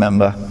please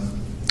remember,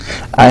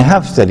 I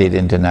have studied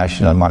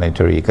international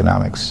monetary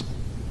economics.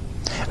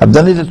 I've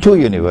done it at 2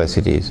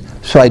 universities,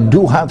 so I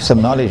do have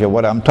some knowledge of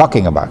what I'm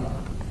talking about.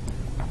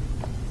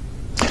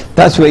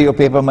 That's where your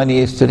paper money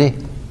is today.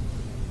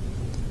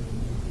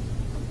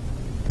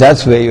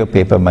 That's where your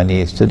paper money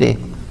is today.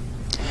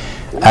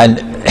 And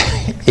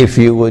if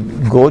you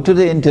would go to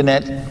the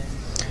internet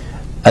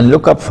and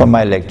look up for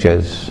my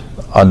lectures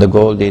on the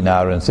gold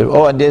dinar and silver.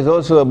 Oh, and there's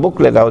also a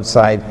booklet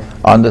outside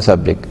on the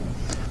subject,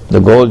 the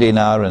gold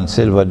dinar and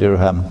silver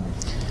dirham,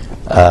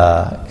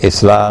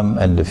 Islam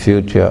and the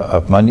future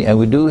of money. And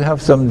we do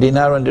have some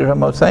dinar and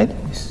dirham outside?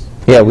 Yes.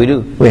 Yeah, we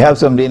do. We have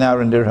some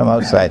dinar and dirham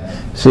outside.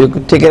 So you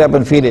could take it up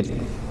and feed it.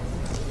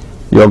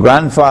 Your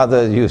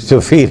grandfathers used to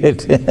feed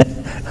it,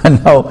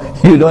 and now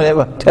you don't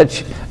ever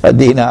touch a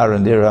dinar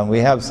and dirham. We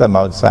have some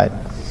outside.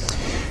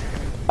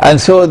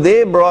 And so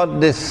they brought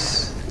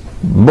this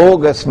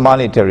bogus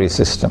monetary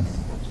system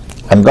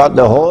and got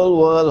the whole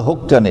world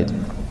hooked on it.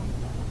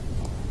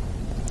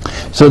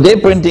 So they're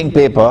printing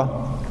paper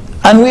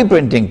and we're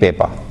printing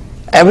paper.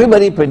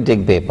 Everybody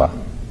printing paper.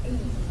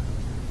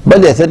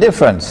 But there's a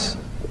difference.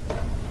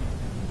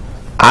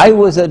 I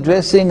was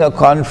addressing a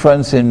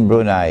conference in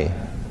Brunei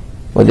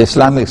with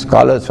Islamic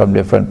scholars from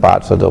different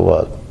parts of the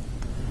world.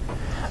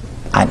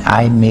 And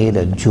I made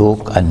a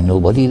joke and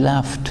nobody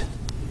laughed.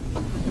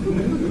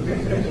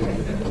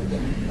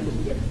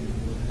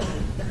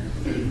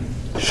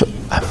 So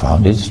I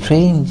found it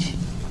strange.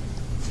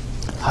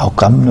 How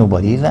come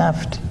nobody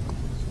laughed?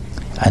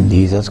 And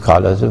these are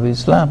scholars of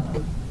Islam.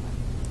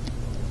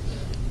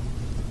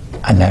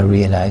 And I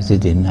realized they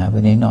didn't have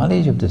any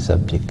knowledge of the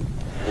subject.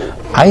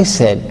 I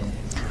said,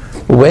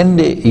 when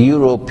the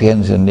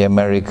Europeans and the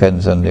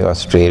Americans and the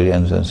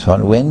Australians and so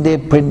on, when they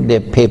print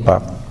their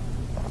paper,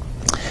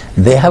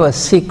 they have a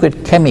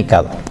secret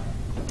chemical.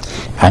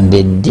 And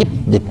they dip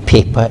the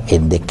paper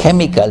in the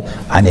chemical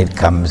and it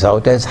comes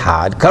out as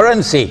hard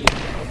currency.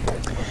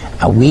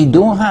 And we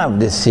don't have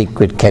this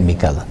secret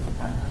chemical.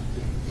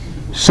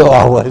 So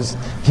ours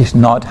is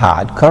not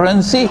hard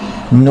currency.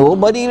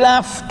 Nobody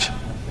laughed.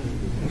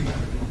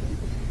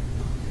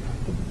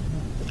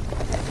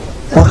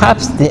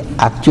 Perhaps they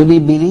actually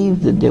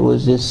believed that there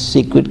was this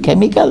secret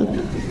chemical.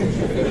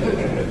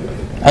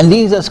 And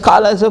these are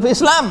scholars of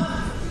Islam.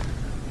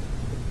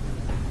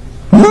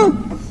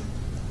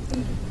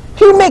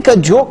 You make a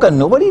joke and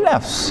nobody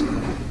laughs.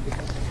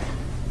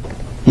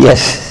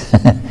 Yes,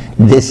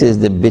 this is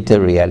the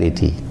bitter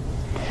reality.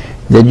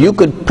 That you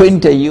could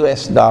print a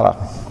US dollar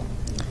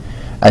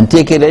and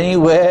take it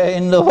anywhere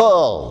in the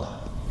world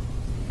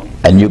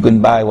and you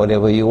can buy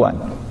whatever you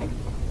want.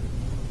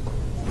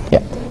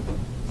 Yeah.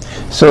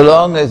 So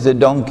long as the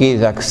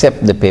donkeys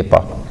accept the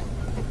paper,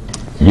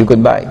 you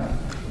can buy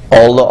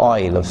all the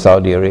oil of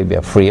Saudi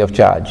Arabia free of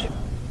charge.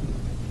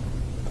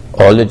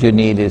 All that you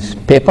need is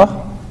paper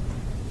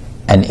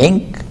and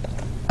ink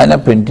and a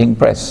printing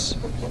press.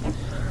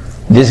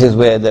 This is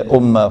where the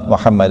Ummah of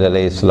Muhammad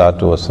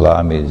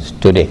ﷺ is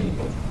today.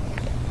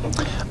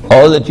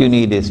 All that you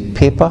need is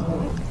paper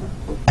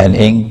and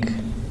ink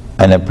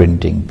and a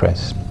printing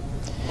press.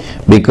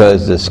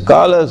 Because the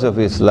scholars of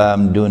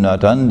Islam do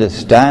not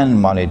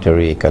understand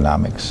monetary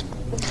economics.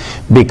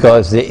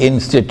 Because the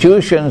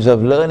institutions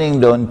of learning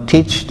don't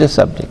teach the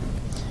subject.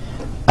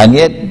 And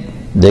yet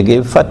they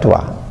give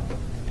fatwa.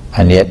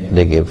 And yet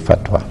they give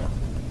fatwa,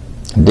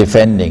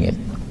 defending it.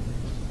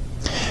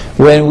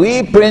 When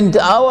we print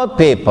our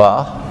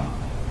paper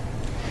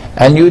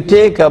and you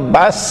take a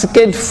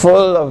basket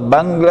full of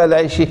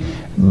Bangladeshi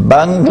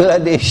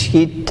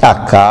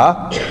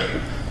taka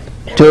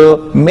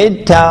to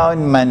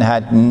Midtown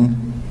Manhattan,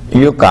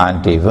 you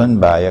can't even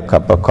buy a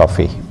cup of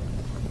coffee.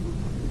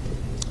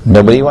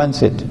 Nobody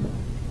wants it.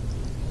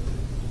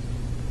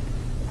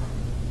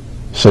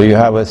 So you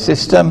have a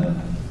system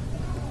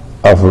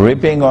of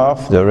ripping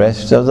off the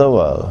rest of the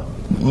world.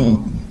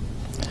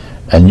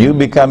 And you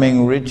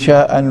becoming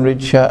richer and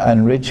richer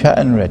and richer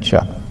and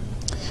richer,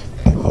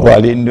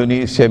 while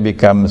Indonesia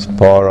becomes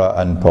poorer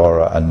and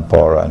poorer and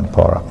poorer and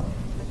poorer.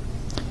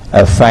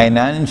 A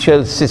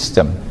financial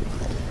system.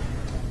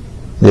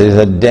 There is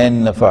a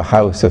den of a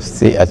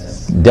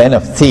den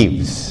of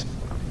thieves.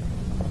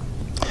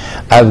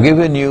 I've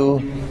given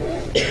you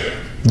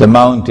the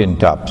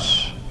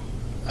mountaintops,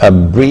 a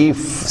brief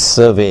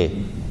survey,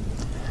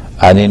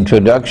 an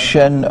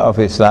introduction of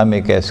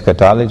Islamic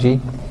eschatology,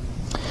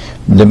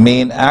 the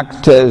main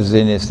actors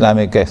in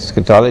Islamic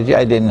eschatology.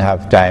 I didn't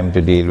have time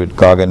to deal with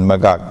Gog and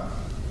Magog.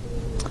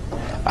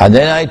 And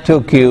then I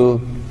took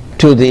you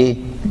to the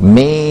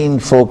main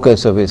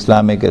focus of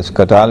Islamic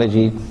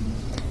eschatology,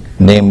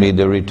 namely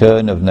the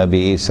return of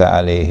Nabi Isa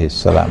alayhi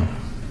salam.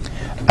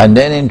 And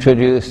then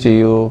introduced to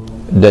you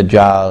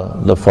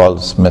Dajjal, the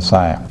false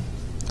Messiah.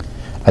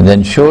 And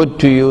then showed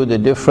to you the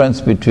difference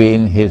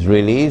between his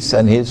release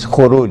and his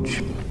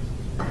khuruj.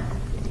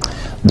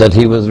 That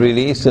he was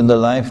released in the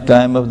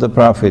lifetime of the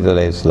Prophet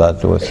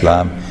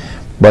ﷺ,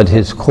 but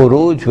his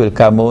khuruj will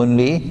come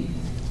only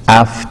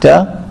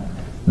after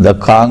the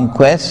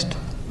conquest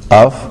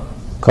of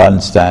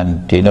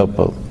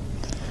Constantinople,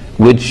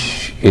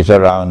 which is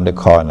around the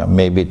corner,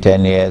 maybe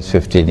 10 years,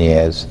 15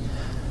 years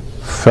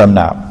from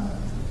now.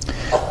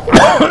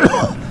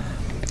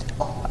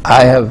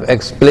 I have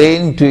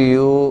explained to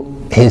you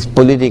his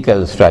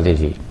political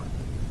strategy,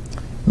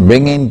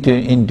 bringing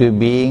into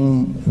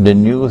being the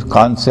new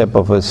concept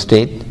of a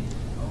state,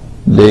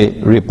 the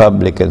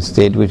republican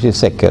state, which is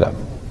secular.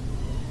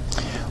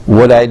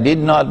 What I did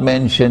not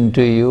mention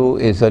to you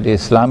is that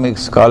Islamic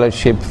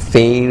scholarship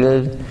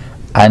failed,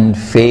 and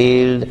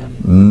failed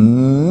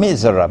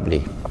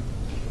miserably,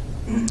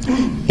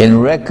 in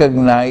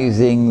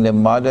recognizing the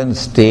modern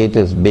state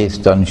as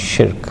based on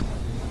shirk.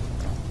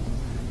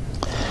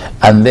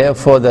 And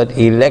therefore that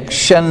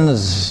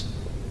elections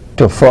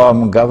to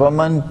form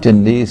government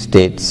in these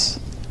states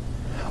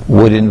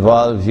would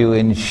involve you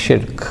in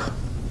shirk.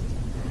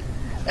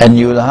 And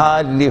you'll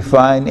hardly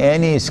find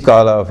any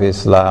scholar of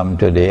Islam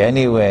today,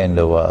 anywhere in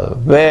the world,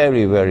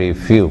 very, very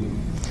few,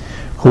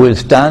 who will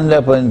stand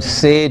up and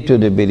say to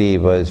the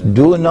believers,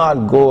 do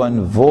not go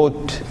and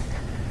vote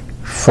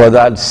for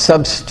that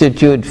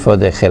substitute for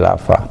the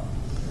Khilafah,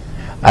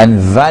 and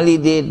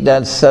validate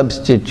that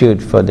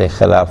substitute for the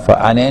Khilafah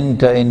and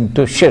enter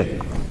into shirk.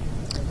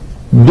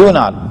 Do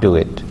not do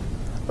it.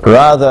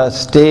 Rather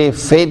stay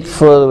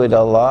faithful with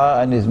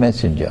Allah and His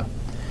Messenger.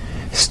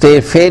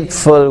 stay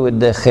faithful with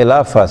the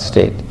Khilafah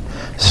state,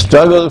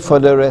 struggle for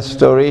the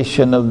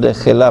restoration of the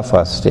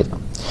Khilafah state,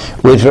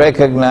 which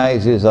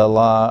recognizes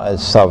Allah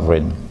as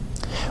sovereign,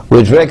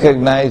 which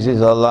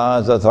recognizes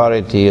Allah's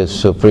authority as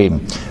supreme,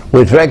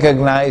 which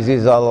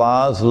recognizes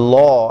Allah's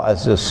law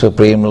as the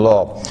supreme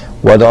law.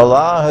 What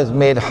Allah has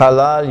made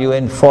halal, you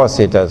enforce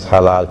it as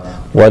halal.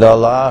 What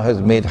Allah has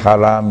made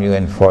haram, you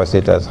enforce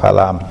it as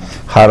haram.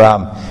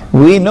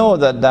 We know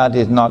that that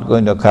is not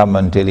going to come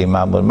until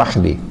Imam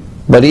al-Mahdi.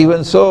 But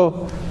even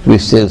so, we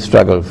still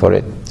struggle for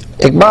it.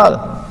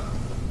 Iqbal,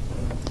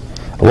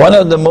 one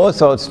of the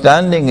most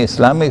outstanding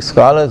Islamic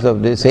scholars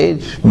of this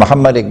age,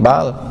 Muhammad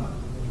Iqbal,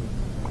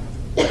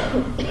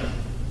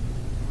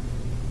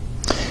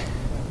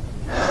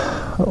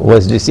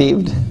 was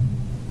deceived.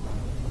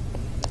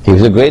 He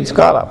was a great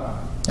scholar.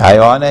 I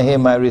honor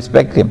him, I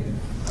respect him.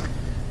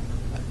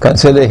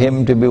 Consider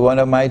him to be one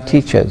of my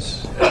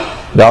teachers,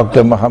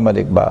 Dr. Muhammad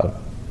Iqbal.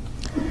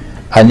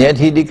 And yet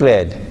he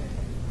declared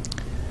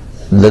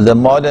that the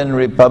modern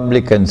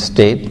republican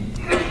state,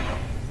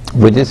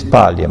 with its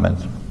parliament,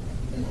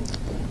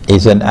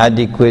 is an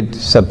adequate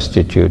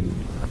substitute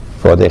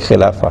for the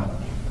Khilafah.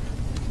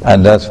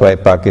 And that's why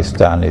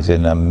Pakistan is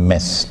in a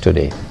mess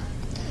today.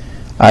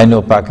 I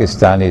know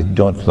Pakistanis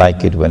don't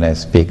like it when I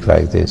speak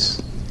like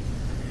this.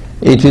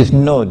 It is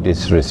no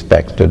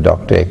disrespect to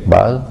Dr.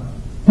 Iqbal.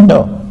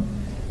 No.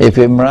 If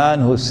Imran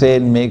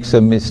Hosein makes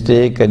a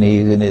mistake and he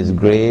is in his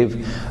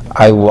grave,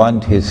 I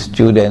want his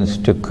students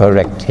to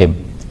correct him.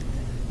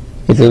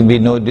 It will be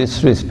no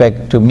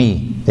disrespect to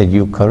me that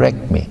you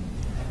correct me.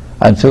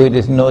 And so it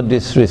is no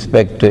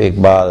disrespect to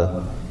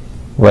Iqbal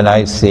when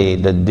I say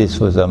that this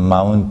was a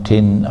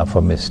mountain of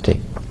a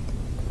mistake.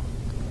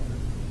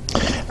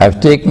 I've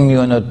taken you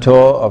on a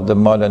tour of the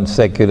modern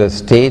secular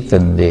state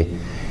and the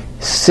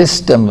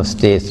system of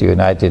states, the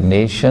United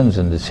Nations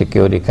and the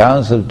Security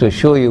Council, to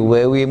show you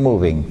where we're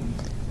moving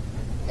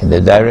in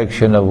the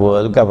direction of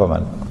world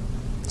government,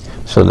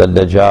 so that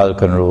Dajjal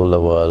can rule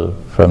the world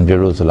from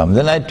Jerusalem.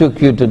 Then I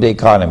took you to the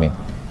economy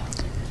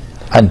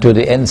and to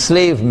the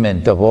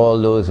enslavement of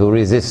all those who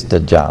resist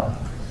Dajjal,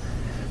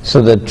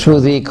 so that through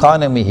the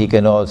economy he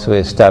can also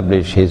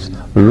establish his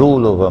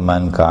rule over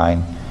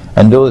mankind,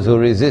 and those who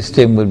resist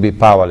him will be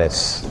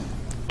powerless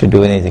to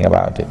do anything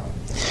about it.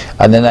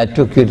 And then I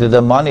took you to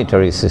the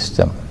monetary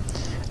system,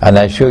 and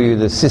I show you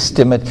the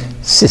systemic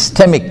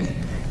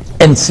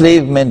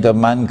enslavement of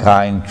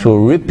mankind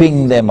through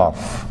ripping them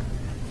off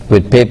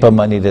with paper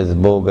money that's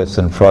bogus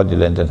and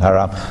fraudulent and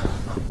haram.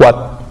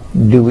 What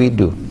do we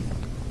do?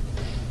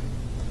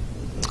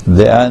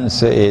 The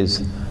answer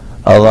is,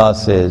 Allah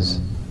says,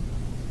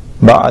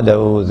 بَعْدَ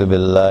أَعُوذُ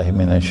بِاللَّهِ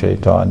مِنَ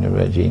الشَّيْطَانِ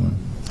الرَّجِيمِ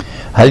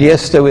هل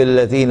يستوي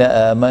الذين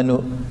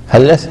آمنوا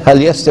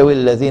هل يستوي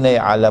الذين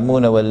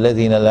يعلمون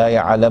والذين لا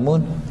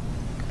يعلمون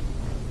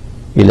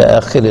إلى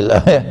آخر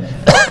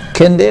الآية.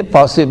 Can they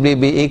possibly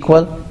be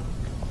equal?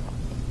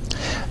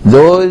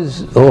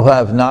 Those who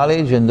have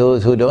knowledge and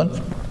those who don't?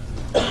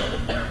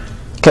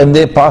 Can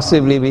they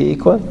possibly be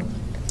equal?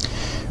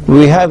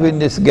 We have in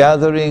this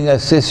gathering a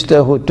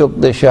sister who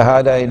took the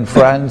Shahada in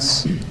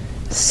France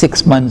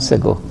 6 months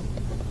ago.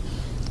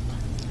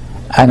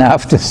 And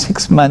after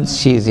 6 months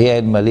she is here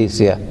in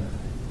Malaysia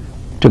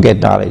to get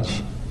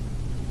knowledge.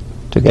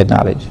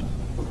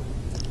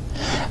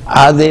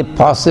 Are they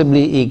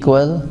possibly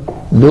equal?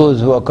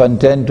 Those who are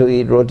content to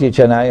eat roti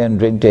canai and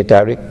drink teh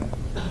tarik,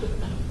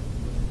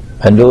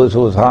 and those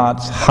whose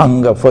hearts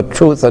hunger for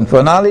truth and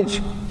for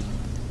knowledge?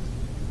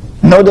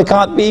 No, they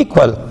can't be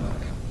equal.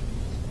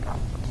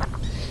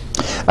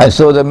 And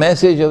so the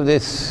message of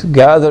this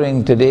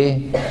gathering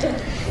today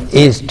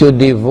is to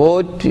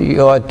devote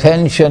your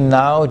attention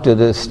now to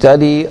the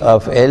study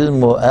of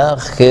Ilmu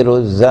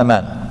Akhir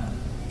Zaman,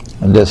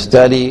 the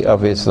study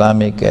of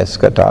Islamic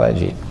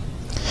eschatology.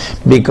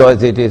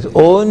 Because it is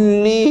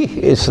only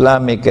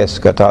Islamic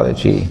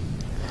eschatology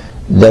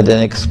that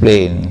can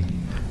explain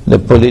the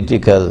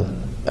political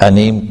and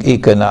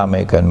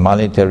economic and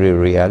monetary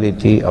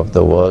reality of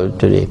the world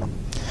today.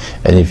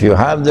 And if you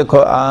have the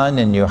Quran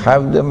and you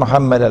have the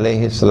Muhammad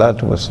alayhi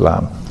salatu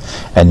wasalam,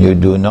 and you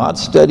do not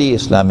study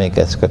Islamic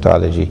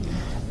eschatology,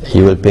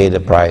 you will pay the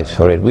price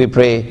for it. We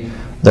pray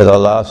that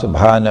Allah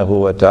subhanahu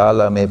wa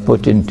ta'ala may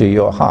put into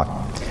your heart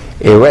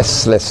a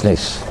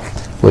restlessness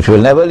which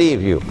will never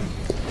leave you,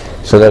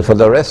 so that for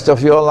the rest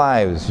of your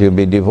lives you'll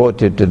be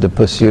devoted to the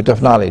pursuit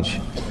of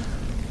knowledge,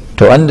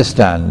 to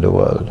understand the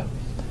world.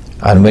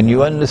 And when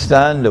you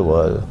understand the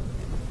world,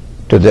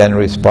 to then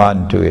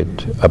respond to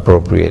it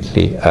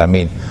appropriately.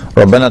 Ameen.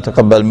 ربنا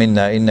تقبل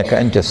منا إنك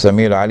أنت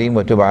السميع العليم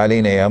وتب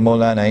علينا يا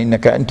مولانا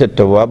إنك أنت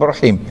التواب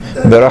الرحيم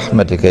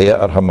برحمتك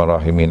يا أرحم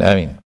الراحمين.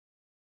 Ameen.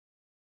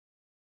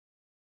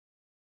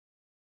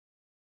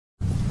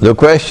 The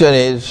question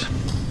is,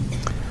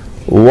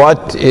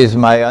 what is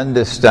my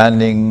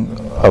understanding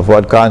of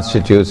what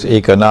constitutes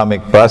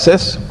economic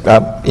progress,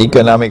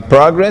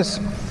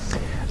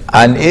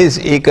 and is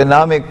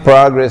economic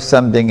progress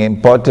something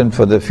important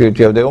for the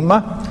future of the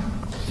Ummah?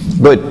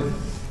 Good.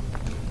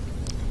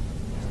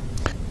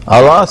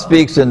 Allah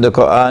speaks in the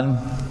Quran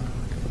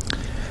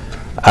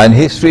And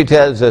history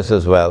tells us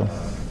as well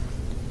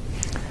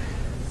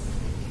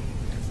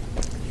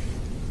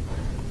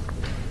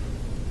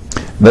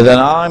that an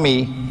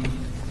army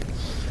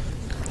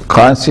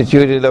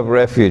constituted of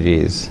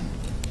refugees,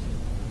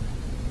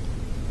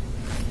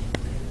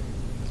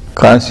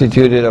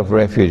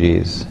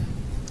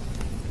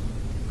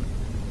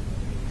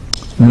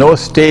 no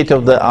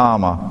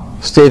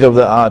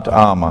state-of-the-art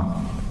armor,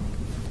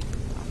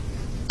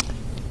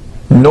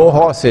 no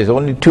horses,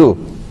 only 2,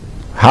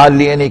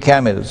 hardly any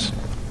camels,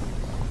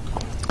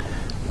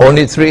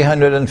 only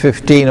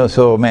 315 or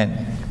so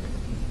men.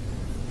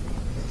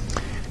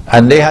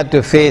 And they had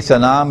to face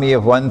an army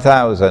of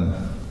 1,000,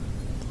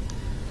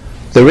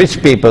 the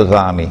rich people's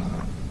army,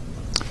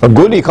 a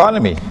good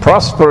economy,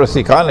 prosperous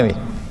economy,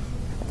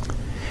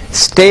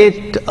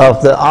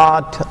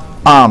 state-of-the-art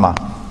armor,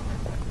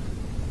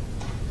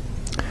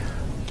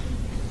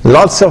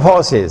 lots of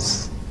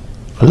horses,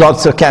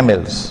 lots of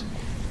camels.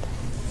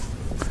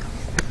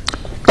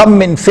 كم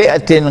من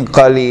فئة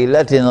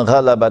قليلة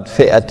غلبت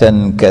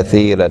فئة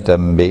كثيرة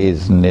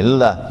بإذن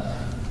الله,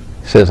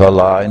 says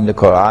Allah in the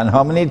Quran.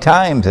 How many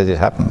times has it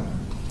happened?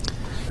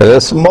 A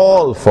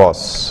small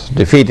force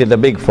defeated a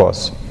big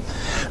force.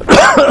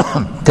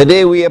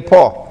 Today we are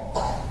poor.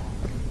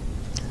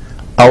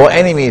 Our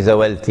enemies are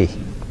wealthy.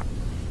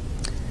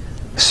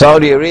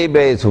 Saudi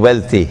Arabia is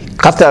wealthy.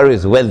 Qatar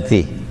is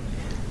wealthy.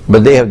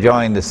 But they have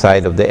joined the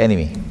side of the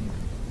enemy.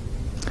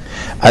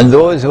 And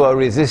those who are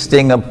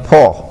resisting are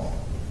poor.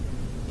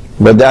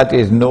 But that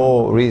is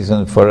no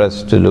reason for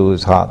us to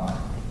lose heart.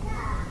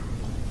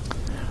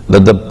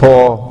 That the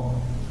poor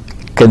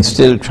can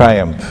still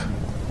triumph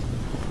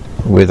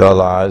with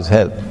Allah's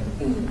help.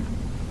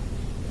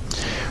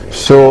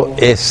 So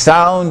a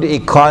sound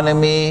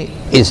economy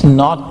is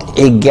not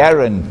a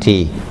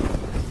guarantee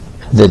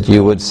that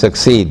you would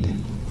succeed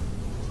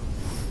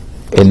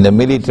in the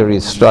military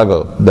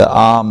struggle, the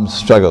armed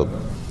struggle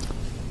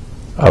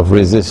of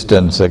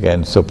resistance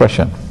against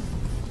oppression.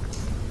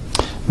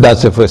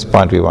 That's the first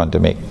point we want to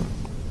make.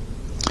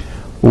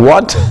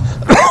 What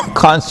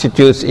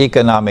constitutes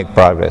economic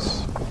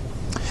progress?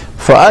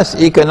 For us,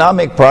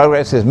 economic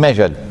progress is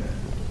measured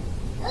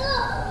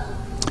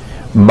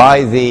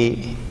by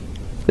the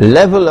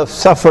level of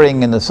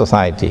suffering in the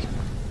society,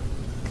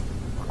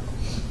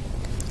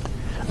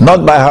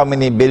 not by how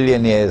many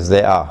billionaires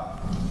there are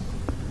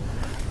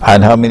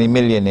and how many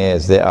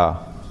millionaires there are.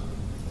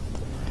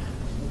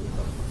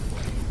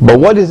 But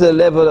what is the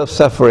level of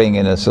suffering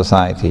in a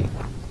society?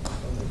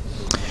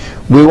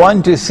 We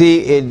want to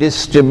see a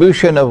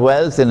distribution of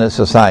wealth in a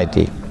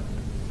society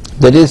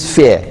that is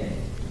fair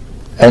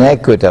and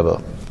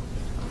equitable,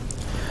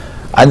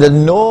 and that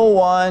no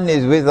one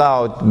is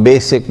without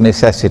basic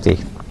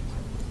necessities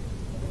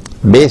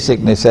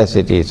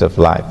of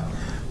life,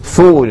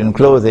 food and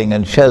clothing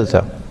and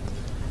shelter.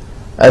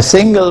 A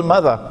single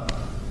mother,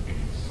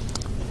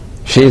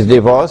 she's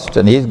divorced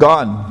and he's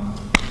gone,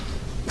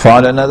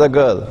 found another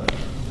girl,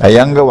 a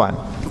younger one,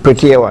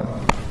 prettier one,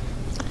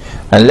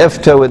 and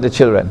left her with the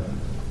children.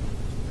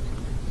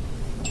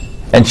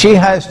 And she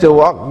has to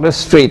walk the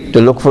street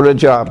to look for a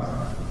job,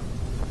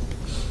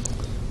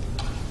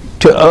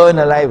 to earn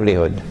a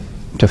livelihood,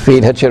 to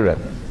feed her children.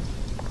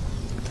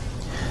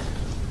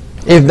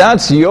 If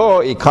that's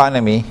your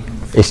economy,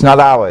 it's not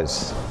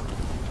ours.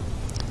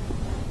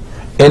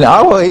 In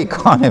our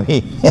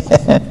economy,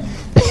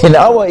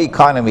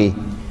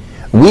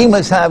 we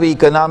must have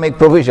economic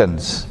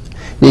provisions.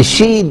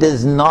 She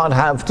does not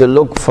have to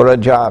look for a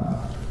job.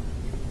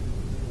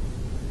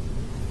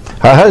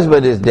 Her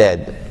husband is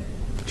dead.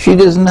 She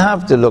doesn't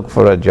have to look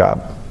for a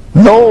job.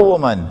 No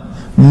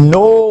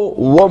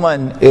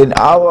woman in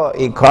our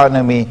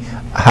economy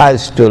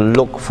has to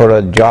look for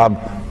a job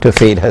to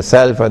feed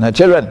herself and her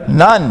children.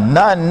 None.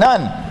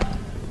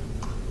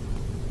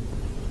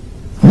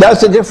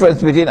 That's the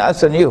difference between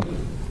us and you.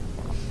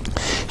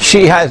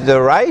 She has the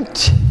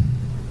right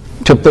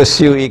to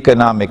pursue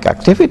economic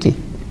activity.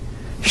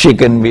 She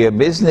can be a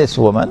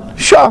businesswoman,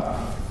 sure.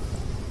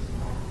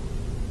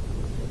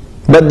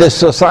 But the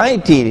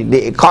society,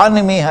 the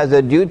economy has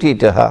a duty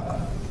to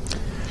her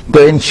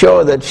to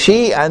ensure that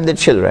she and the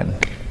children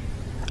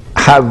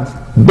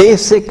have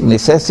basic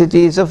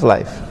necessities of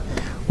life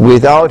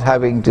without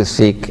having to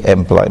seek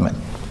employment.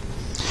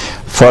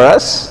 For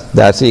us,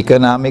 that's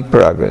economic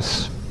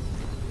progress.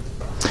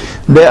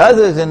 There are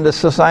others in the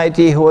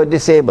society who are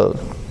disabled,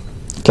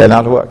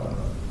 cannot work,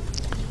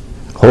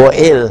 who are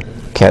ill,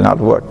 cannot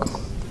work.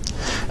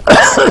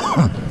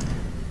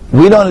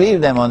 We don't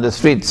leave them on the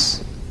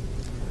streets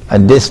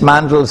and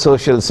dismantle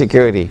social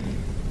security.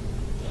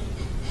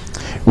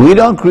 We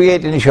don't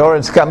create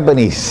insurance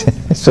companies,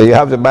 so you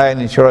have to buy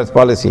an insurance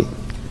policy.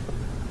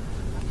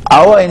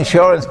 Our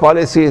insurance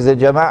policy is the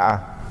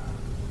Jama'ah.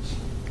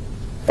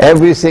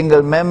 Every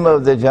single member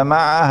of the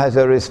Jama'ah has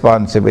a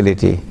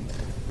responsibility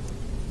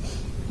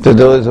to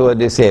those who are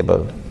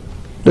disabled,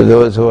 to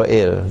those who are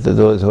ill, to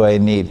those who are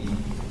in need.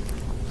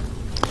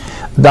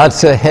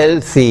 That's a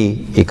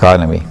healthy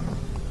economy.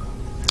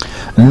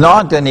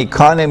 not an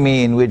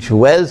economy in which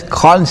wealth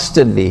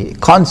constantly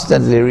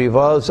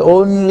revolves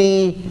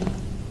only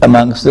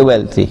amongst the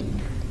wealthy.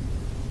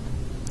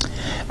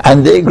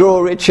 And they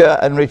grow richer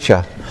and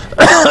richer.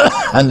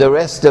 And the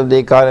rest of the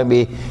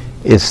economy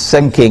is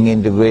sinking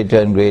into greater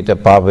and greater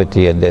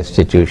poverty and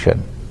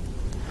destitution.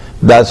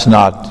 That's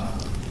not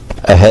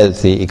a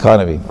healthy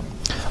economy.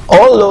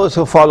 All those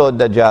who follow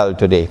Dajjal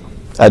today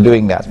are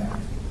doing that.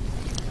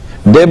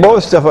 They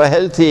boast of a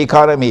healthy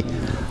economy.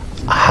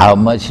 How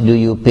much do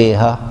you pay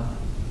her?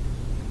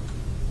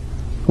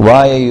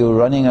 Why are you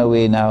running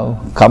away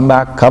now? Come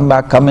back,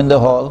 come in the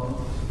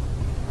hall.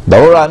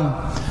 Don't run.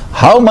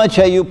 How much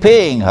are you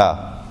paying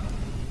her?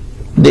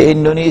 The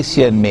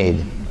Indonesian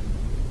maid.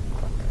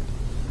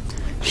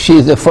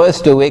 She's the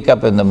first to wake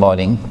up in the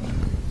morning.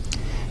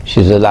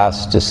 She's the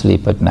last to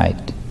sleep at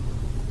night.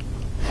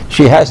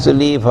 She has to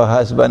leave her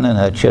husband and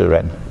her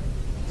children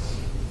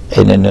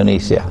in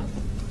Indonesia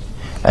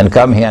and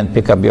come here and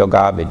pick up your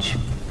garbage.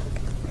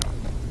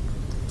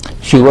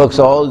 She works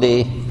all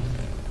day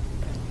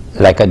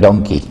like a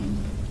donkey,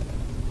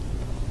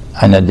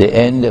 and at the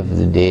end of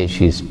the day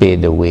she's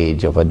paid the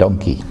wage of a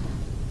donkey.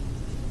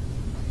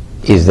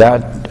 Is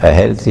that a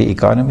healthy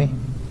economy?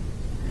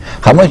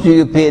 How much do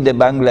you pay the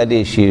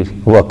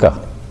Bangladeshi worker?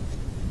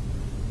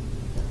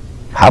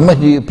 How much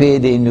do you pay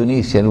the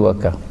Indonesian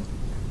worker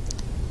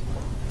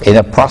in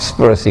a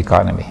prosperous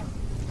economy?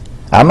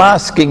 I'm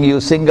asking you,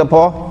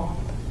 Singapore.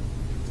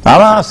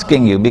 I'm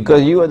asking you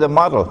because you are the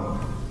model.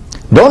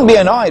 Don't be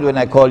annoyed when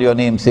I call your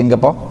name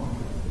Singapore.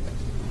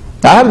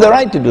 I have the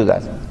right to do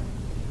that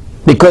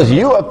because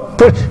you are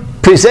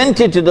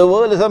presented to the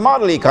world as a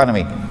model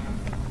economy.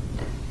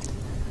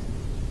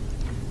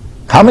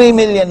 How many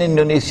million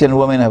Indonesian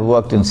women have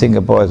worked in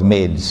Singapore as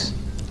maids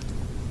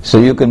so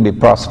you can be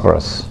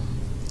prosperous?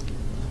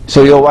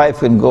 So your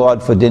wife can go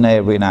out for dinner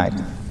every night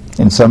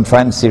in some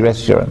fancy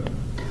restaurant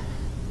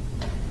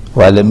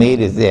while the maid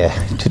is there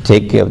to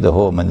take care of the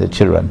home and the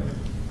children.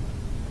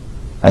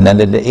 And then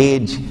at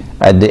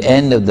the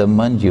end of the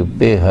month you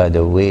pay her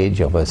the wage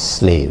of a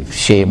slave.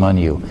 Shame on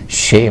you,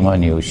 shame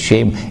on you,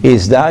 shame.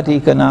 Is that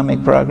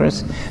economic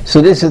progress?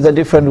 So this is a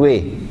different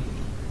way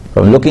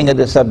of looking at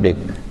the subject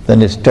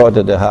than is taught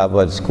at the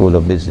Harvard School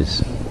of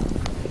Business.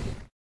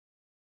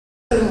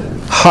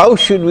 How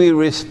should we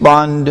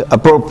respond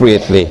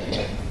appropriately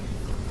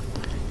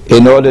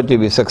in order to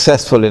be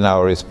successful in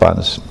our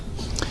response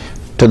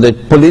to the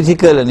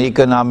political and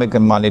economic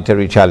and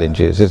monetary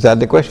challenges? Is that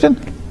the question?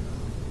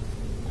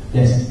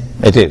 Yes.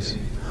 It is.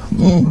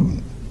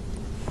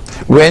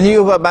 When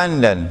you've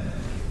abandoned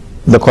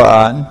the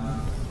Quran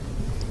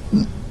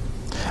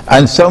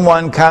and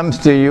someone comes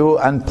to you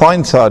and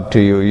points out to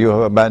you, you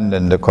have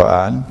abandoned the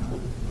Quran.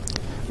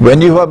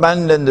 When you've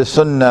abandoned the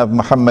Sunnah of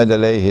Muhammad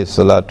alayhi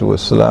salatu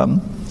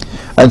wasalam,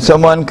 and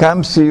someone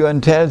comes to you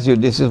and tells you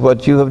this is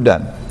what you have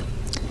done,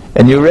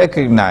 and you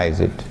recognize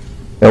it,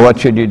 then what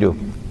should you do?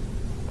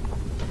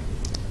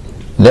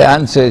 The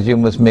answer is you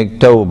must make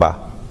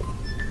tawbah.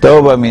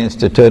 Tawbah means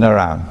to turn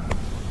around,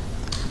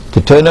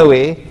 to turn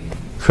away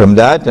from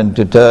that and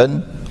to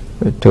turn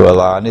to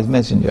Allah and His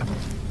Messenger.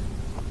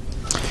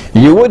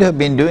 You would have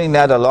been doing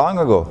that a long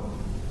ago,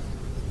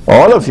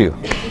 all of you.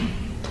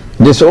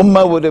 This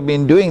ummah would have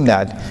been doing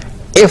that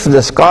if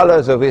the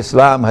scholars of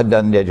Islam had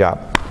done their job.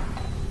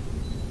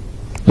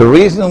 The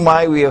reason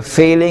why we are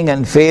failing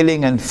and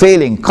failing and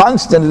failing,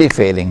 constantly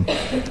failing,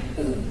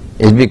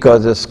 is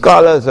because the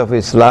scholars of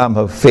Islam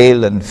have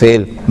failed and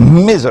failed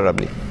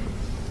miserably.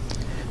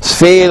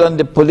 Fail on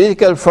the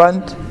political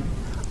front,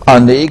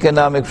 on the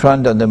economic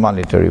front, on the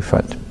monetary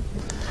front.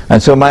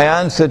 And so my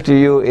answer to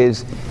you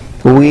is,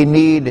 we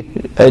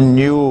need a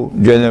new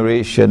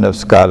generation of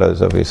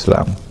scholars of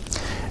Islam.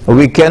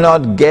 We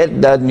cannot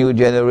get that new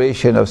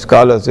generation of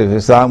scholars of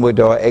Islam with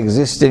our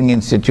existing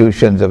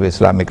institutions of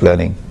Islamic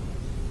learning.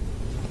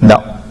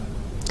 No.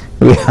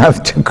 We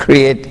have to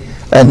create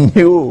a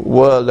new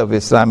world of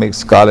Islamic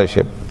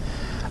scholarship.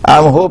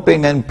 I'm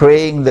hoping and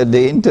praying that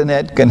the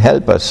internet can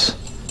help us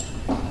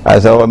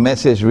as our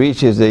message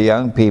reaches the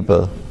young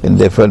people in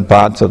different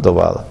parts of the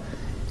world,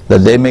 that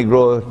they may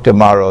grow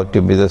tomorrow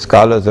to be the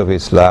scholars of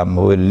Islam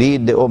who will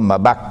lead the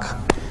ummah back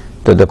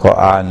to the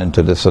Quran and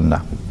to the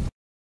Sunnah.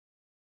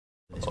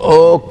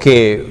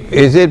 Okay,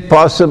 is it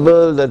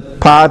possible that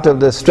part of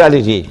the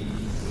strategy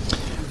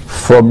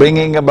for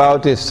bringing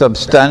about a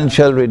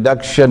substantial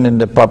reduction in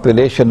the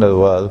population of the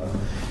world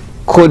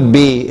could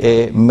be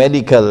a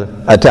medical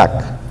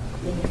attack?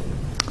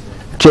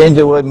 Change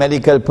the word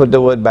medical, put the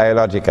word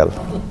biological.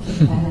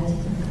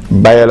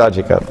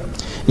 Biological.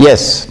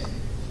 Yes,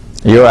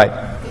 you're right.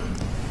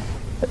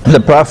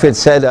 The Prophet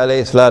said,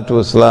 alayhi salatu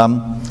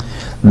wasalam,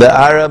 the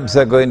Arabs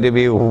are going to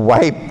be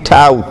wiped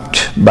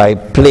out by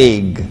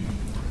plague.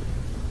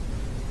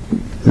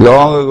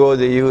 Long ago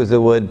they used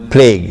the word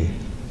plague.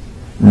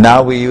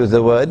 Now we use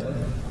the word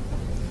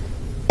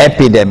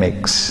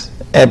epidemics.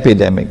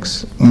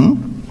 Epidemics.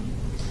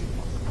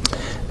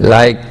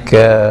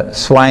 Like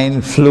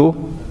swine flu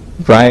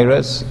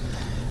virus,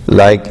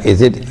 like,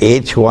 is it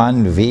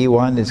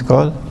H1V1 it's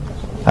called?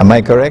 Am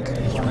I correct?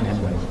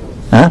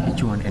 Huh?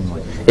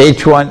 H1N1.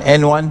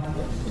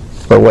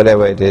 H1N1, or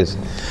whatever it is.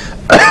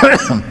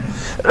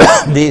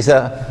 These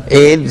are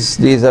AIDS,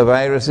 these are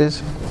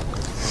viruses.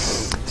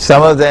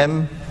 Some of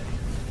them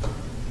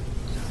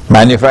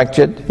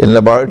manufactured in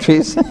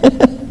laboratories.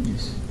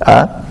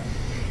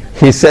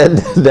 He said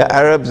the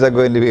Arabs are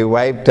going to be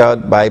wiped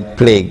out by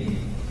plague.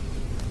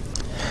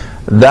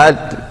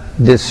 That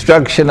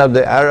destruction of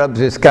the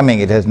Arabs is coming.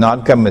 It has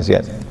not come as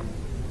yet.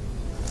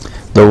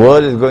 The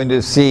world is going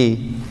to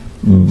see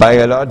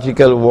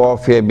biological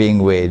warfare being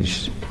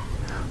waged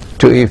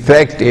to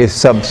effect a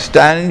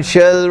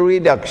substantial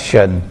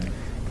reduction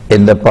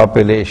in the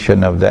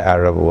population of the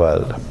Arab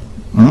world.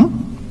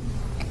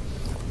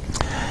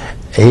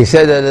 He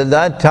said that at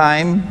that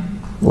time,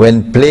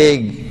 when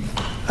plague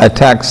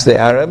attacks the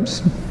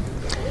Arabs,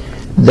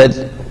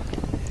 that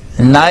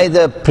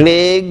neither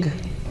plague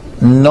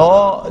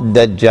nor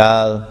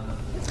Dajjal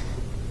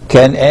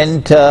can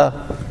enter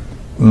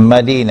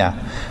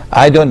Medina.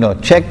 I don't know,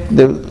 check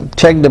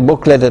the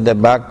booklet at the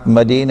back.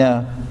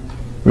 Medina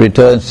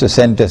returns to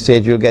center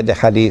stage, you'll get the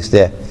hadith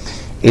there.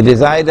 It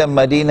is either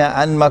Medina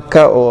and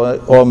Makkah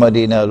or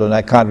Medina alone,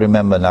 I can't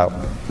remember now.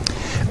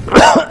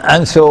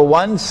 And so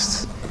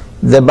once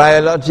the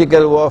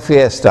biological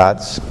warfare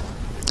starts,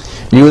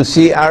 you will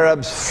see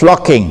Arabs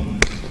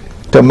flocking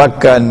to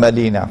Makkah and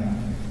Medina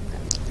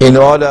in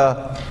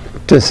order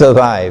to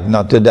survive,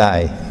 not to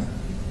die.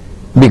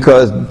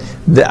 Because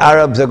the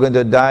Arabs are going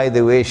to die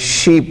the way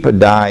sheep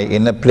die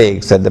in a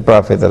plague, said the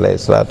Prophet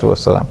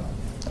ﷺ.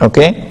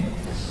 Okay?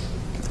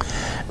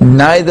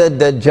 Neither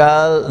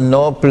Dajjal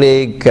nor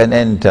plague can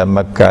enter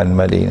Makkah and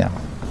Medina.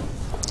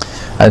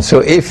 And so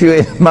if you're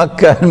in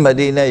Makkah and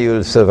Medina,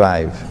 you'll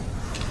survive.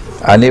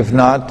 And if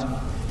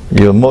not,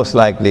 you're most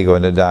likely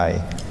going to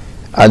die.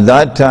 At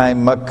that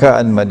time, Makkah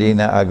and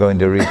Medina are going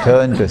to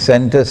return to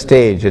center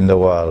stage in the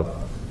world.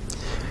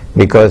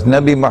 Because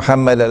Nabi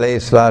Muhammad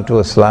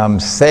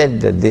ﷺ said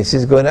that this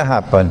is going to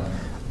happen,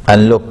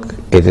 and look,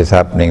 it is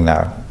happening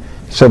now.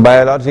 So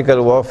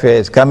biological warfare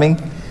is coming,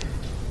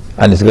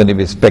 and it's going to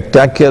be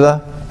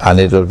spectacular, and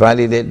it will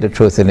validate the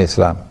truth in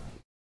Islam.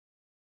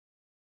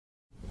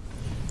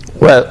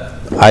 Well,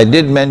 I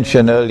did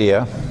mention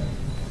earlier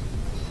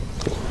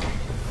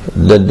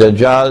that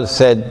Dajjal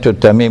said to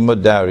Tamim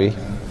ad-Dari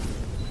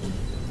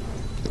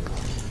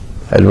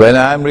that when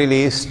I am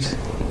released,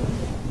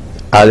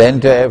 I'll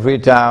enter every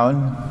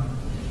town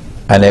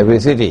and every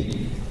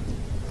city.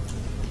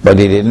 But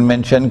he didn't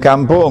mention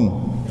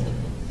kampung.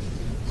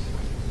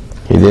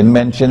 He didn't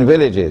mention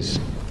villages.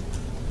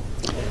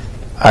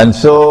 And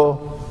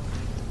so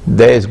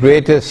there is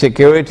greater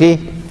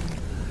security,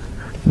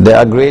 there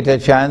are greater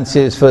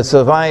chances for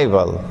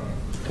survival.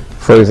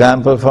 For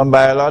example, from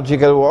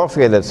biological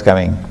warfare that's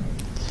coming.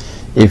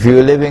 If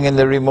you're living in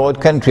the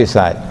remote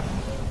countryside,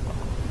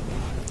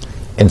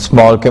 in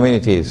small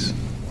communities,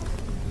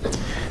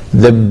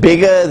 the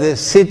bigger the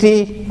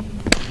city,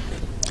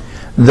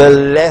 the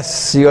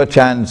less your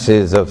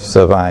chances of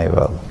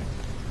survival.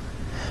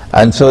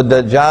 And so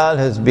Dajjal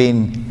has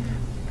been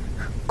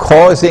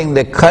causing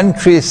the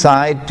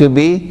countryside to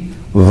be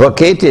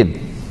vacated.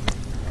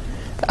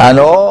 And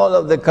all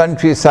of the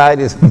countryside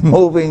is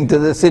moving to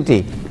the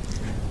city.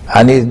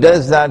 And he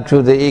does that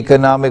through the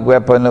economic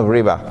weapon of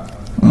riba.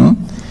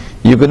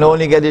 You can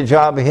only get a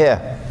job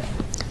here.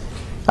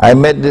 I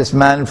met this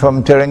man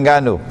from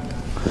Terengganu.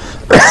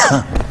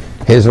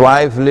 His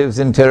wife lives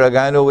in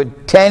Terengganu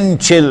with 10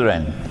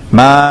 children.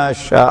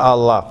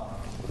 MashaAllah.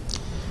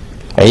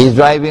 He's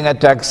driving a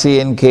taxi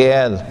in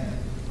KL,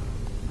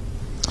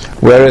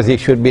 whereas he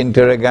should be in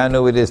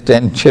Terengganu with his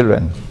 10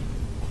 children.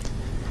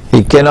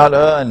 He cannot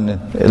earn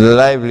a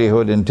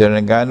livelihood in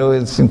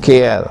Terengganu, it's in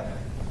KL.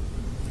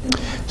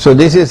 So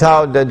this is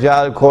how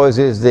Dajjal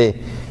causes the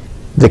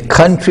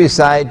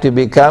countryside to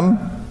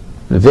become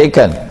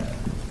vacant,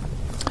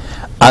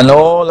 and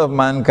all of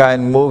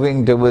mankind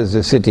moving towards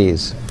the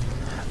cities.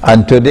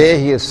 And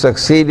today he has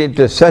succeeded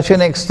to such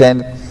an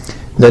extent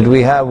that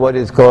we have what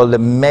is called the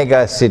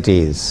mega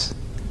cities.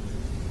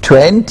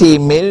 20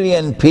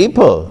 million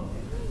people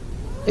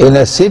in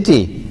a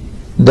city.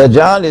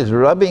 Dajjal is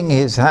rubbing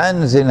his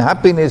hands in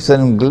happiness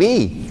and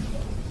glee,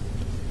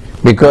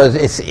 because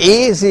it's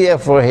easier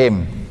for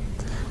him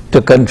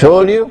to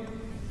control you,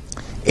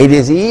 it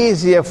is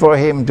easier for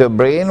him to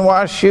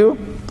brainwash you,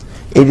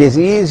 it is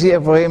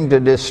easier for him to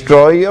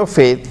destroy your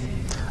faith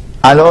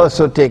and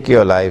also take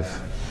your life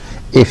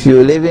if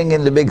you're living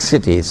in the big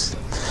cities.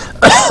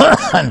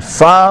 And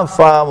far,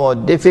 far more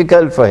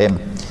difficult for him.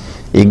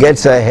 He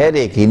gets a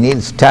headache, he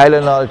needs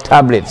Tylenol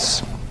tablets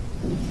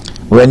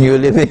when you're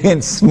living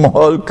in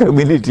small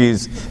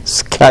communities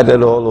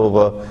scattered all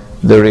over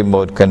the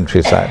remote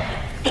countryside.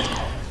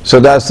 So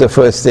that's the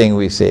first thing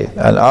we say.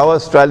 And our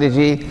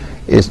strategy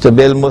is to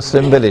build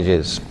Muslim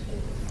villages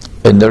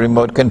in the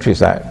remote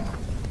countryside.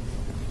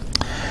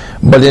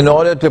 But in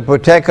order to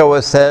protect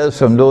ourselves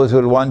from those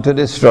who will want to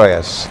destroy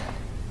us,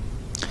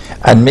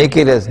 and make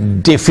it as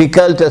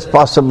difficult as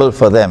possible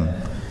for them,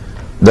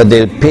 that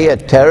they'll pay a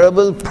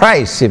terrible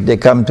price if they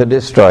come to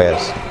destroy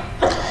us,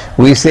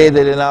 we say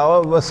that in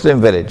our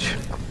Muslim village,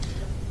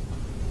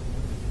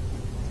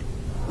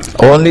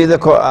 Only the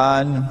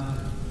Quran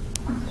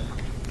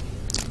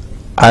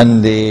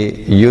and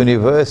the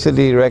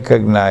universally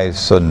recognized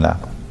Sunnah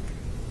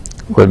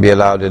will be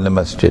allowed in the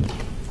masjid.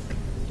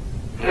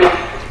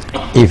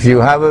 If you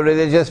have a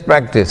religious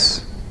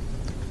practice,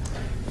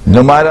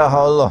 no matter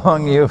how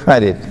long you've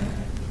had it,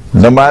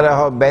 no matter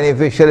how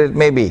beneficial it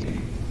may be,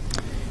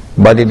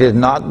 but it is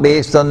not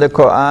based on the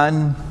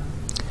Quran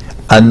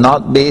and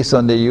not based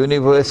on the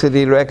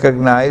universally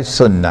recognized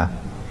Sunnah,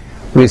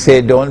 we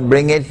say don't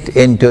bring it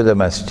into the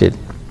masjid.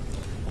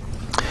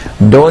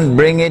 Don't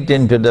bring it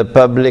into the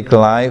public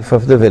life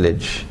of the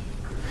village.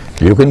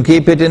 You can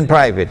keep it in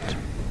private.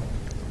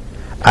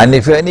 And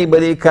if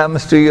anybody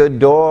comes to your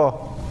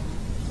door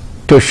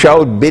to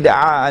shout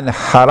bid'ah and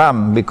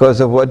haram because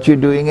of what you're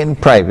doing in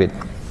private,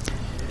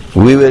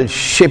 we will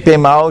ship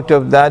him out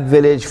of that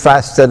village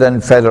faster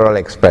than Federal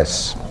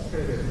Express,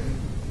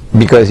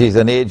 because he's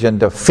an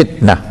agent of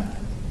fitna.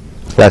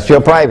 That's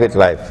your private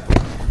life.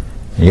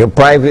 Your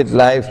private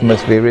life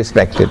must be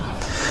respected.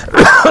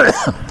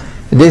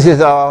 This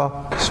is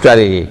our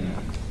strategy.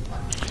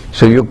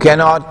 So you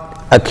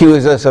cannot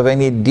accuse us of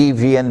any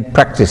deviant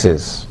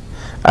practices,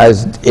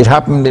 as it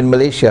happened in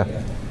Malaysia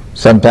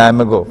some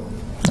time ago.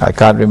 I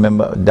can't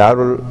remember,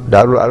 Darul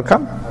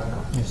Arqam?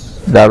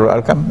 Yes.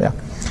 Darul Arqam, yeah.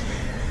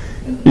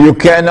 You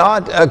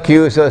cannot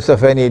accuse us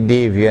of any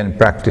deviant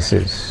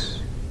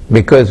practices,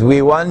 because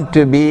we want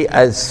to be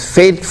as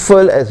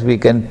faithful as we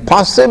can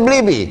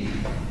possibly be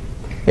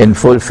in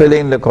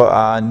fulfilling the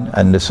Quran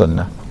and the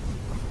Sunnah,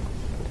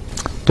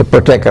 to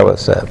protect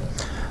ourselves.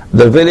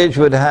 The village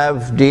would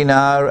have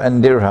dinar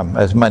and dirham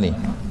as money,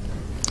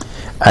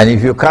 and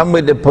if you come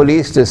with the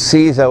police to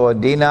seize our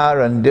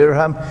dinar and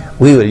dirham,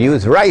 we will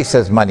use rice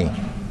as money.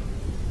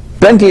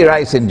 Plenty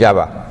rice in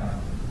Java.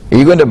 Are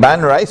you going to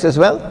ban rice as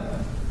well?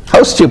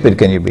 How stupid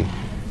can you be?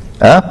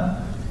 Huh?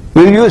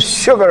 We'll use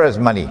sugar as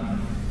money,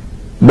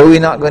 but we're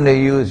not going to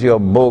use your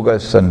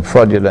bogus and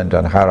fraudulent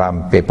and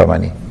haram paper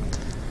money.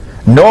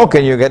 Nor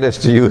can you get us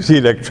to use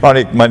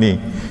electronic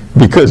money,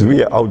 because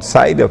we are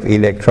outside of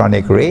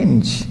electronic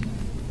range.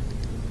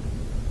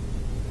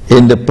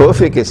 In the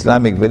perfect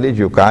Islamic village,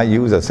 you can't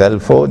use a cell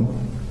phone,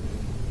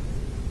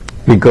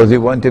 because we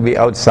want to be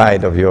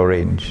outside of your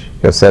range,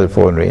 your cell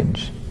phone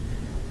range.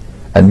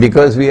 And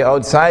because we are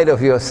outside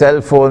of your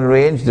cell phone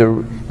range, the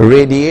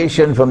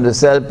radiation from the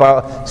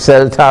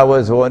cell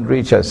towers won't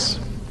reach us.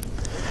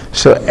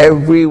 So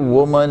every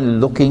woman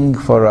looking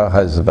for a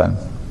husband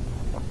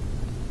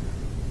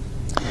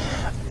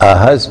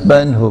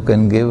who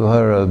can give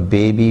her a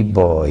baby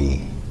boy,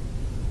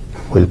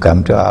 will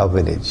come to our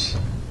village,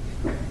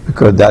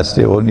 because that's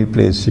the only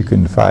place she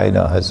can find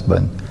a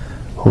husband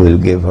who will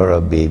give her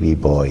a baby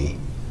boy.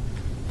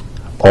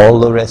 All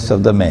the rest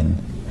of the men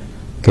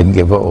can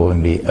give her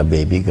only a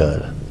baby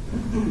girl.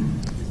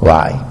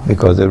 Why?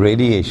 Because the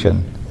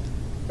radiation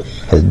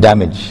has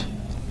damaged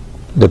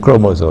the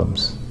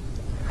chromosomes,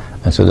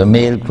 and so the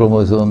male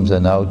chromosomes are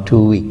now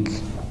too weak.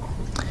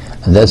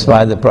 And that's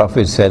why the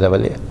Prophet said,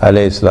 alayhi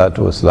salatu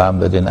wasalam,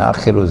 that in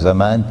Akhir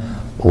Zaman,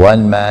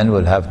 one man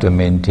will have to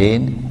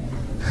maintain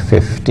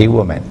 50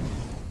 women.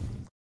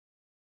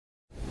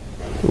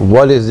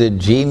 What is the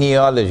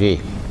genealogy?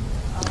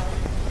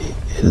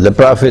 The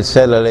Prophet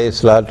said, alayhi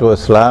salatu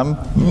wasalam,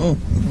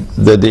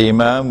 that the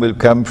Imam will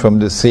come from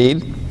the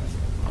seed,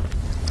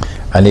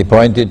 and he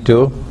pointed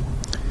to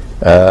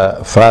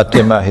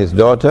Fatima, his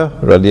daughter,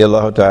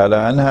 radiallahu ta'ala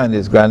anha, and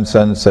his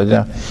grandson,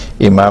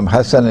 Imam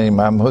Hassan and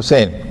Imam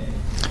Hosein.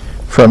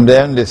 From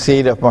them, the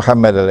seed of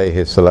Muhammad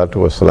alayhi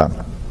salatu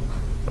wasalam.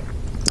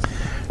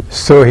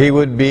 So he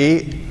would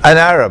be an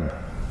Arab.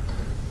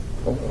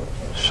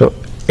 So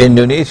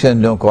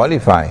Indonesians don't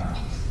qualify.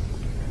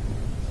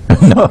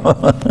 No,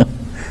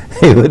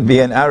 he would be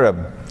an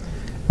Arab.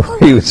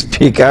 He would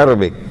speak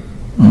Arabic.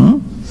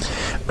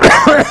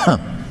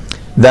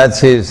 That's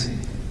his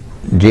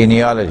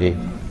genealogy.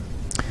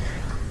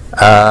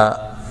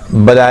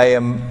 But I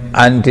am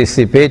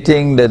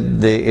anticipating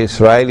that the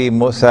Israeli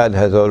Mossad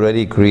has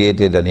already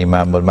created an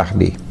Imam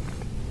al-Mahdi,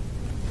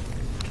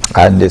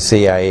 and the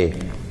CIA.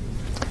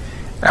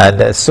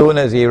 And as soon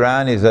as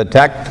Iran is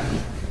attacked,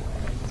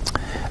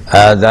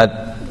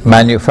 that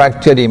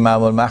manufactured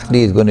Imam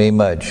al-Mahdi is going to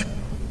emerge.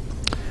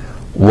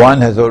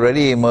 One has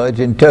already emerged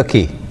in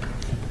Turkey.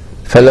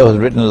 Fellow has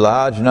written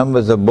large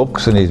numbers of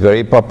books, and he's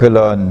very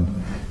popular on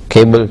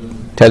cable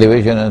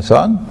television and so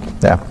on.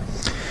 Yeah.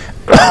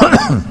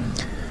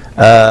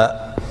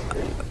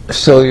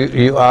 So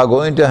you are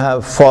going to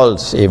have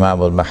false Imam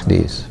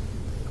al-Mahdis.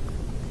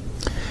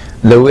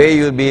 The way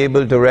you'll be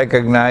able to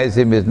recognize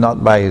him is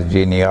not by his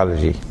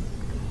genealogy.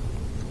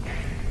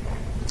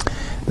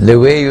 The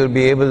way you'll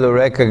be able to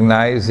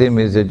recognize him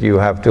is that you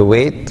have to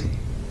wait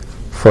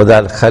for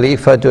that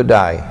Khalifa to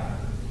die.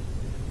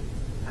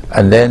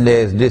 And then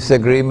there's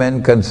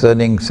disagreement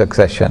concerning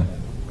succession.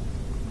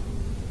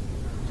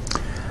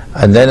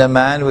 And then a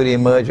man will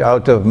emerge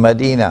out of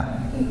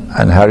Medina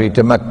and hurry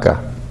to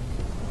Mecca.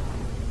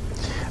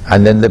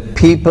 And then the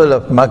people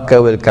of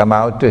Mecca will come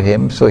out to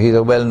him, so he's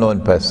a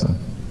well-known person.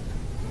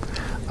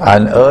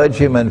 and urge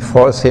him and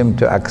force him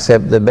to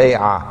accept the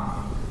bay'ah,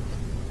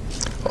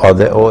 or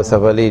the oath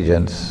of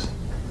allegiance.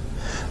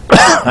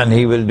 And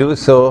he will do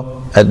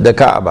so at the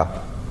Kaaba.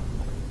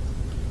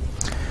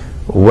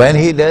 When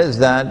he does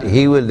that,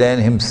 he will then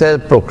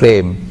himself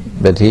proclaim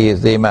that he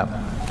is the Imam.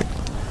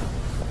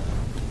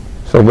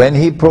 So when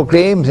he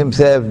proclaims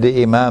himself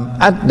the Imam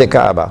at the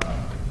Kaaba,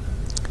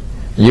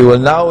 you will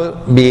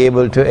now be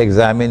able to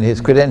examine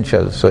his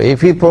credentials. So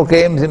if he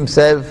proclaims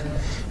himself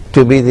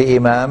to be the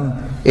Imam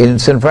in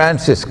San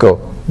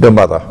Francisco, don't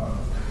bother.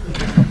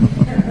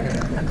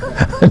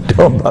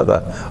 Don't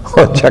bother.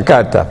 Or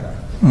Jakarta.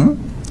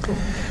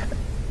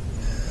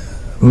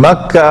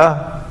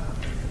 Makkah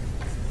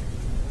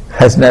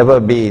has never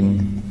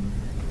been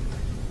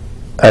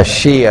a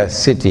Shia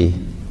city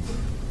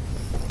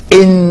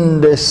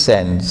in the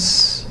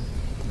sense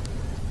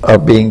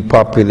of being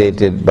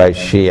populated by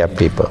Shia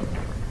people.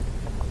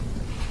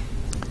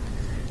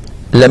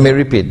 Let me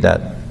repeat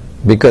that,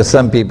 because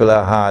some people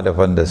are hard of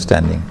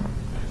understanding.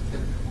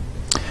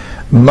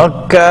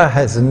 Makkah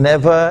has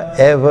never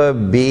ever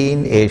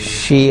been a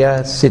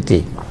Shia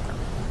city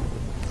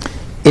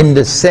in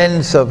the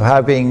sense of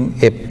having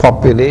a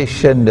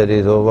population that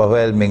is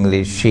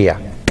overwhelmingly Shia.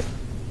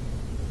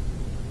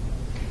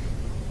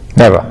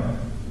 Never.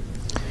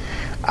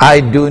 I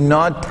do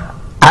not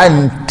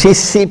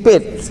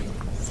anticipate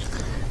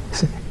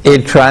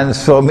a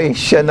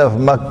transformation of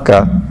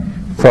Makkah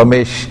from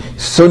a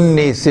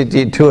Sunni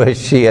city to a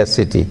Shia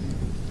city,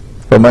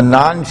 from a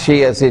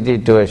non-Shia city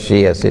to a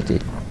Shia city.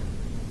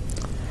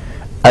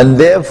 And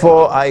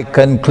therefore I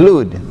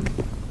conclude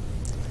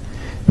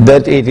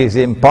that it is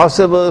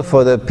impossible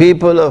for the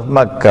people of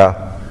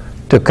Makkah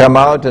to come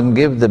out and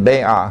give the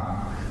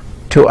bay'ah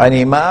to an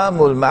Imam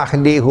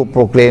al-Mahdi who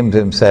proclaims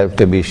himself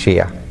to be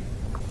Shia.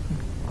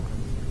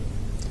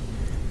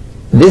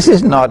 This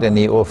is not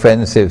any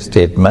offensive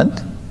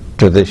statement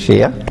to the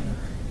Shia.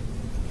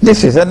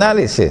 This is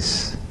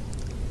analysis.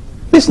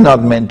 It's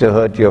not meant to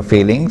hurt your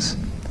feelings.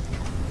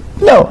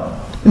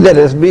 No, let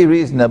us be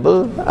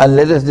reasonable and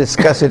let us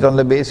discuss it on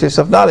the basis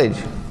of knowledge.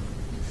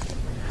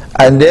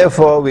 And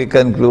therefore we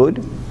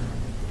conclude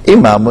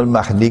Imam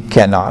al-Mahdi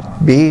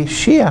cannot be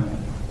Shia.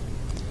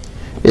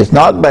 It's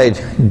not by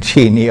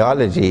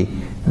genealogy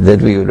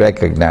that we would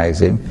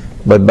recognize him,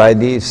 but by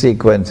these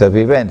sequence of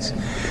events.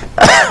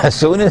 As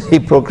soon as he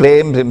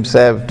proclaims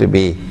himself to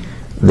be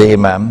the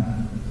Imam,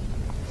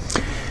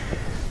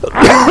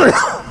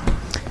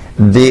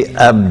 the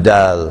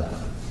Abdal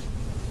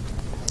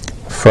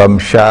from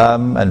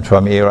Sham and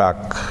from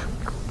Iraq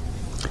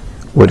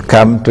would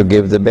come to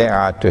give the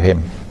bay'ah to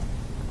him.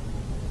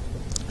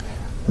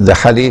 The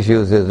hadith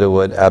uses the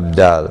word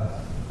Abdal.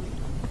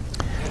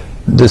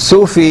 The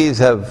Sufis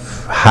have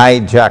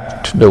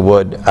hijacked the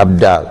word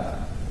Abdal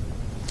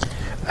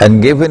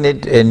and given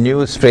it a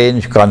new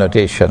strange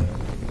connotation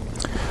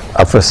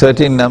of a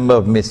certain number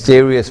of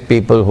mysterious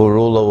people who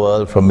rule the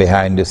world from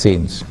behind the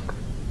scenes.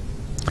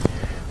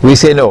 We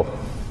say no.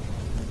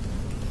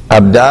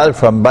 Abdal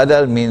from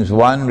Badal means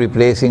one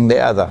replacing the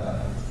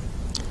other.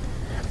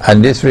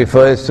 And this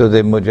refers to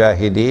the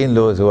Mujahideen,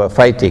 those who are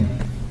fighting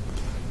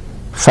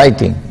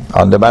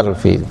on the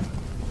battlefield.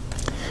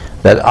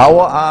 That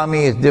our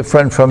army is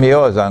different from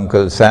yours,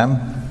 Uncle Sam.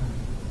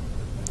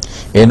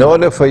 In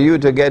order for you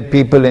to get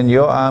people in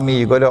your army,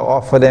 you got to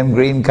offer them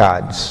green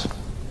cards.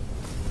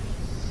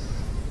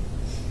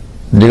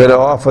 You got to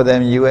offer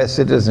them US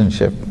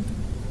citizenship.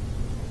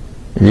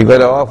 You got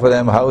to offer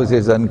them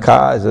houses and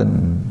cars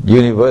and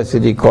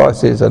university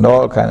courses and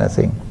all kind of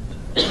thing.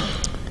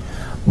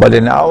 But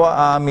in our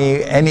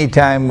army,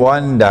 anytime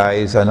one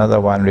dies, another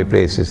one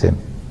replaces him.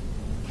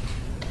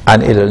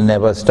 And it'll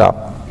never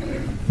stop.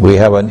 We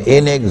have an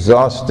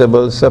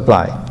inexhaustible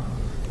supply.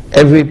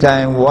 Every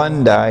time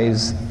one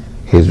dies,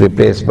 he's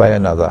replaced by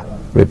another,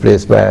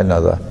 replaced by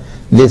another.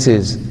 This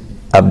is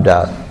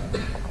Abdal.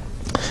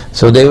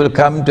 So they will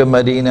come to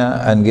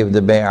Medina and give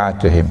the bay'ah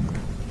to him.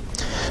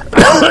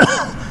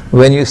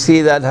 When you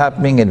see that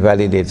happening, it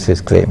validates his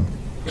claim.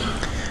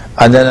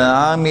 And then an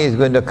army is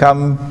going to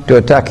come to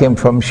attack him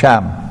from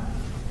Sham.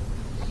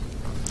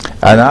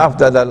 And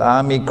after that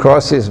army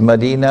crosses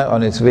Medina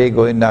on its way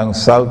going down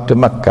south to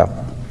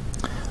Mecca,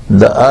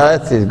 the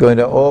earth is going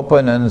to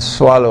open and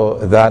swallow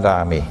that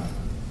army.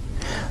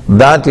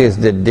 That is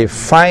the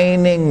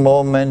defining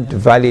moment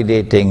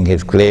validating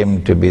his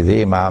claim to be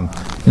the Imam,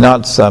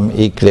 not some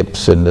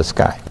eclipse in the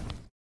sky.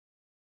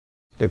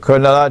 The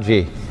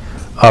chronology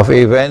of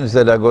events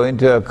that are going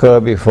to occur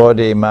before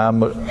the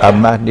Imam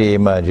al-Mahdi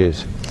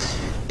emerges.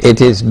 It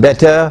is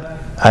better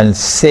and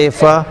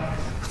safer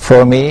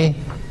for me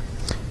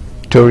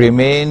to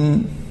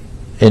remain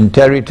in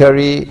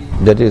territory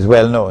that is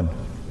well known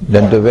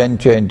than to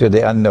venture into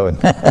the unknown.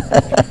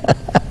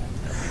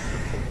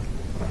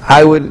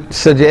 I would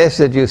suggest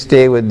that you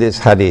stay with this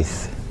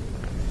hadith.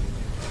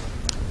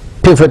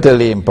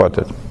 Pivotally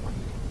important.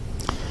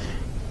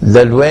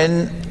 That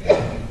when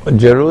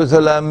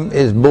Jerusalem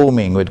is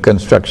booming with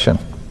construction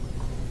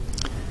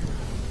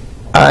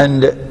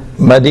and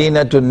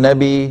Madinah to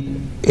Nabi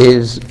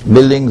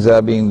buildings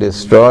are being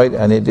destroyed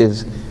and it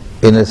is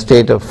in a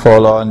state of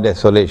forlorn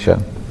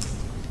desolation.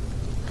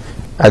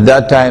 At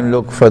that time,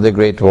 look for the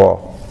Great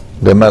War,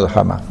 the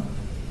Malhama.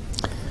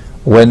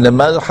 When the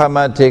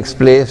Malhama takes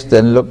place,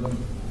 then look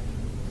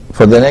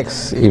for the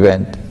next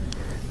event,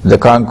 the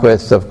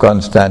conquest of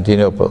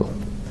Constantinople.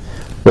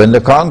 When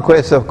the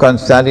conquest of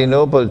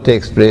Constantinople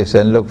takes place,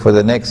 then look for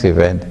the next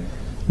event,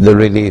 the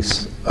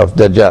release of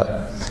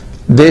Dajjal.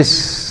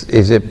 This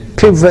is a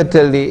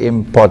pivotally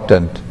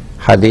important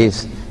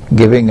hadith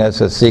giving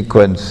us a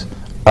sequence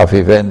of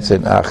events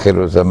in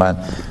Akhir Zaman.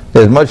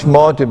 There's much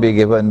more to be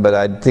given, but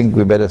I think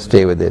we better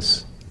stay with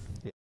this.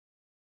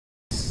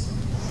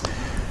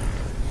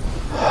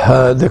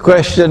 The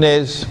question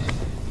is,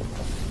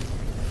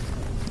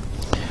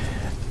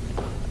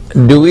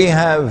 do we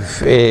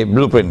have a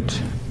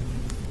blueprint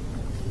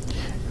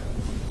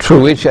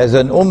through which as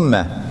an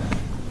ummah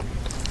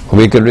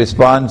we could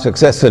respond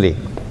successfully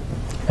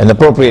and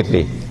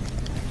appropriately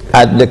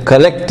at the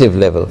collective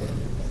level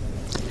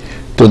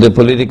to the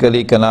political,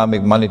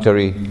 economic,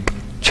 monetary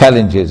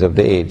challenges of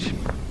the age?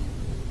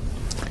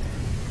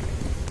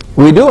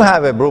 We do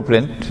have a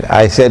blueprint.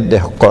 I said the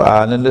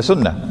Quran and the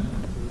Sunnah,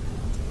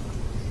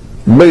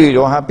 but we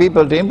don't have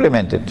people to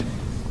implement it.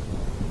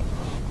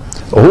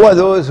 Who are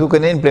those who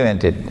can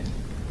implement it?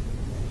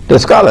 The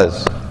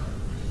scholars.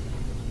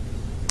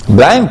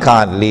 Blind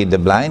can't lead the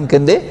blind,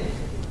 can they?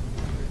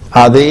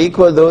 Are they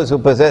equal, those who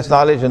possess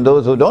knowledge and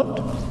those who don't?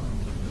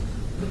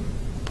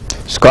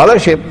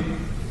 Scholarship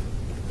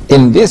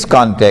in this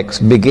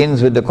context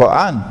begins with the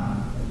Quran,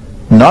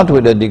 not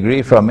with a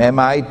degree from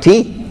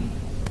MIT.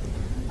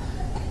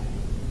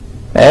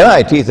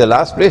 MIT is the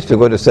last place to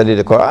go to study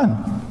the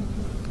Quran.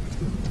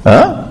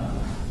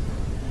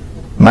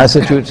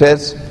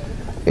 Massachusetts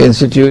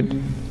Institute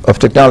of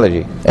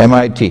Technology,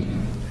 MIT.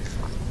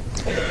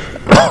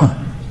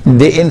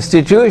 The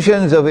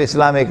institutions of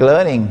Islamic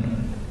learning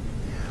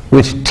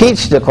which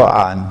teach the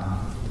Quran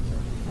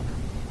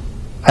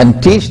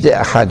and teach the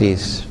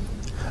Ahadith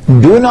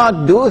do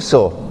not do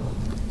so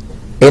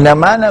in a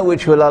manner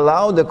which will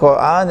allow the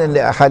Quran and the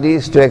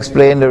Ahadith to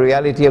explain the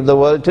reality of the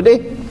world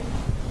today.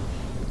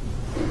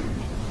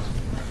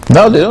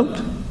 No, they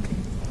don't.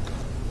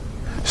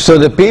 So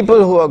the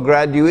people who are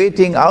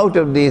graduating out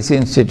of these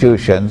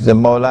institutions, the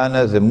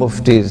Maulanas, the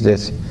Muftis, the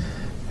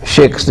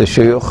Sheikhs, the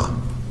Shuyukh,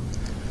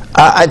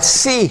 are at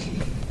sea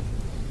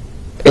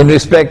in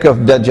respect of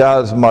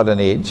Dajjal's modern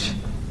age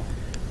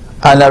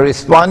and are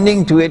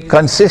responding to it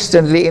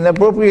consistently,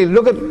 inappropriately.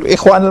 Look at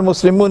Ikhwan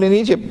al-Muslimun in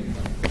Egypt.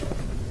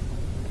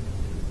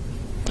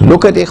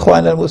 Look at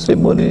Ikhwan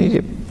al-Muslimun in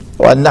Egypt,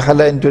 or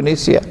Al-Nakhla in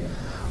Tunisia,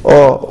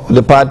 or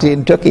the party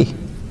in Turkey.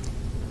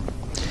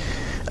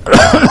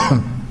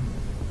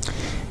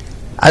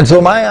 And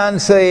so my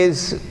answer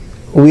is,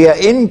 we are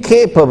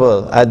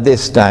incapable at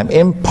this time,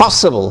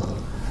 impossible,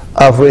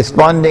 of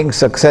responding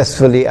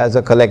successfully as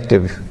a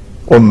collective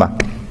ummah.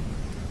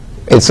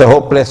 It's a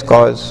hopeless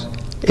cause.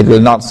 It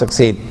will not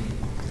succeed.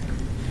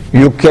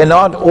 You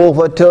cannot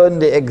overturn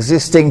the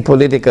existing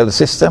political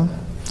system.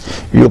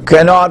 You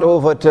cannot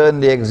overturn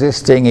the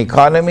existing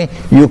economy.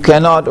 You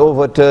cannot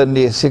overturn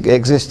the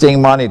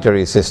existing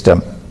monetary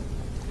system.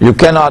 You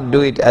cannot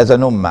do it as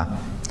an ummah,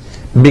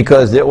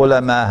 because the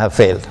ulama have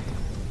failed.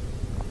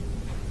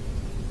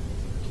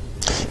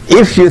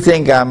 If you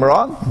think I'm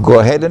wrong, go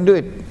ahead and do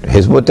it.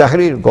 Hizb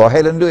ut-Tahrir, go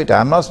ahead and do it.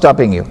 I'm not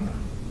stopping you.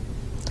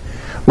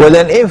 Well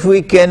then, if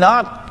we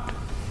cannot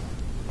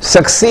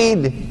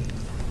succeed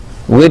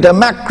with a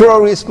macro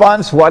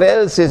response, what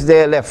else is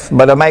there left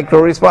but a micro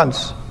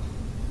response?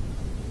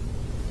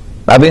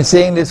 I've been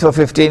saying this for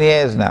 15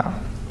 years now.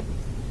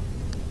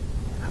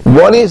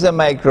 What is a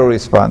micro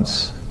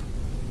response?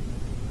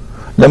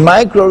 The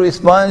micro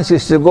response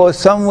is to go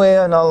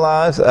somewhere on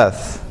Allah's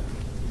earth,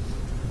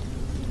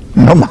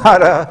 no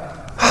matter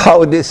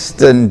how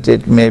distant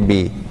it may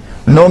be,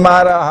 no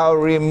matter how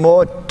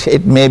remote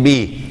it may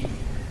be,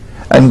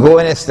 and go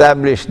and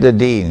establish the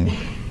deen.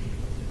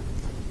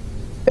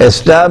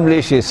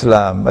 Establish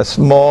Islam, a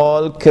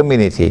small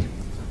community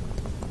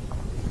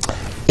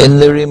in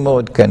the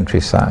remote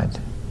countryside,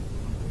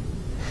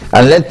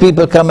 and let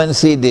people come and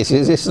see this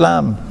is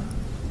Islam.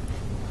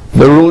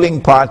 The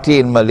ruling party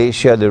in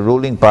Malaysia, the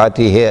ruling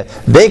party here,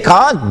 they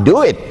can't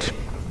do it.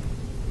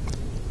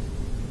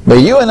 But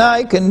you and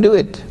I can do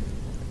it.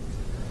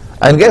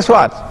 And guess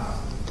what?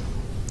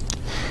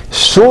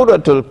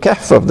 Suratul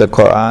Kahf of the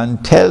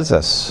Quran tells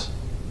us,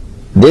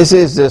 this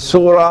is the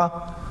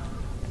surah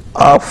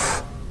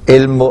of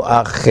Ilmu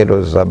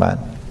Akhir Zaman,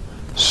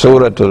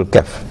 Suratul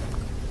Kahf.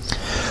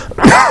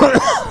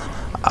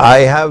 I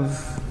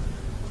have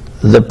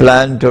the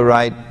plan to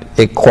write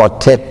a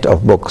quartet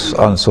of books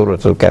on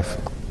Suratul Kahf.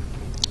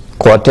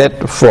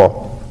 Quartet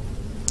 4.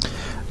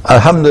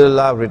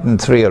 Alhamdulillah, I've written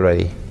 3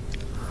 already.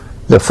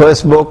 The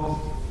first book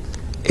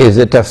is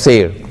the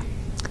tafsir,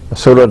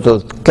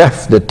 Suratul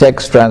Kahf, the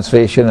text,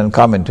 translation and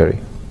commentary.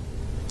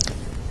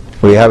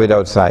 We have it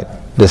outside.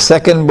 The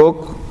second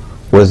book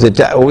was the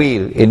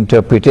ta'wil,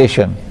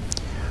 interpretation,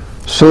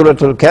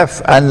 Suratul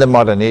Kahf and the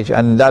modern age,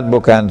 and that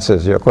book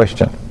answers your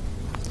question.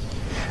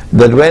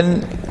 That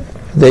when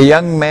the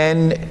young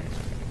men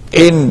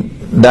in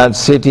that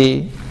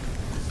city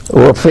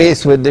were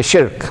faced with the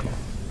shirk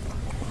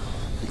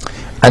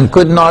and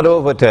could not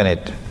overturn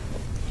it.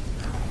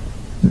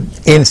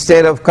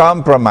 Instead of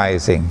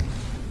compromising,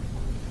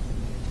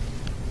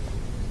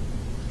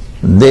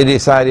 they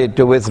decided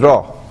to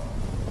withdraw.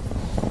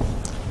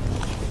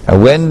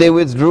 And when they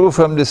withdrew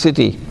from the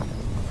city,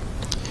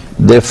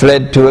 they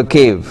fled to a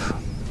cave.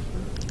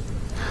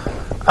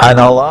 And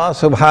Allah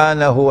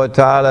subhanahu wa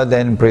ta'ala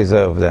then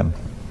preserved them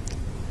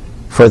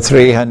for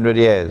 300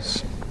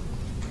 years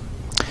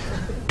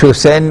to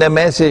send a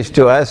message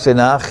to us in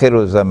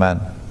Akhir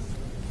Zaman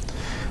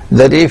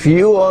that if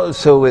you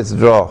also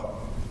withdraw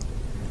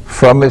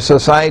from a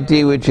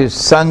society which is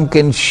sunk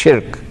in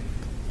shirk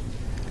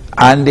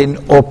and in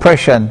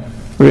oppression,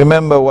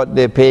 remember what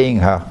they're paying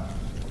her.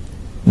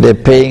 They're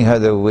paying her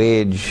the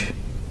wage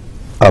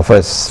of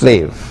a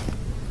slave,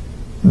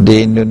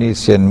 the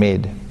Indonesian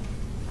maid.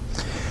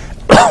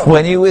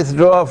 When you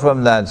withdraw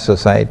from that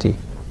society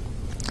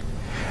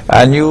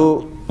and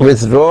you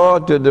withdraw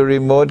to the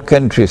remote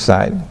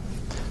countryside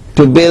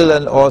to build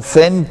an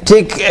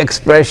authentic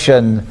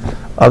expression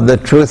of the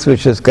truth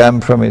which has come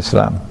from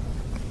Islam,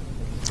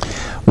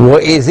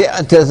 وَإِذِ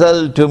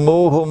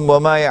اعْتَزَلْتُمُوهُمْ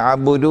وَمَا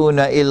يَعْبُدُونَ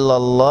إِلَّا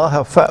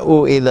اللَّهَ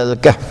فَأْوُوا إِلَى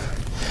الْكَهْفِ.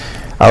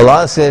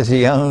 Allah says,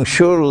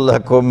 يَنْشُرْ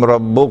لَكُمْ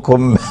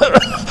رَبُّكُمْ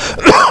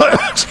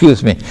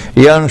excuse me,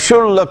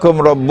 يَنْشُرْ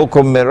لَكُمْ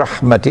رَبُّكُمْ مِنْ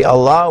رَحْمَتِهِ.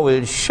 Allah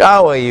will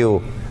shower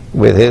you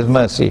with His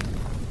mercy.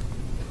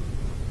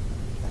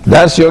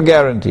 That's your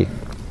guarantee.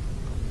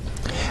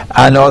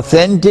 An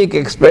authentic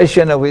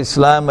expression of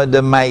Islam at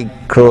the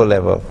micro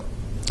level.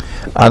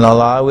 And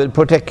Allah will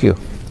protect you.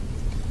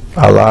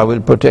 Allah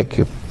will protect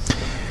you.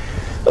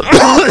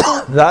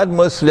 That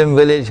Muslim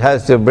village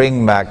has to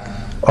bring back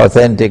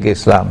authentic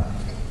Islam.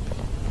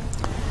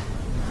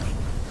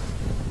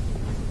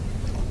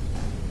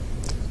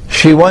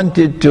 She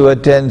wanted to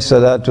attend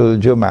Salatul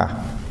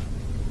Jummah,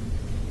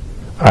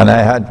 and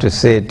I had to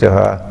say to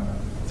her,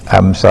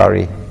 I'm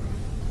sorry,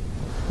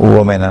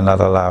 women are not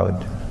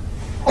allowed.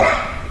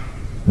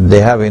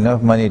 They have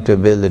enough money to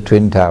build the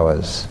Twin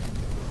Towers,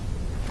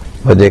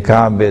 but they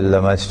can't build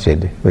a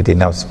masjid with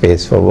enough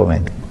space for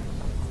women.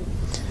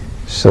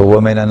 So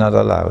women are not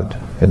allowed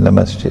in the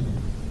masjid.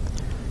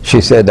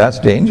 She said, that's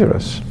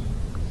dangerous.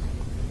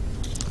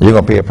 You're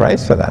going to pay a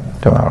price for that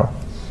tomorrow,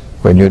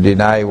 when you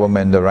deny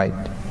women the right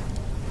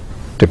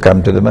to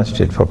come to the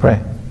masjid for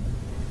prayer,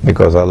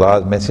 because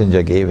Allah's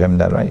messenger gave him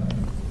that right.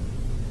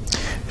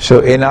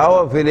 So in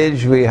our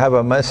village we have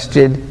a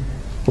masjid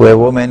where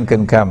women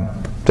can come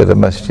to the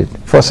masjid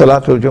for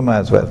Salatul Jummah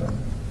as well.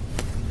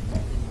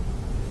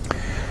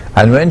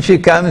 And when she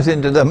comes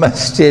into the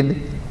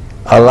masjid,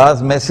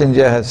 Allah's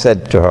messenger has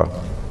said to her,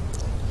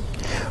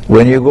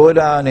 when you go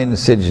down in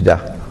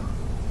sajda,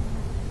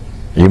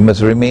 you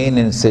must remain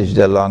in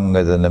sajda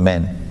longer than the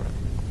men.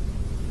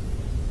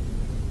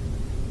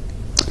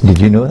 Did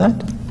you know that?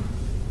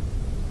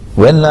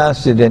 When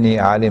last did any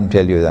alim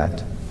tell you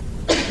that?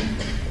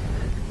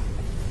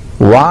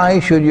 Why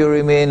should you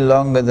remain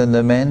longer than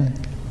the men?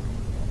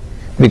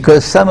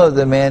 Because some of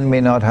the men may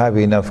not have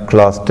enough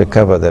cloth to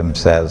cover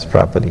themselves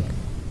properly.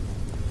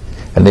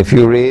 And if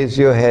you raise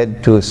your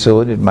head too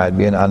soon, it might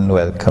be an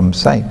unwelcome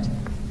sight.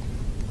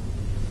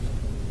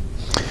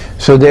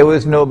 So there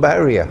was no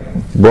barrier.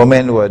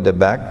 Women were at the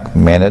back,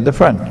 men at the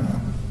front.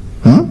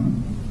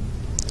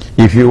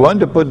 If you want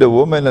to put the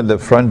women at the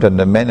front and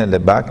the men at the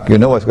back, you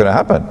know what's going to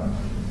happen.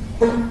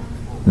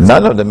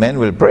 None of the men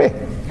will pray.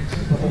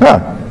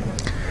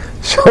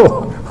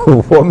 So,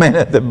 women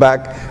at the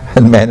back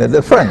and men at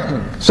the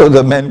front, so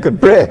the men could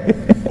pray.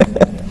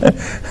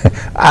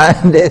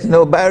 And there's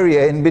no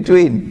barrier in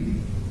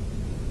between.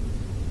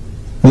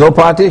 No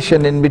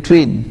partition in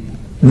between.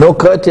 No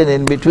curtain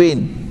in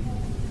between.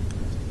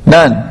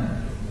 None.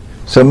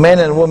 So men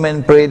and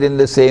women prayed in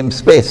the same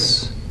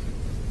space,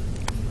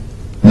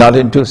 not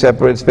in two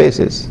separate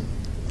spaces.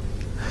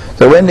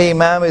 So when the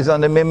Imam is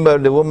on the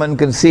minbar, the woman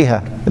can see her,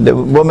 the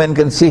woman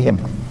can see him.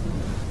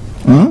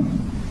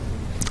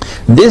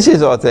 This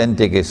is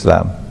authentic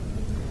Islam.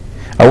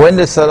 And when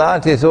the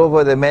salat is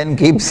over, the men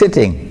keep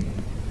sitting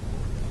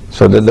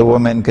so that the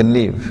woman can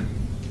leave.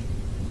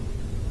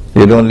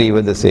 You don't leave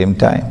at the same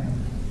time.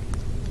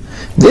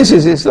 This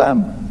is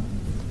Islam.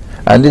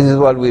 And this is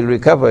what we'll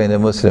recover in a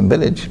Muslim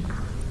village.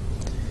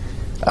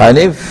 And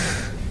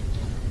if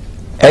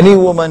any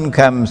woman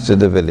comes to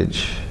the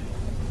village,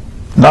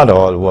 not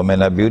all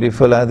women are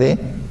beautiful, are they?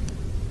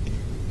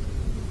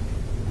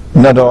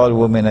 Not all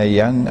women are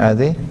young, are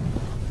they?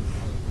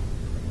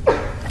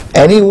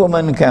 Any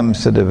woman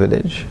comes to the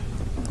village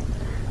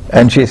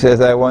and she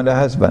says, I want a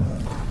husband.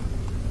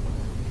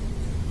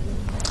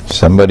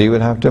 Somebody will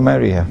have to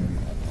marry her.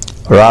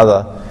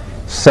 Rather,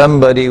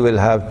 somebody will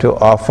have to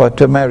offer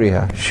to marry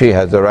her. She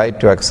has the right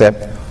to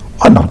accept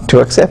or not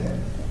to accept.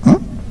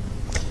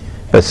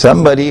 But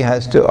somebody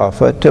has to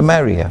offer to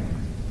marry her.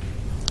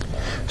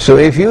 So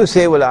if you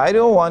say, well, I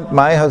don't want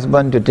my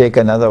husband to take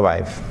another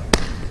wife,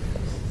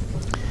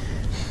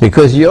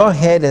 Because your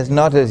head has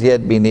not as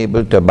yet been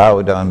able to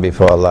bow down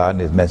before Allah and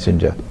His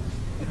Messenger.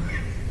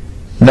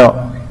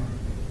 No.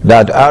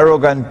 That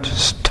arrogant,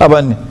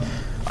 stubborn,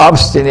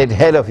 obstinate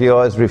head of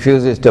yours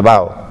refuses to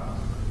bow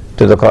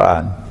to the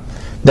Quran.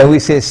 Then we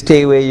say,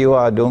 stay where you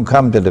are, don't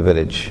come to the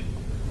village,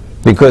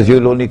 because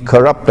you'll only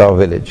corrupt our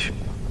village.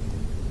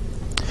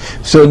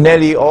 So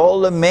nearly all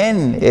the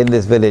men in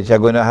this village are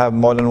going to have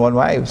more than one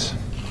wives.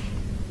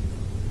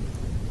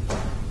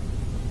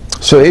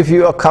 So if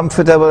you are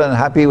comfortable and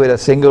happy with a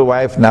single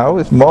wife now,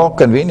 it's more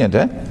convenient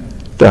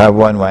to have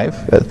one wife,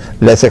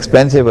 less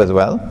expensive as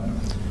well.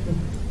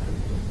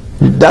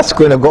 That's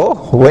going to go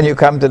when you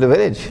come to the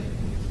village.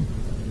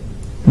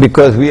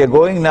 Because we are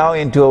going now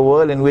into a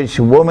world in which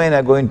women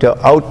are going to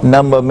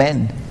outnumber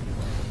men.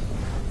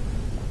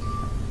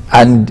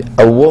 And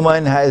a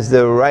woman has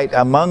the right,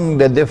 among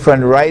the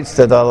different rights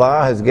that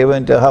Allah has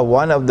given to her,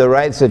 one of the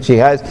rights that she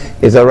has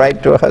is a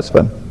right to a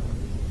husband.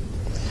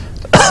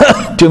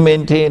 To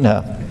maintain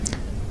her,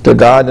 to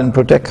guard and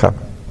protect her.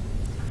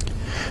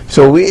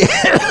 So we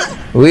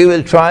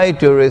will try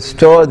to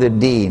restore the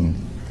deen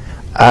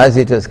as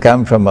it has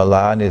come from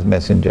Allah and His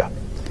Messenger.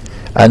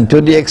 And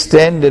to the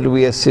extent that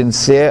we are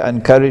sincere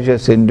and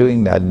courageous in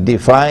doing that,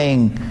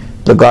 defying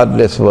the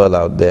godless world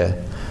out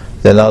there,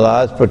 then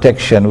Allah's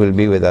protection will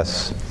be with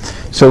us.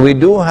 So we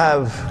do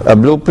have a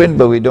blueprint,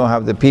 but we don't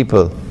have the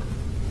people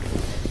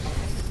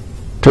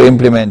to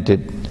implement it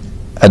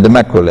at the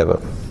macro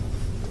level.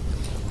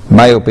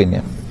 My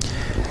opinion.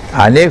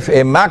 And if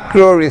a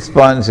macro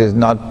response is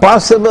not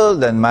possible,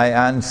 then my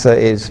answer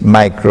is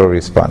micro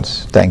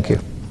response. Thank you.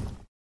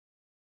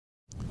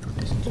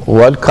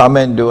 What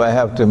comment do I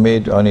have to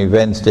make on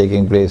events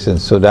taking place in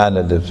Sudan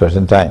at this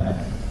present time?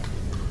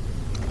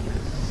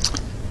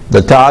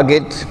 The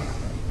target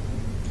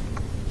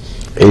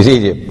is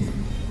Egypt.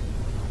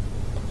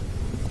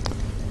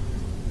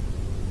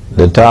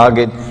 The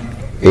target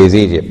is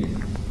Egypt.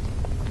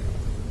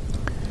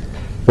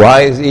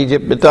 Why is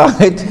Egypt the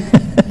target?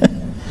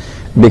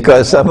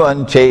 Because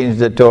someone changed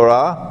the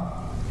Torah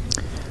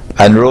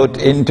and wrote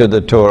into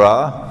the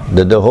Torah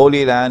that the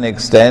Holy Land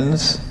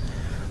extends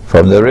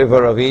from the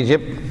river of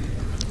Egypt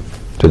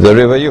to the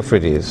river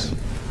Euphrates.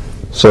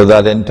 So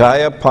that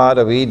entire part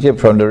of Egypt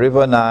from the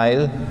river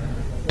Nile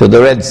to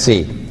the Red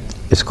Sea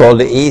is called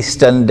the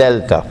Eastern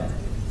Delta,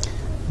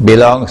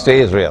 belongs to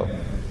Israel.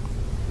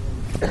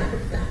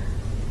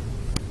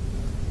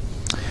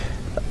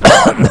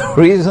 The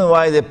reason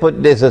why they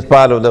put this as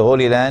part of the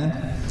Holy Land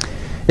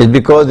is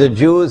because the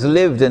Jews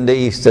lived in the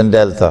Eastern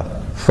Delta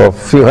for a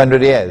few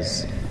hundred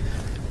years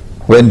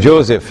when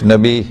Joseph,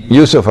 Nabi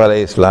Yusuf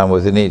alayhi salam,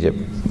 was in Egypt.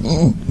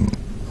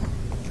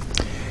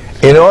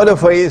 In order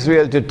for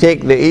Israel to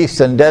take the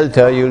Eastern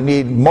Delta, you'll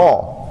need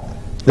more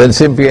than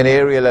simply an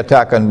aerial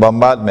attack and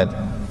bombardment.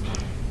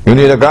 You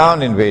need a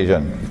ground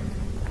invasion.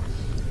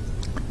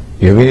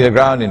 You need a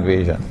ground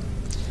invasion.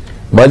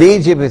 But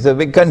Egypt is a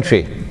big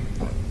country,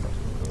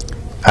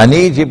 and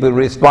Egypt will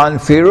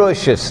respond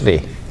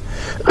ferociously.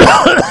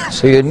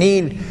 So you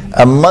need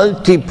a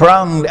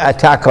multi-pronged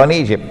attack on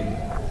Egypt.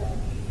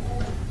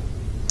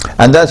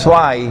 And that's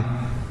why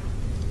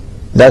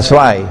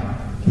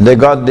they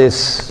got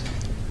this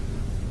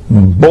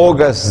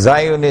bogus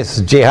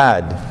Zionist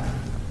jihad.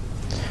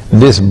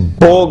 This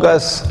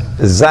bogus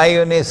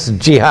Zionist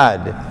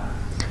jihad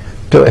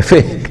to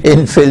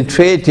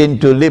infiltrate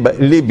into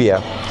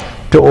Libya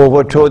to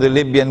overthrow the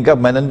Libyan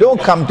government. And don't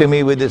come to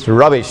me with this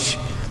rubbish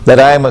that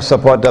I am a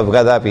supporter of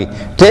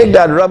Gaddafi. Take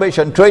that rubbish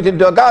and throw it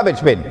into a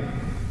garbage bin.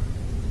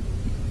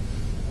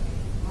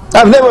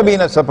 I've never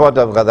been a supporter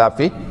of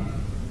Gaddafi,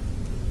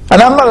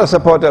 and I'm not a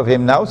supporter of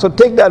him now, so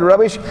take that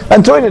rubbish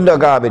and throw it into a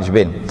garbage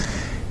bin.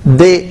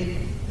 The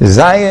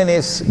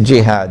Zionist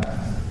jihad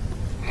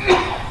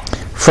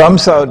from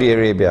Saudi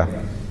Arabia,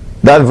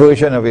 that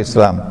version of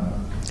Islam,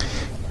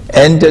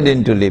 entered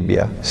into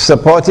Libya,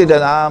 supported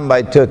and armed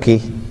by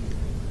Turkey,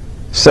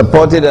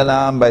 supported and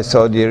armed by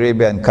Saudi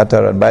Arabia and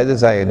Qatar and by the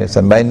Zionists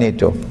and by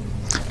NATO,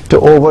 to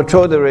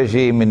overthrow the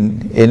regime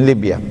in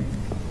Libya.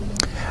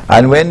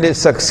 And when they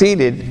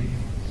succeeded,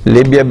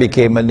 Libya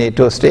became a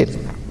NATO state.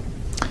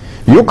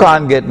 You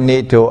can't get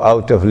NATO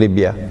out of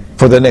Libya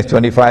for the next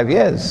 25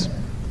 years.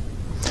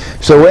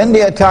 So when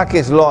the attack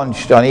is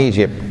launched on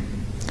Egypt,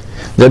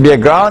 there'll be a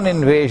ground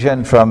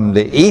invasion from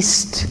the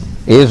east,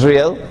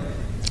 Israel.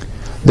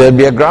 There'll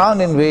be a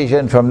ground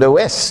invasion from the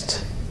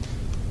west,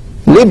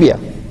 Libya.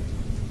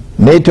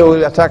 NATO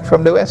will attack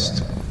from the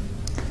west.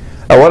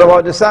 And what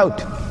about the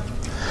south?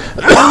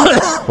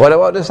 What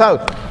about the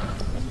south?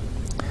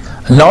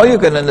 Now you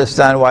can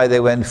understand why they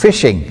went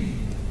fishing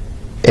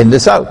in the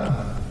south,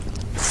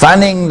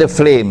 fanning the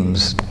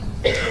flames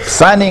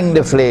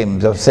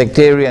of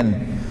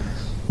sectarian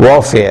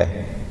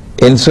warfare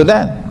in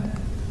Sudan,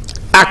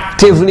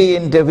 actively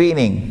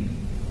intervening.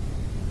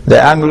 The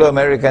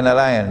Anglo-American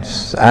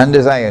alliance and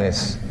the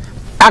Zionists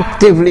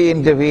actively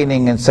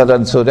intervening in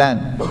southern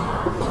Sudan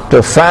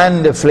to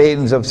fan the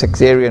flames of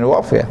sectarian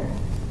warfare,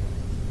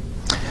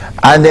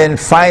 and then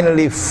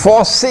finally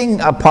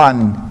forcing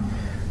upon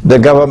the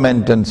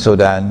government in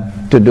Sudan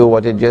to do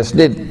what it just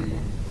did.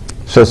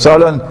 So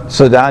Southern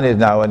Sudan is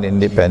now an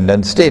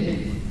independent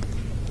state.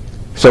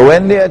 So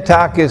when the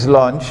attack is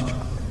launched,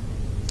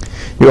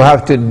 you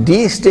have to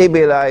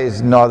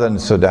destabilize Northern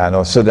Sudan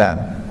or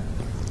Sudan.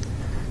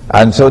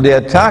 And so the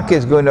attack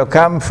is going to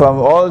come from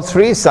all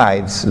three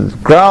sides,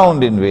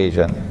 ground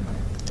invasion,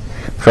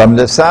 from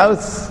the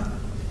south,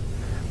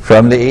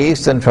 from the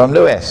east, and from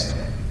the west.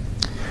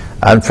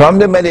 And from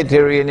the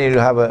Mediterranean you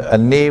have a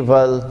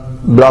naval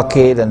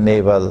blockade and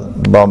naval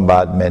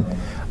bombardment.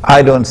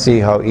 I don't see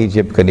how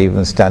Egypt can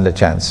even stand a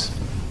chance.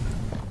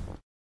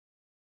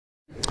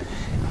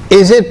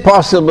 Is it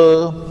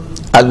possible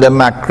at the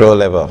macro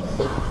level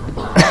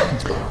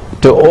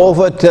to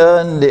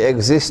overturn the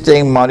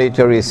existing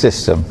monetary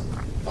system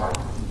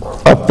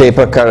of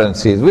paper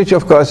currencies, which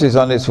of course is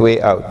on its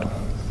way out?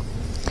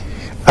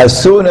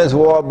 As soon as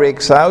war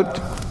breaks out,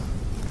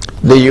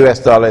 the US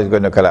dollar is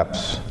going to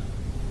collapse.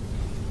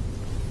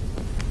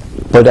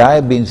 But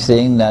I've been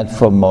saying that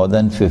for more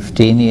than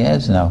 15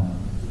 years now.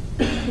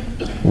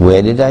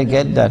 Where did I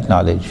get that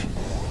knowledge?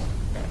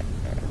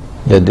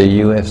 That the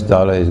US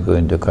dollar is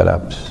going to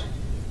collapse.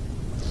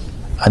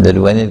 And that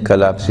when it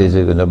collapses,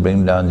 it's going to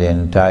bring down the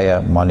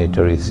entire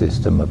monetary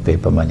system of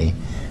paper money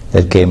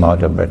that came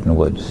out of Bretton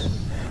Woods.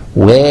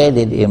 Where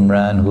did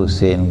Imran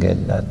Hosein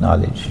get that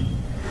knowledge?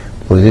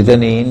 Was it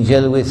an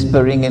angel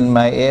whispering in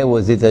my ear?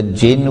 Was it a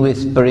jinn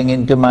whispering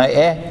into my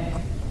ear?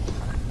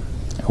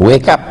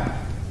 Wake up!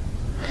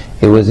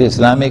 It was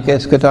Islamic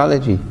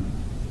eschatology.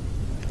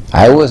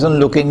 I wasn't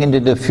looking into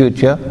the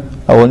future.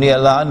 Only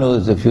Allah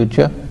knows the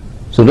future.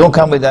 So don't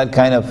come with that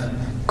kind of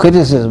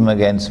criticism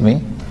against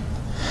me.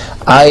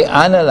 I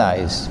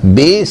analyzed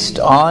based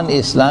on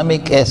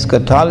Islamic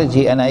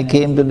eschatology and I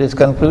came to this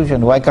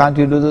conclusion. Why can't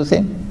you do the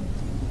same?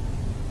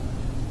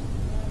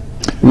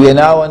 We are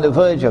now on the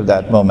verge of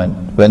that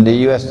moment when the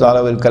US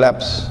dollar will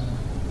collapse.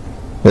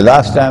 The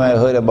last time I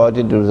heard about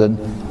it was an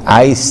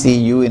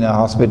ICU in a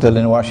hospital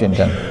in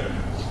Washington,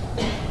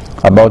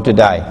 about to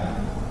die.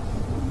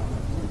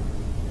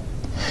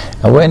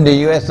 And when the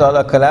US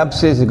dollar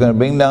collapses, it's going to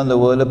bring down the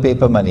world of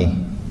paper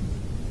money.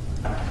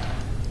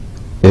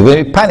 There's going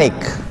to be panic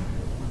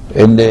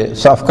in the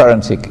soft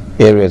currency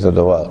areas of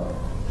the world.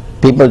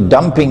 People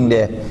dumping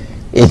their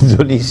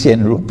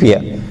Indonesian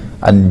rupiah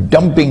and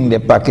dumping their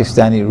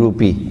Pakistani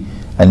rupee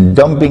and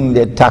dumping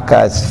their taka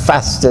as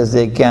fast as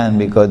they can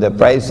because the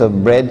price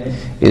of bread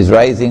is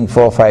rising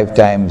 4 or 5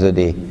 times a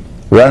day.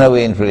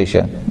 Runaway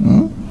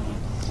inflation.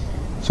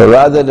 So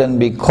rather than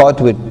be caught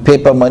with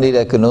paper money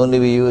that can only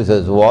be used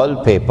as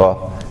wallpaper,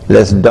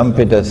 let's dump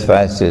it as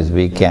fast as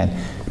we can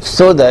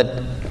so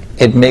that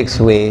it makes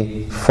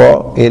way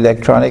for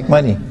electronic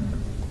money.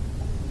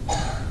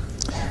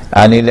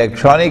 And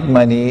electronic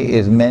money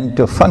is meant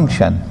to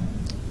function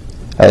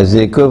as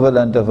the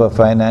equivalent of a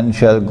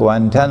financial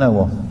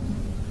Guantanamo.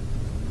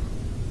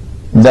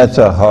 That's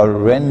a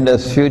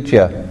horrendous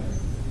future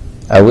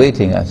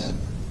awaiting us.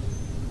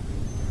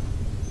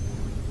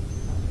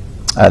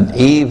 An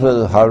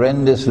evil,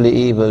 horrendously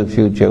evil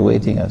future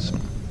awaiting us.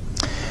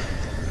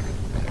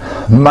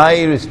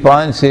 My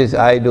response is,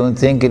 I don't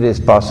think it is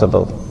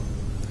possible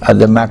at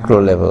the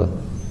macro level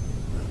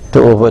to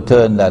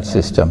overturn that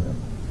system,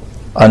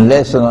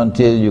 unless and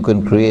until you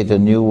can create a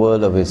new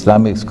world of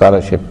Islamic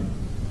scholarship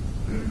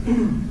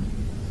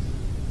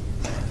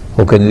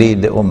who can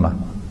lead the Ummah.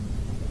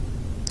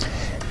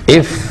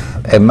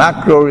 If a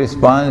macro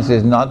response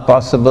is not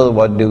possible,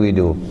 what do we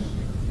do?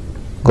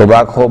 Go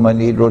back home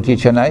and eat roti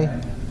canai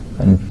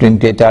and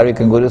drink teh tarik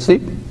and go to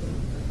sleep?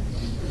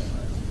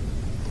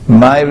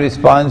 My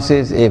response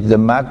is, if the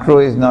macro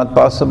is not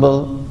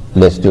possible,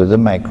 let's do the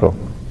micro.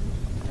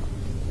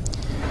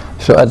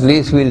 So at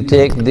least we'll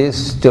take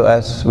this to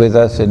us, with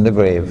us in the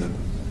grave,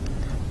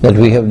 that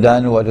we have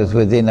done what is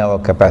within our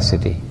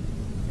capacity.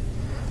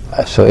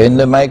 So in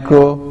the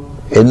micro,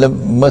 in the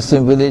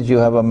Muslim village you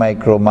have a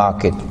micro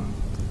market.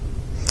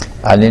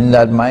 And in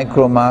that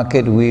micro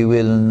market we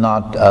will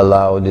not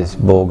allow this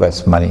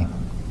bogus money.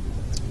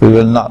 We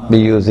will not be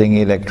using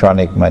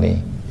electronic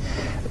money.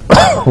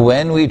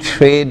 When we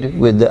trade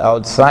with the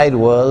outside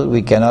world,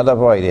 we cannot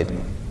avoid it.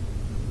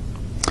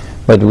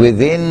 But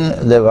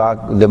within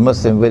the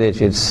Muslim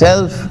village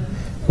itself,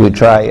 we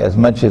try as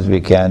much as we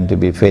can to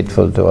be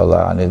faithful to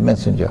Allah and His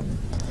Messenger.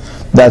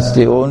 That's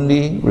the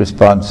only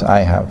response I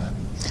have.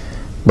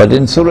 But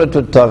in Surah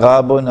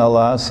Al-Taghabun,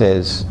 Allah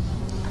says,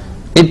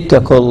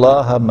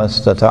 Ittaqullaha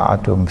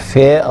mastata'atum.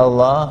 Fear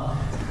Allah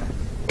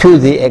to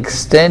the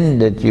extent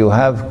that you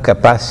have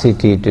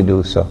capacity to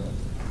do so.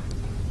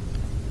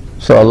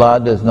 So Allah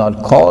does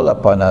not call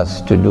upon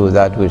us to do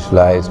that which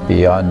lies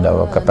beyond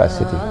our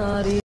capacity.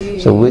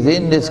 So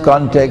within this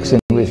context in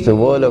which the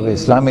world of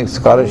Islamic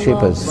scholarship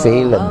has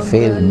failed and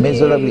failed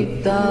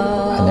miserably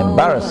and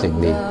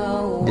embarrassingly,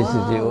 this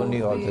is the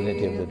only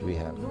alternative that we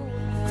have.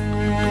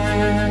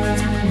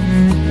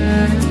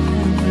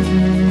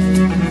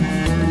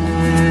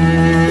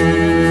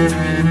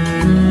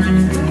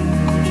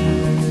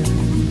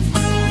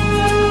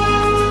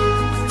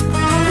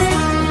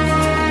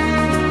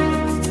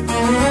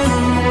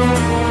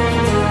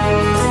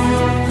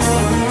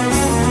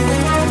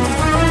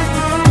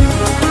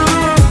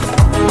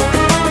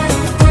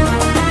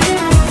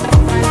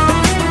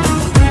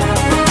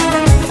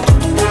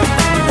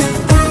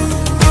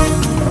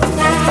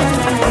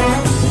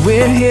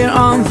 We're here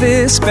on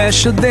this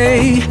special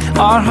day.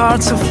 Our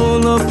hearts are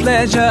full of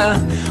pleasure.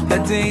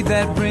 A day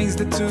that brings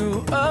the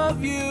two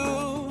of you